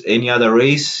 But any other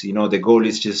race, the goal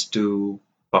is just to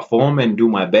perform and do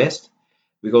my best.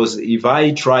 Because if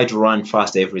I try to run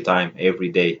fast every time, every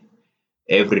day,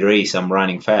 every race, I'm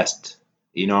running fast.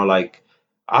 Like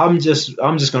I'm just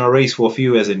gonna race for a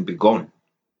few years and be gone.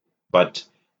 But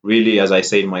really, as I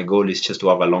said, my goal is just to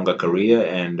have a longer career,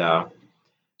 and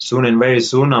soon and very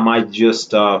soon, I might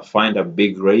just find a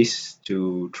big race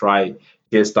to try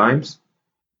chase times.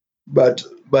 But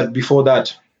before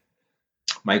that,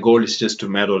 my goal is just to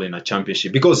medal in a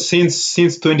championship because since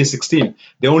 2016,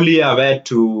 the only year I've had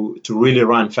to really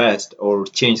run fast or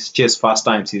chase fast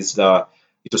times is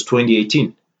it was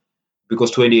 2018 because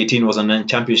 2018 was a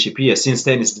non-championship year. Since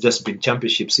then, it's just been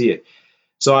championships here.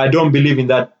 So I don't believe in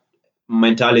that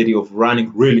mentality of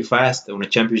running really fast on a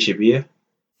championship year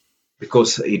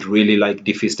because it really like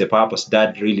defeats the purpose.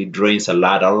 That really drains a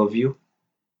lot out of you,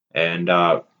 and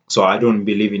so I don't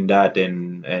believe in that,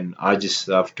 and I just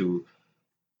have to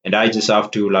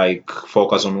like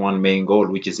focus on one main goal,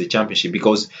 which is the championship.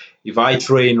 Because if I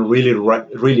train really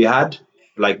really hard,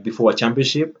 like before a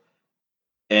championship,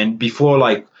 and before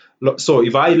like so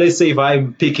if I let's say if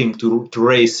I'm picking to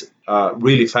race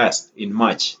really fast in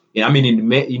March, I mean in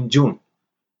May, in June,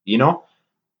 you know,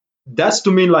 that's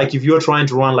to mean like if you're trying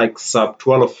to run like sub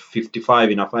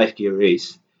 12:55 in a 5K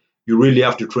race, you really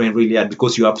have to train really hard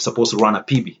because you are supposed to run a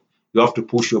PB. You have to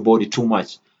push your body too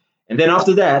much, and then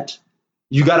after that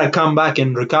you gotta come back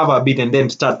and recover a bit and then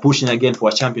start pushing again for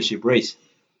a championship race.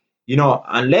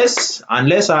 Unless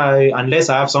I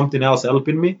have something else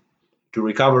helping me to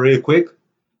recover really quick.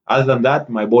 Other than that,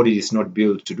 my body is not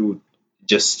built to do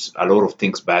just a lot of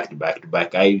things back to back to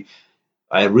back. I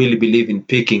really believe in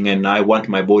picking, and I want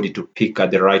my body to pick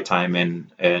at the right time,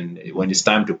 and when it's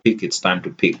time to pick, it's time to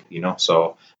pick.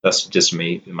 So that's just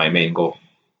me, my main goal.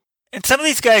 And some of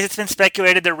these guys, it's been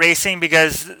speculated they're racing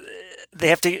because they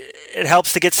have to. It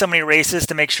helps to get so many races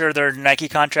to make sure their Nike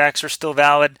contracts are still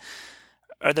valid.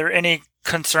 Are there any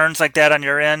concerns like that on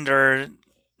your end, or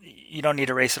you don't need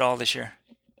to race at all this year?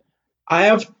 I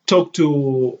have talked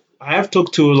to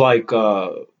like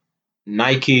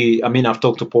Nike. I mean, I've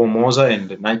talked to Paul Moser and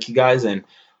the Nike guys, and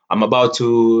I'm about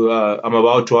to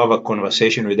have a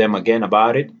conversation with them again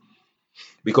about it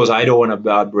because I don't want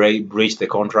to breach the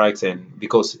contracts, and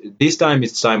because this time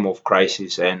it's time of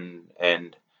crisis, and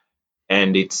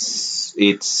it's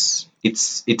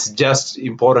just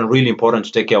important, really important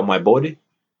to take care of my body,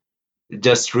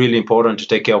 just really important to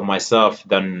take care of myself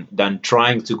than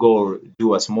trying to go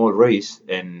do a small race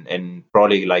and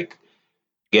probably like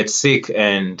get sick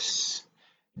and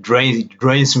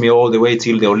drains me all the way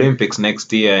till the Olympics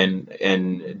next year,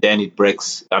 and then it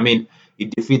breaks. I mean, it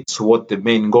defeats what the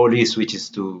main goal is, which is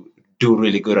to do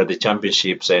really good at the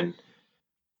championships. And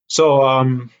so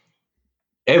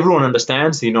everyone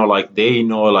understands, like they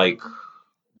know, like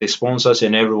the sponsors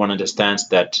and everyone understands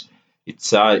that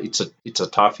it's a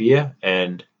tough year,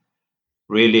 and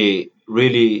really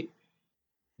really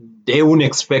they wouldn't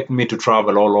expect me to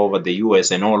travel all over the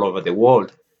US and all over the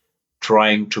world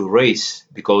trying to race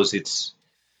because it's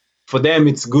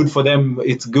good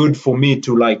for me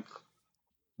to like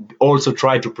also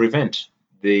try to prevent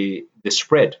the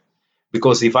spread,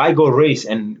 because if I go race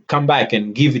and come back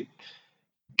and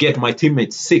get my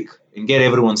teammates sick and get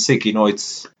everyone sick,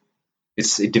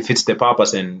 it defeats the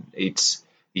purpose, and it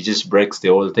just breaks the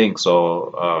whole thing.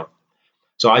 So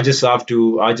I just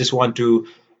want to,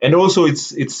 and also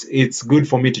it's good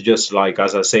for me to just like,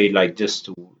 as I say, like just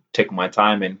to take my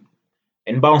time and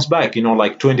bounce back.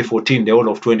 Like 2014, the whole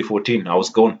of 2014, I was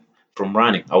gone from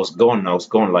running. I was gone,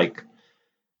 like,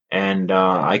 and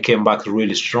I came back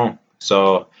really strong.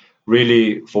 So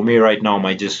really, for me right now,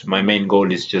 my main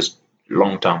goal is just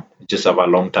long term, just have a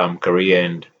long term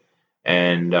career,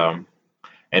 and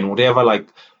whatever, like,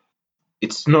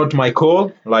 it's not my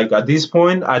call. Like at this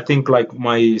point, I think like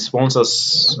my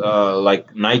sponsors,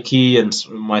 like Nike and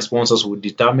my sponsors would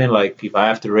determine like if I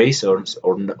have to race or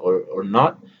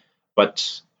not.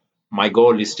 But my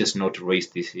goal is just not to race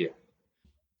this year.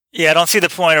 Yeah, I don't see the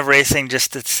point of racing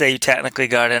just to say you technically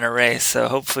got in a race. So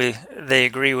hopefully they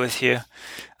agree with you.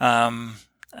 Um,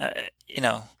 uh, you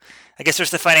know, I guess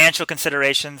there's the financial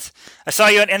considerations. I saw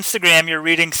you on Instagram. You're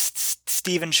reading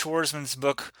Steven Schwarzman's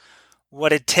book,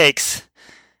 What It Takes,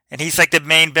 and he's like the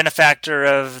main benefactor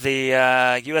of the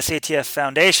USATF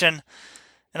Foundation.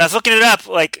 And I was looking it up.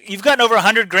 Like you've gotten over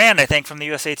 100 grand, I think, from the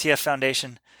USATF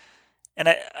Foundation. And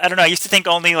I don't know. I used to think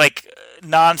only like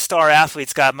non-star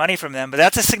athletes got money from them, but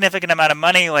that's a significant amount of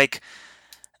money. Like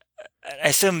I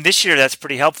assume this year that's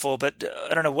pretty helpful, but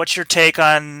I don't know. What's your take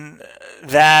on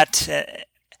that?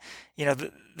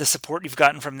 The support you've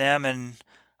gotten from them, and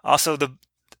also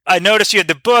I noticed you had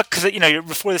the book because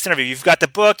before this interview, you've got the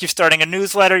book. You're starting a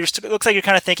newsletter. It looks like you're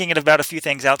kind of thinking about a few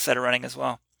things outside of running as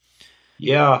well.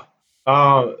 Yeah,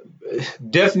 uh,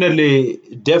 definitely.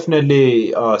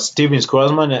 Steven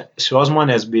Schwarzman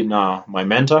has been my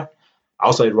mentor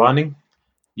outside running.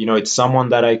 It's someone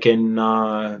that I can.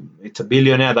 It's a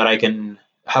billionaire that I can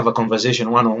have a conversation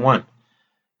one on one.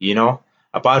 You know,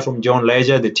 apart from John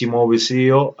Ledger, the T-Mobile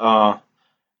CEO,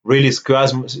 really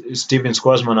Steven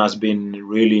Schwarzman has been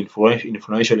really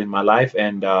influential in my life,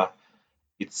 and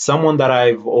it's someone that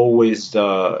I've always.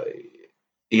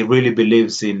 He really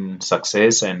believes in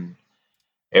success and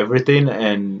everything,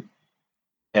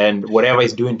 and whatever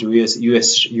he's doing to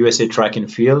USA track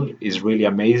and field is really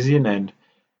amazing. And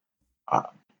uh,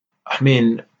 I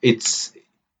mean,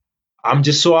 I'm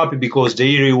just so happy because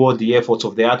they reward the efforts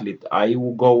of the athlete. I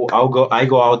go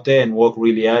out there and work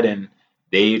really hard, and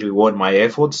they reward my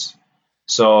efforts.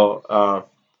 So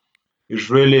it's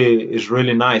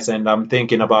really nice. And I'm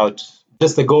thinking about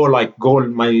just the goal. Like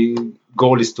my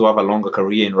goal is to have a longer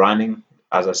career in running.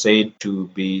 As I said, to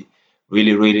be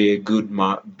really really good,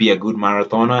 be a good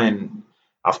marathoner, and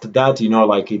after that,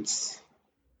 like it's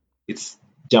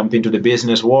jump into the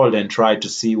business world and try to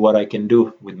see what I can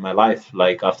do with my life.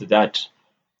 Like after that,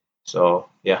 so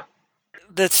yeah.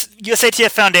 The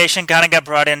USATF Foundation kind of got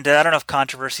brought into, I don't know if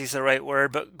controversy is the right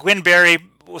word, but Gwen Berry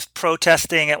was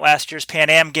protesting at last year's Pan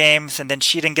Am Games, and then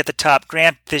she didn't get the top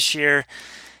grant this year,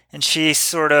 and she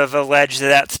sort of alleged that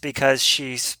that's because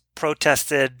she's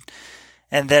protested,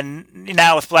 and then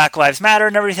now with Black Lives Matter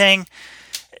and everything,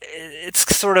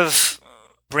 it's sort of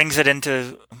brings it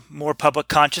into more public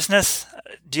consciousness.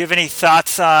 Do you have any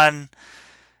thoughts on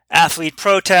athlete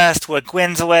protest, what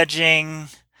Gwen's alleging?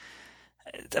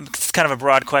 It's kind of a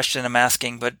broad question I'm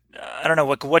asking, but I don't know.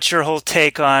 What's your whole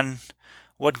take on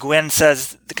what Gwen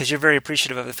says? Because you're very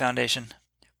appreciative of the foundation.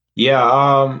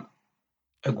 Yeah,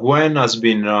 Gwen has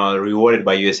been rewarded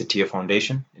by USATF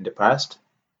Foundation in the past,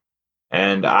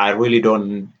 and I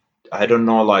don't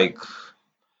know, like,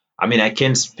 I mean, I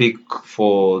can't speak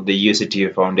for the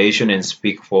USATF Foundation and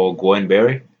speak for Gwen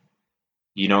Berry.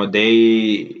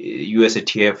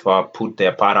 USATF put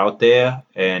their part out there,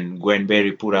 and Gwen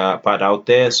Berry put her part out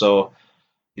there. So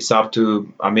it's up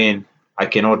to. I mean, I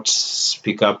cannot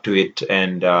speak up to it,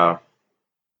 and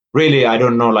really, I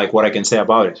don't know like what I can say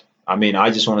about it. I mean,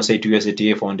 I just want to say to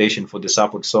USATF Foundation for the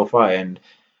support so far, and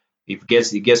if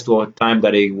it gets to a time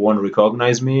that they won't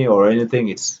recognize me or anything,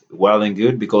 it's well and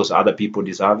good because other people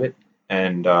deserve it,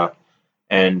 and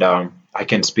I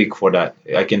can speak for that.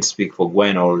 I can speak for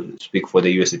Gwen or speak for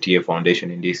the USATF Foundation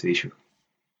in this issue.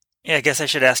 Yeah, I guess I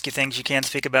should ask you things you can't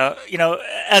speak about.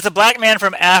 As a black man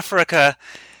from Africa,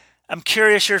 I'm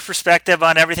curious your perspective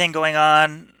on everything going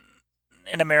on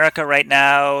in America right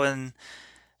now and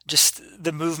just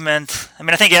the movement. I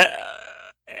mean, I think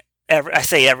I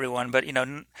say everyone, but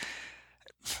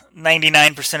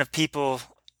 99% of people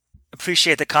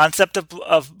appreciate the concept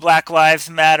of Black Lives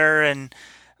Matter and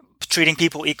treating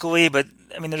people equally. But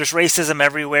I mean, there's racism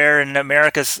everywhere, and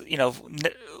America's hasn't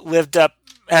lived up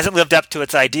to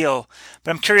its ideal.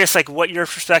 But I'm curious, like, what your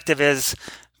perspective is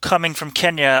coming from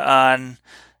Kenya on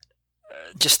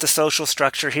just the social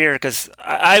structure here, because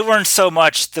I learned so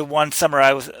much the one summer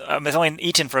I was only in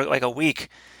Eton for like a week,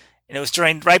 and it was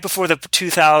right before the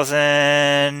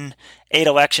 2008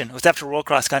 election. It was after World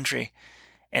Cross Country,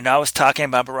 and I was talking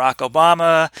about Barack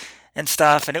Obama and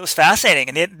stuff, and it was fascinating.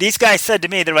 And these guys said to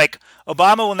me, they're like,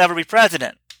 Obama will never be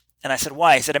president. And I said,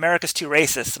 why? He said, America's too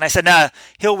racist. And I said, nah,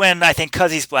 he'll win, I think,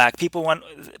 because he's black. People want,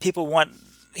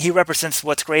 he represents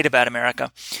what's great about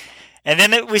America. And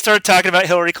then we started talking about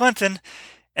Hillary Clinton,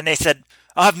 and they said,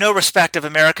 I'll have no respect if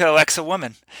America elects a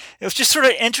woman. It was just sort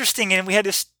of interesting, and we had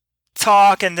this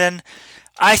talk, and then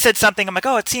I said something, I'm like,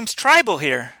 oh, it seems tribal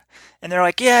here. And they're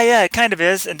like, yeah, it kind of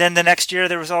is. And then the next year,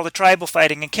 there was all the tribal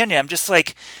fighting in Kenya. I'm just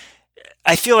like,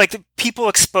 I feel like the people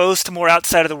exposed to more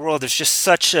outside of the world, there's just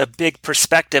such a big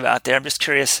perspective out there. I'm just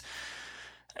curious,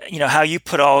 how you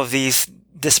put all of these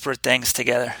disparate things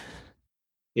together.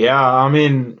 Yeah, I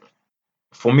mean,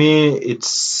 for me,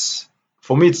 it's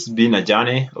been a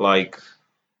journey. Like,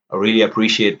 I really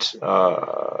appreciate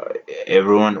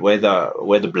everyone,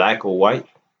 whether black or white.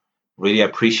 Really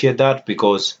appreciate that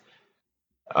because,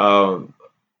 um,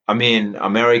 I mean,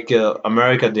 America,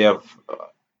 they have.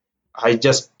 I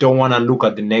just don't want to look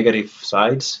at the negative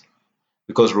sides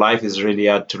because life is really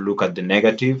hard to look at the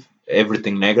negative,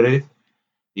 everything negative.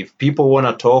 If people want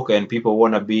to talk and people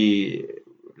want to be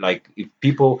like, if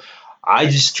people, I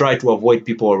just try to avoid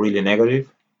people who are really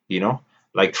negative, you know,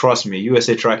 like trust me,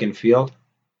 USA track and field,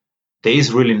 there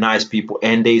is really nice people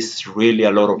and there's really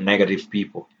a lot of negative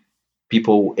people,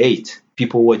 people who hate,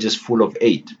 people who are just full of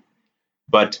hate.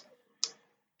 But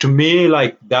to me,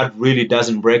 like that really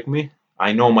doesn't break me.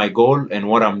 I know my goal and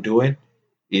what I'm doing.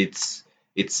 It's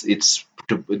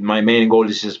my main goal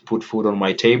is just put food on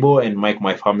my table and make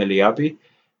my family happy.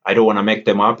 I don't want to make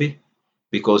them happy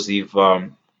because if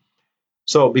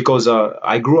because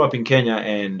I grew up in Kenya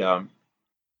and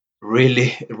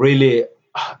really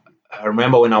I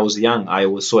remember when I was young I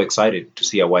was so excited to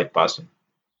see a white person,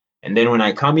 and then when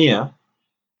I come here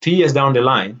 3 years down the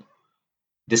line,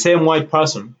 the same white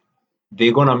person,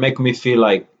 they're gonna make me feel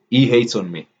like he hates on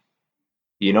me,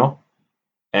 you know.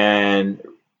 And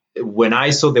when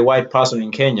I saw the white person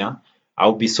in Kenya,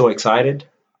 I'll be so excited.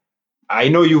 I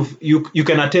know you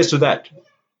can attest to that.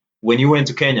 When you went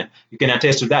to Kenya, you can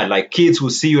attest to that. Like kids will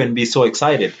see you and be so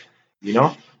excited, you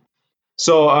know.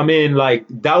 So I mean, like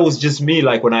that was just me.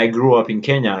 Like when I grew up in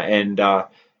Kenya, and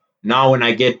now when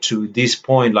I get to this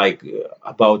point, like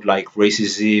about like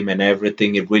racism and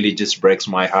everything, it really just breaks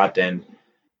my heart, and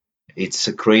it's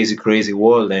a crazy, crazy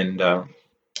world. And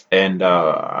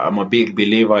I'm a big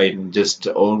believer in just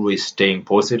always staying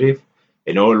positive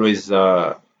and always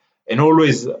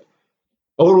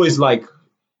always like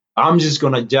I'm just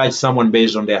gonna judge someone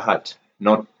based on their heart,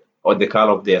 not on the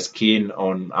color of their skin,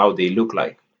 on how they look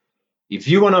like. If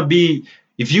you're gonna be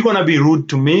if you're gonna be rude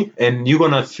to me and you're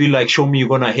gonna feel like show me you're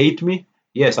gonna hate me,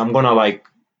 yes, I'm gonna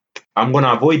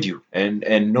avoid you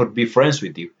and not be friends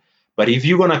with you. But if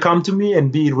you're gonna come to me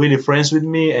and be really friends with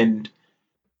me and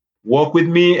walk with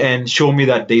me and show me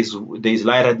that there's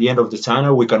light at the end of the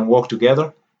tunnel, we can walk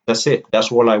together. That's it.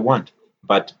 That's all I want.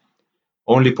 But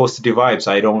only positive vibes.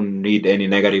 I don't need any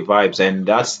negative vibes, and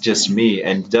that's just me.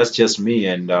 And that's just me.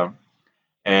 And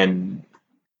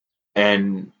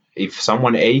and if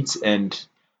someone hates, and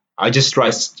I just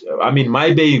try. I mean,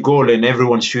 my big goal, and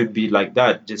everyone should be like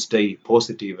that. Just stay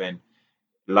positive and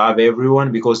love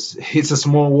everyone because it's a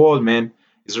small world, man.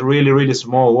 It's a really, really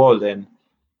small world, and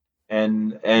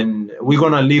we're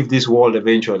gonna leave this world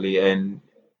eventually. And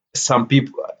some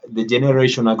people, the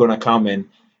generation are gonna come and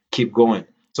keep going.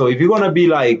 So if you're gonna be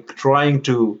like trying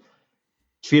to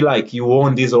feel like you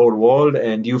own this whole world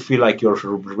and you feel like you're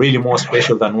really more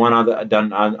special than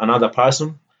another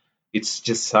person, it's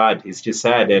just sad. It's just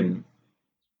sad,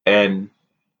 and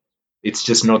it's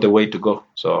just not the way to go.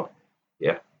 So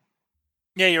yeah.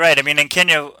 Yeah, you're right. I mean, in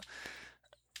Kenya,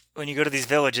 when you go to these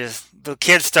villages, the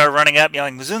kids start running up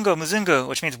yelling "Muzungo, Muzungo,"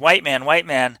 which means white man, white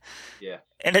man. Yeah.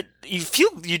 And you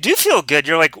do feel good.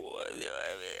 You're like,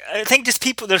 I think just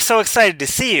people, they're so excited to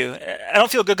see you. I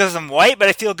don't feel good because I'm white, but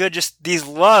I feel good just these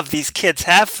love these kids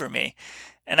have for me.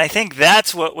 And I think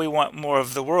that's what we want more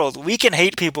of the world. We can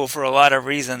hate people for a lot of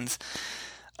reasons.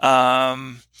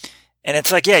 Um, and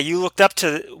it's like, yeah, you looked up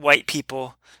to white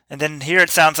people. And then here it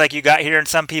sounds like you got here and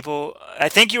some people, I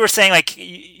think you were saying like,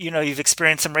 you've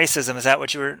experienced some racism. Is that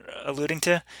what you were alluding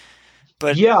to?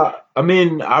 But Yeah, I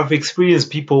mean, I've experienced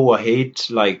people who hate,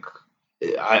 like,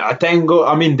 I thank God.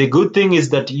 I mean, the good thing is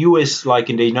that US,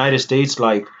 like in the United States,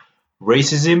 like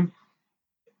racism,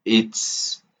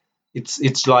 it's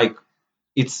it's like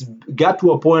it's got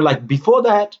to a point. Like before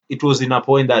that, it was in a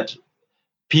point that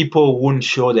people wouldn't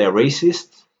show they're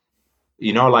racist.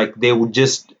 You know, like they would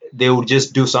just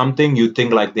do something. You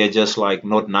think like they're just like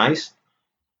not nice.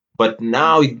 But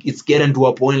now it's getting to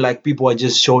a point like people are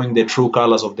just showing the true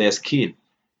colors of their skin.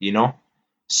 You know,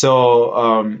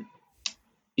 so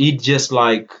it just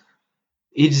like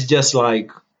it's just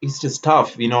like it's just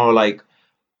tough, like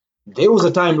there was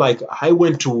a time like I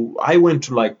went to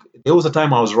like there was a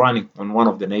time I was running on one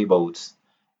of the neighborhoods,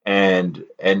 and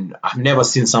I've never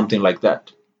seen something like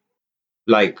that.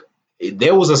 Like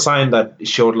there was a sign that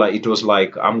showed like it was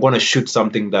like I'm gonna shoot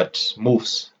something that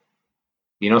moves,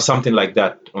 something like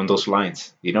that on those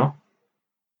lines.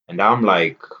 And I'm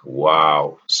like,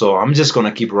 wow. So I'm just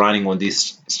gonna keep running on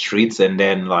these streets, and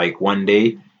then like one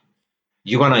day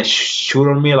you're gonna shoot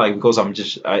on me like because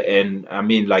and I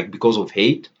mean like because of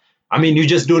hate. I mean you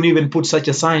just don't even put such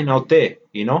a sign out there.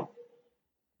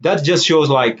 that just shows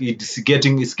like it's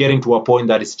getting to a point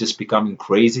that it's just becoming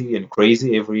crazy and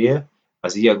crazy every year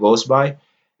as the year goes by.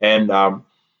 And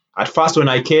at first when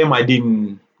I came, I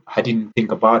didn't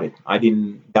think about it. I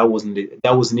didn't that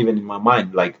wasn't even in my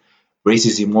mind. Like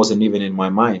racism wasn't even in my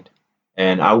mind,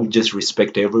 and I would just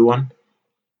respect everyone.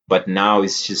 But now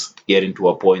it's just getting to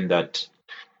a point that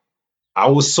I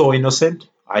was so innocent.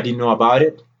 I didn't know about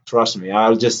it. Trust me. I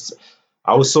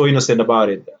was so innocent about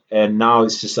it. And now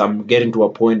it's just, I'm getting to a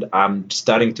point, I'm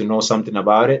starting to know something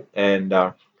about it. And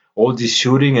all this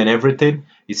shooting and everything,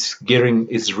 it's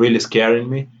really scaring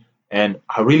me. And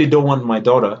I really don't want my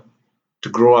daughter to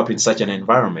grow up in such an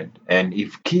environment. And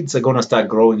if kids are going to start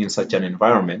growing in such an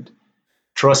environment,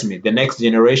 trust me, the next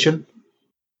generation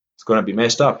is going to be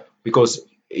messed up. Because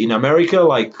in America,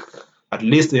 like, at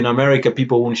least in America,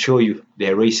 people won't show you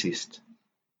they're racist.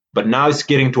 But now it's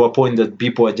getting to a point that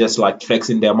people are just like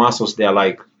flexing their muscles. They're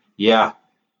like, yeah,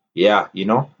 yeah,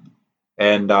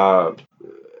 And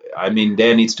I mean,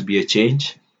 there needs to be a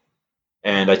change,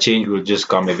 and a change will just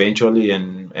come eventually.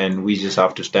 And we just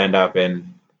have to stand up,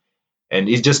 and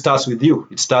it just starts with you.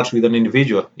 It starts with an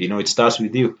individual. It starts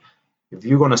with you. If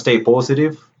you're gonna stay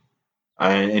positive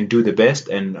and do the best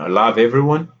and love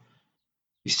everyone,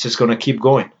 it's just gonna keep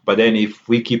going. But then if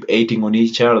we keep hating on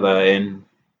each other, and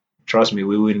trust me,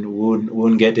 we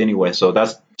wouldn't get anywhere. So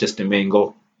that's just the main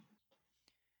goal.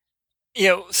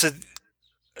 So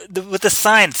with the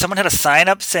sign, someone had a sign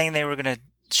up saying they were going to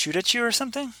shoot at you or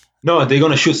something? No, they're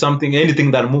gonna shoot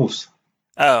anything that moves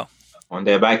Oh, on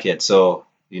their backyard. So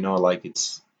like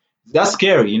that's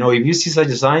scary. If you see such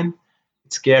a sign,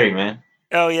 it's scary, man.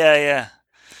 oh yeah,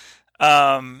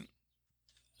 yeah.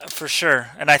 For sure.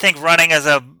 And I think running as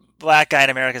a black guy in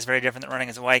America is very different than running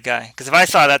as a white guy. Because if I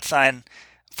saw that sign,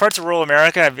 parts of rural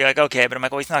America, I'd be like, okay, but I'm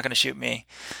like, well, he's not going to shoot me.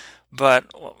 But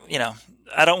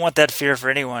I don't want that fear for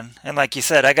anyone. And like you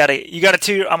said, you got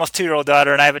a almost 2-year-old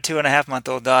daughter, and I have a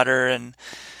 2.5-month-old daughter, and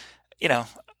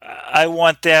I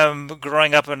want them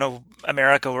growing up in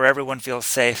America where everyone feels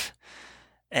safe.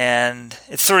 And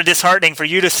it's sort of disheartening for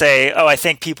you to say, oh, I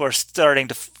think people are starting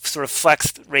to sort of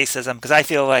flex racism, because I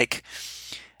feel like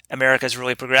America is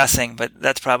really progressing, but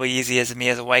that's probably easy as me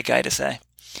as a white guy to say.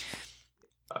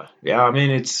 Yeah, I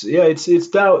mean it's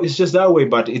just that way.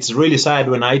 But it's really sad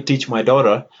when I teach my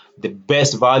daughter the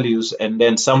best values, and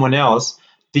then someone else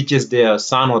teaches their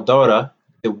son or daughter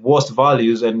the worst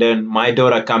values, and then my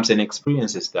daughter comes and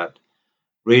experiences that.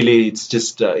 Really, it's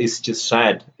just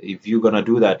sad if you're gonna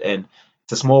do that. And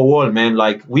it's a small world, man.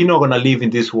 Like, we're not gonna live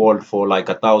in this world for like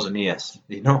 1,000 years,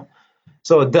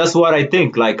 So that's what I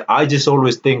think. Like, I just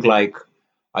always think like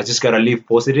I just gotta live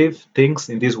positive things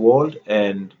in this world,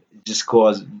 and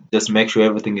just make sure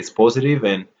everything is positive,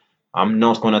 and I'm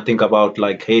not gonna think about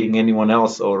like hating anyone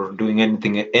else or doing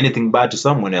anything bad to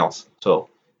someone else. So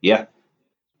yeah.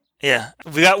 Yeah,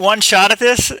 we got one shot at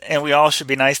this, and we all should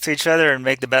be nice to each other and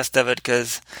make the best of it,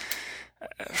 because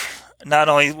not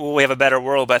only will we have a better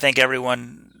world, but I think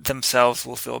everyone themselves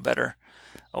will feel better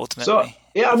ultimately. So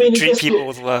yeah, I mean, treat people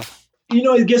with love.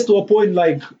 It gets to a point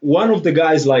like one of their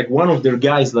guys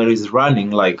that is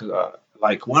running, like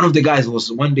one of the guys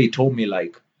was one day told me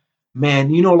like,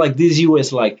 man, like this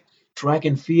US like track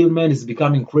and field, man, is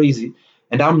becoming crazy.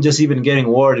 And I'm just even getting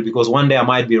worried because one day I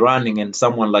might be running and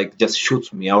someone like just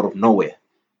shoots me out of nowhere.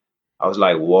 I was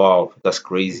like, wow, that's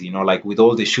crazy. Like with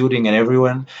all the shooting and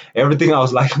everything, I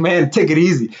was like, man, take it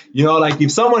easy. Like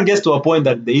if someone gets to a point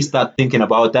that they start thinking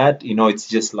about that, it's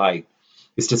just like,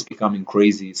 it's just becoming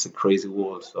crazy. It's a crazy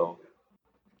world. So,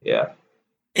 yeah.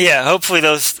 Yeah, hopefully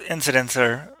those incidents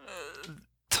are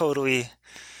totally,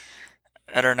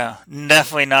 I don't know,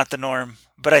 definitely not the norm.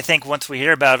 But I think once we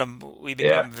hear about them, we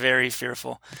become very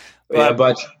fearful. But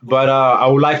I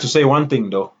would like to say one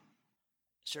thing though.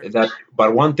 Sure.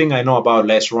 But one thing I know about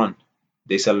Let's Run,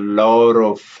 there's a lot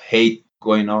of hate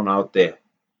going on out there,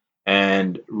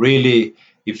 and really,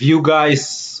 if you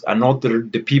guys are not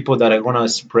the people that are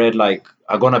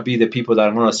gonna be the people that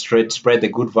are gonna spread the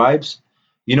good vibes,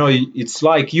 it's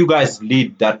like you guys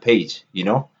lead that page.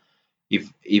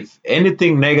 If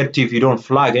anything negative, you don't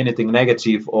flag anything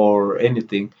negative or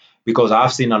anything, because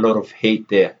I've seen a lot of hate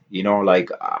there. It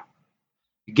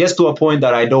gets to a point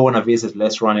that I don't want to visit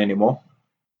Let's Run anymore,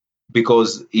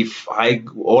 because if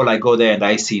all I go there and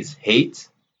I see is hate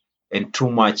and too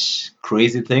much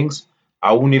crazy things,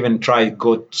 I wouldn't even try to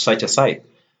go to such a site.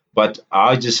 But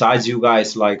I just ask you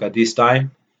guys, like at this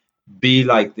time, be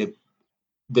like the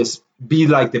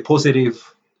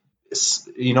positive,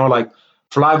 like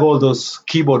flag all those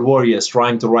keyboard warriors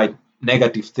trying to write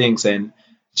negative things, and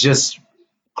just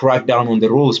crack down on the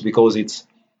rules, because it's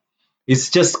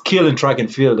just killing track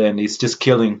and field, and it's just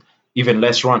killing even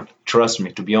less run. Trust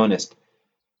me, to be honest,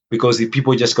 because if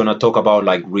people just gonna talk about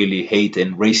like really hate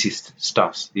and racist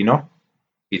stuff,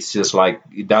 it's just like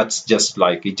that's just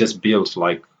like it just builds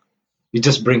like it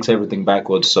just brings everything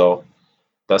backwards. So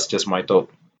that's just my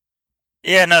thought.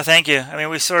 Yeah, no, thank you. I mean,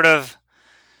 we sort of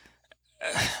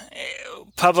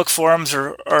public forums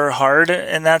are hard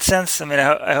in that sense. I mean,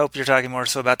 I hope you're talking more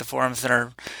so about the forums than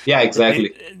are Yeah,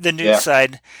 exactly. the news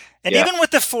side. And even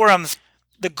with the forums,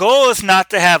 the goal is not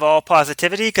to have all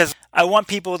positivity, because I want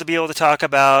people to be able to talk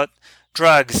about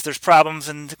drugs. There's problems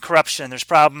in corruption. There's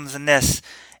problems in this.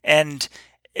 And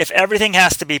if everything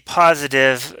has to be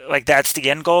positive, like that's the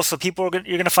end goal. So you're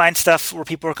going to find stuff where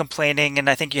people are complaining, and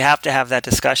I think you have to have that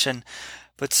discussion.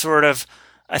 But sort of,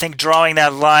 I think drawing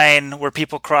that line where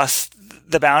people cross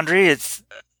the boundary,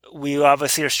 we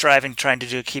obviously are striving, trying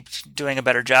to keep doing a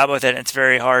better job with it. And it's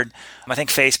very hard. I think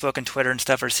Facebook and Twitter and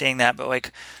stuff are seeing that. But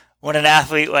like when an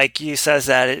athlete like you says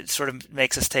that, it sort of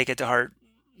makes us take it to heart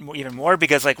even more,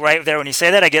 because like right there when you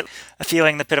say that, I get a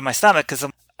feeling in the pit of my stomach, because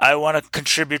I want to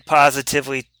contribute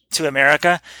positively to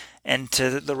America and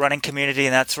to the running community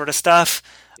and that sort of stuff.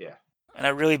 Yeah. And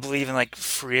I really believe in like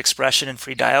free expression and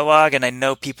free dialogue. And I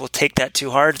know people take that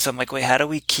too hard. So I'm like, wait, how do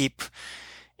we keep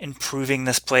improving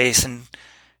this place and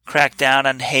crack down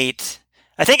on hate?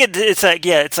 I think it's like,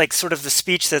 it's like sort of the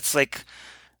speech that's like,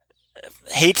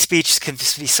 hate speech can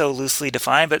just be so loosely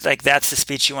defined, but like that's the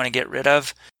speech you want to get rid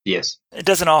of. Yes. It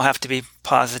doesn't all have to be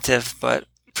positive, but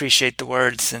appreciate the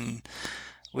words. And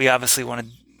we obviously want to,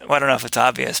 well, I don't know if it's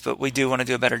obvious, but we do want to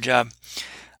do a better job.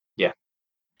 Yeah,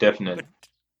 definitely.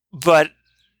 But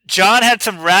John had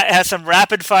some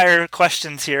rapid fire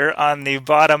questions here on the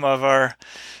bottom of our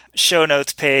show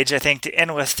notes page, I think, to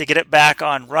end with, to get it back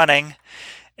on running.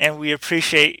 And we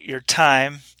appreciate your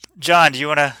time. John, do you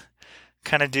want to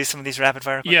kind of do some of these rapid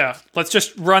fire questions? Yeah, let's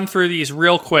just run through these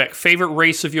real quick. Favorite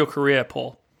race of your career,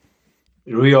 Paul?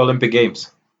 Rio Olympic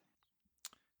Games.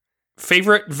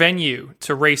 Favorite venue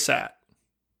to race at?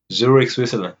 Zurich,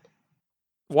 Switzerland.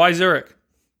 Why Zurich?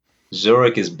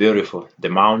 Zurich is beautiful. The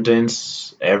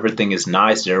mountains, everything is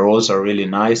nice. The roads are really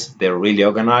nice. They're really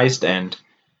organized, and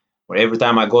every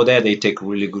time I go there, they take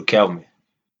really good care of me.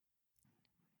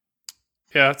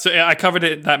 Yeah, so I covered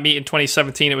it that meet in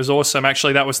 2017. It was awesome.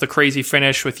 Actually, that was the crazy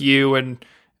finish with you and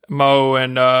Mo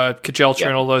and Kajelcha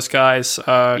and all those guys.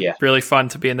 Really fun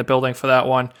to be in the building for that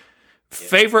one.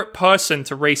 Favorite person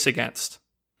to race against?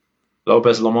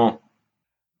 Lopez Lemon.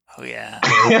 Oh, yeah.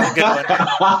 Good one.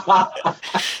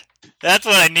 That's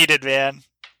what I needed, man.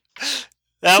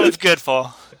 That was good,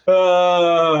 Paul.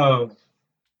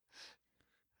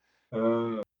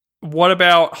 What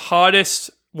about hardest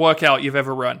workout you've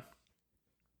ever run?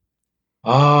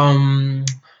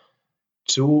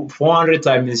 400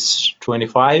 times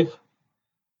 25.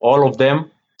 All of them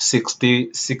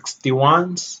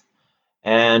 61s,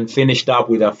 and finished up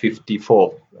with a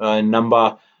 54.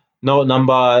 Number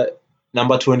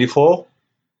 24.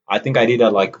 I think I did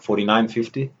at like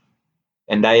 49.50,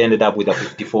 and I ended up with a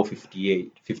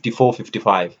 54.58,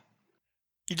 54.55.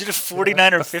 You did a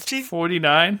 49 or 50?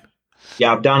 49.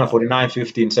 Yeah, I've done a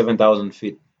 49.50 in 7,000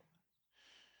 feet.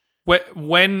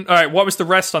 When? All right. What was the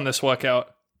rest on this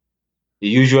workout?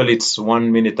 Usually it's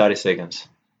 1 minute 30 seconds.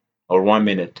 Or 1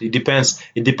 minute. It depends.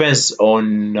 It depends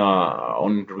on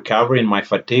recovery and my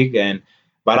fatigue,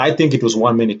 but I think it was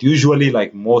 1 minute. Usually,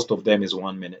 like most of them, is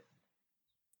 1 minute.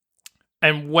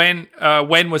 And when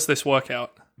was this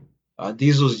workout?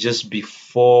 This was just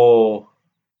before.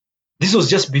 This was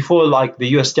just before like the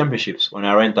US Championships, when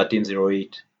I ran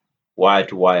 13:08 wire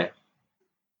to wire.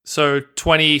 So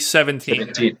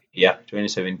 2017. Yeah,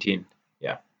 2017.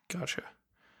 Yeah. Gotcha.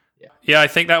 Yeah, I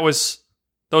think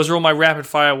those are all my rapid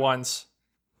fire ones.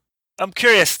 I'm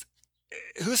curious,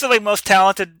 who's the most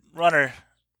talented runner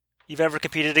you've ever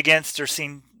competed against or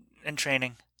seen in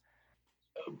training?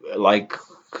 Like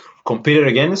competed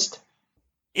against?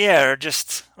 Yeah, or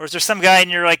is there some guy in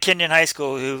your Kenyan high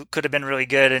school who could have been really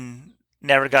good and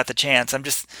never got the chance?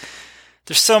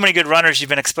 There's so many good runners you've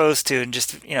been exposed to, and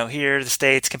just here the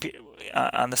States compete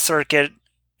on the circuit.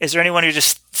 Is there anyone who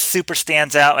just super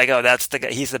stands out? Like, oh, that's the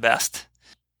guy. He's the best.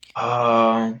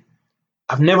 I've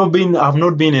not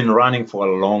been in running for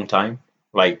a long time.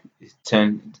 Like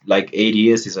 8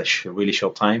 years is a really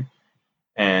short time,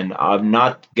 and I've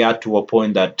not got to a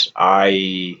point that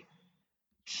I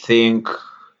think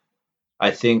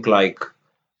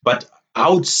but I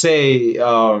would say,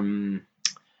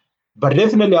 but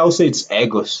definitely I would say it's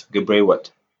Egos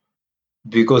Gebrewatt,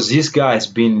 because this guy has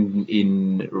been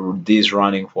in this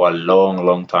running for a long,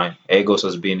 long time. Egos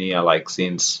has been here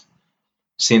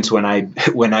since when I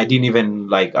didn't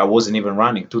even I wasn't even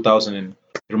running,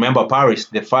 2003, Remember Paris,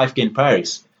 the 5K in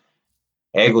Paris.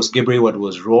 Egos Gabriel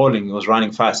was rolling, he was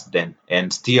running fast then,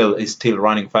 and still is still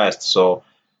running fast. So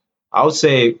I would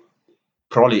say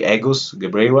probably Egos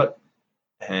Gabriel,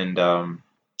 and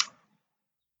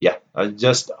yeah, I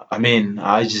just haven't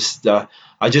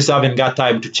got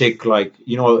time to check, like,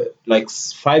 like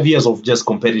 5 years of just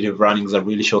competitive running is a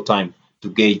really short time to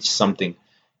gauge something,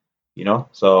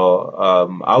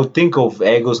 So I would think of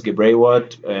Egos Gabriel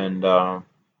and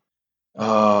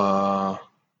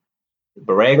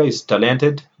Barrega is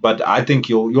talented, but I think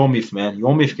Yomif, man,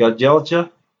 Yomif Gajelcha.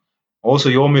 Also,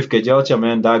 Yomif Gajelcha,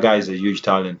 man, that guy is a huge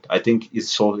talent. I think it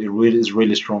really is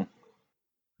really strong.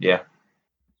 Yeah.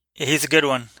 He's a good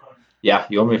one. Yeah,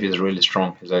 Yomif is really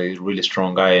strong. He's a really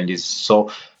strong guy, and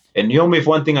And Yomif,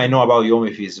 one thing I know about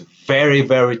Yomif is very,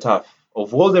 very tough.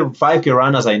 Of all the 5K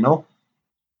runners I know,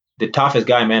 the toughest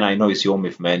guy, man, I know is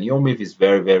Yomif, man. Yomif is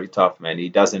very, very tough, man. He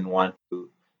doesn't want to.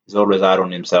 He's always out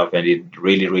on himself, and he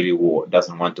really, really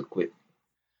doesn't want to quit.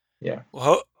 Yeah.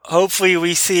 Well, hopefully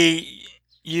we see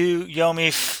you,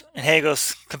 Yomif, and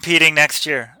Hagos competing next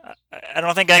year. I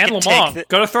don't think I can Lamont. take.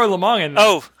 Got to throw Lamont in there.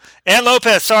 Oh, and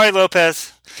Lopez. Sorry,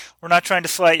 Lopez. We're not trying to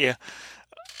slight you.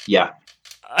 Yeah.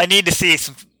 I need to see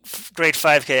some great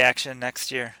 5K action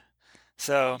next year.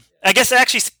 So I guess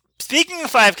actually, speaking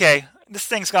of 5K, this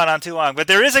thing's gone on too long, but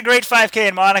there is a great 5K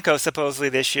in Monaco supposedly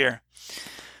this year,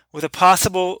 with a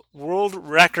possible world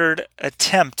record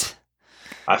attempt.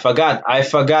 I forgot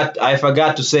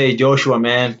to say Joshua,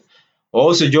 man.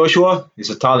 Also, Joshua is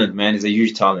a talent, man. He's a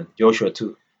huge talent. Joshua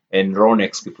too, and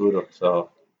Ronex Kipruto. So,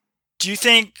 do you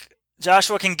think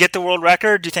Joshua can get the world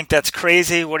record? Do you think that's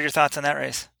crazy? What are your thoughts on that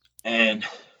race? And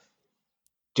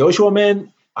Joshua,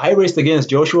 man, I raced against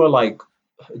Joshua like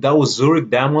that was Zurich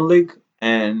Diamond League,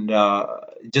 and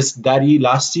just that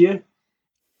last year.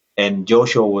 And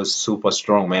Joshua was super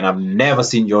strong, man. I've never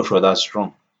seen Joshua that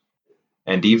strong.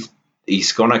 And if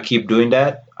he's gonna keep doing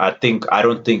that, I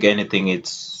don't think anything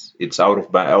it's out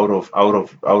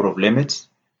of limits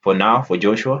for now for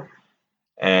Joshua.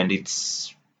 And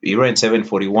he ran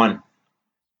 7:41,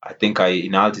 I think,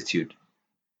 in altitude.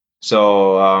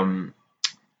 So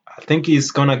I think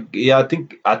he's gonna. Yeah,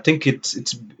 I think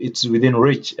it's within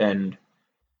reach.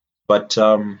 But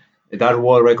that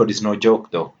world record is no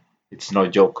joke, though. It's no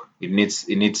joke. You need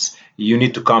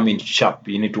to come in sharp.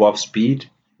 You need to have speed.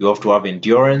 You have to have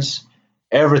endurance.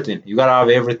 Everything. You gotta have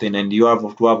everything, and you have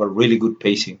to have a really good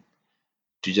pacing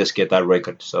to just get that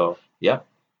record. So yeah.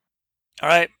 All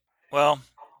right. Well,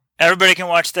 everybody can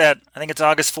watch that. I think it's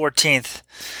August 14th.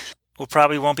 We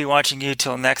probably won't be watching you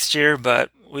till next year,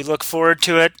 but we look forward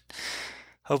to it.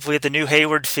 Hopefully at the new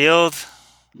Hayward Field.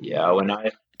 Yeah,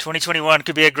 2021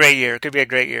 could be a great year. It could be a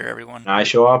great year, everyone. When I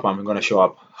show up, I'm gonna show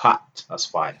up hot as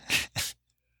fire.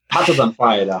 Hotter than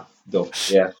fire, though.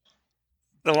 Yeah.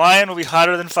 The Lion will be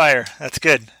hotter than fire. That's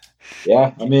good.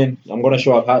 Yeah, I mean, I'm gonna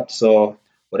show up hot. So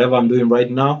whatever I'm doing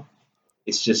right now,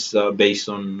 it's just based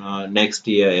on next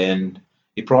year, and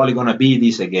it's probably gonna be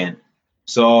this again.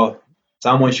 So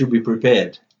someone should be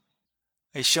prepared.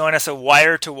 He's showing us a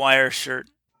wire-to-wire shirt.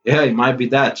 Yeah, it might be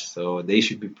that. So they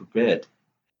should be prepared.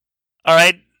 All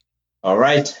right. All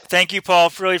right. Thank you,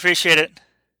 Paul. Really appreciate it.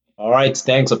 All right.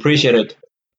 Thanks. Appreciate it.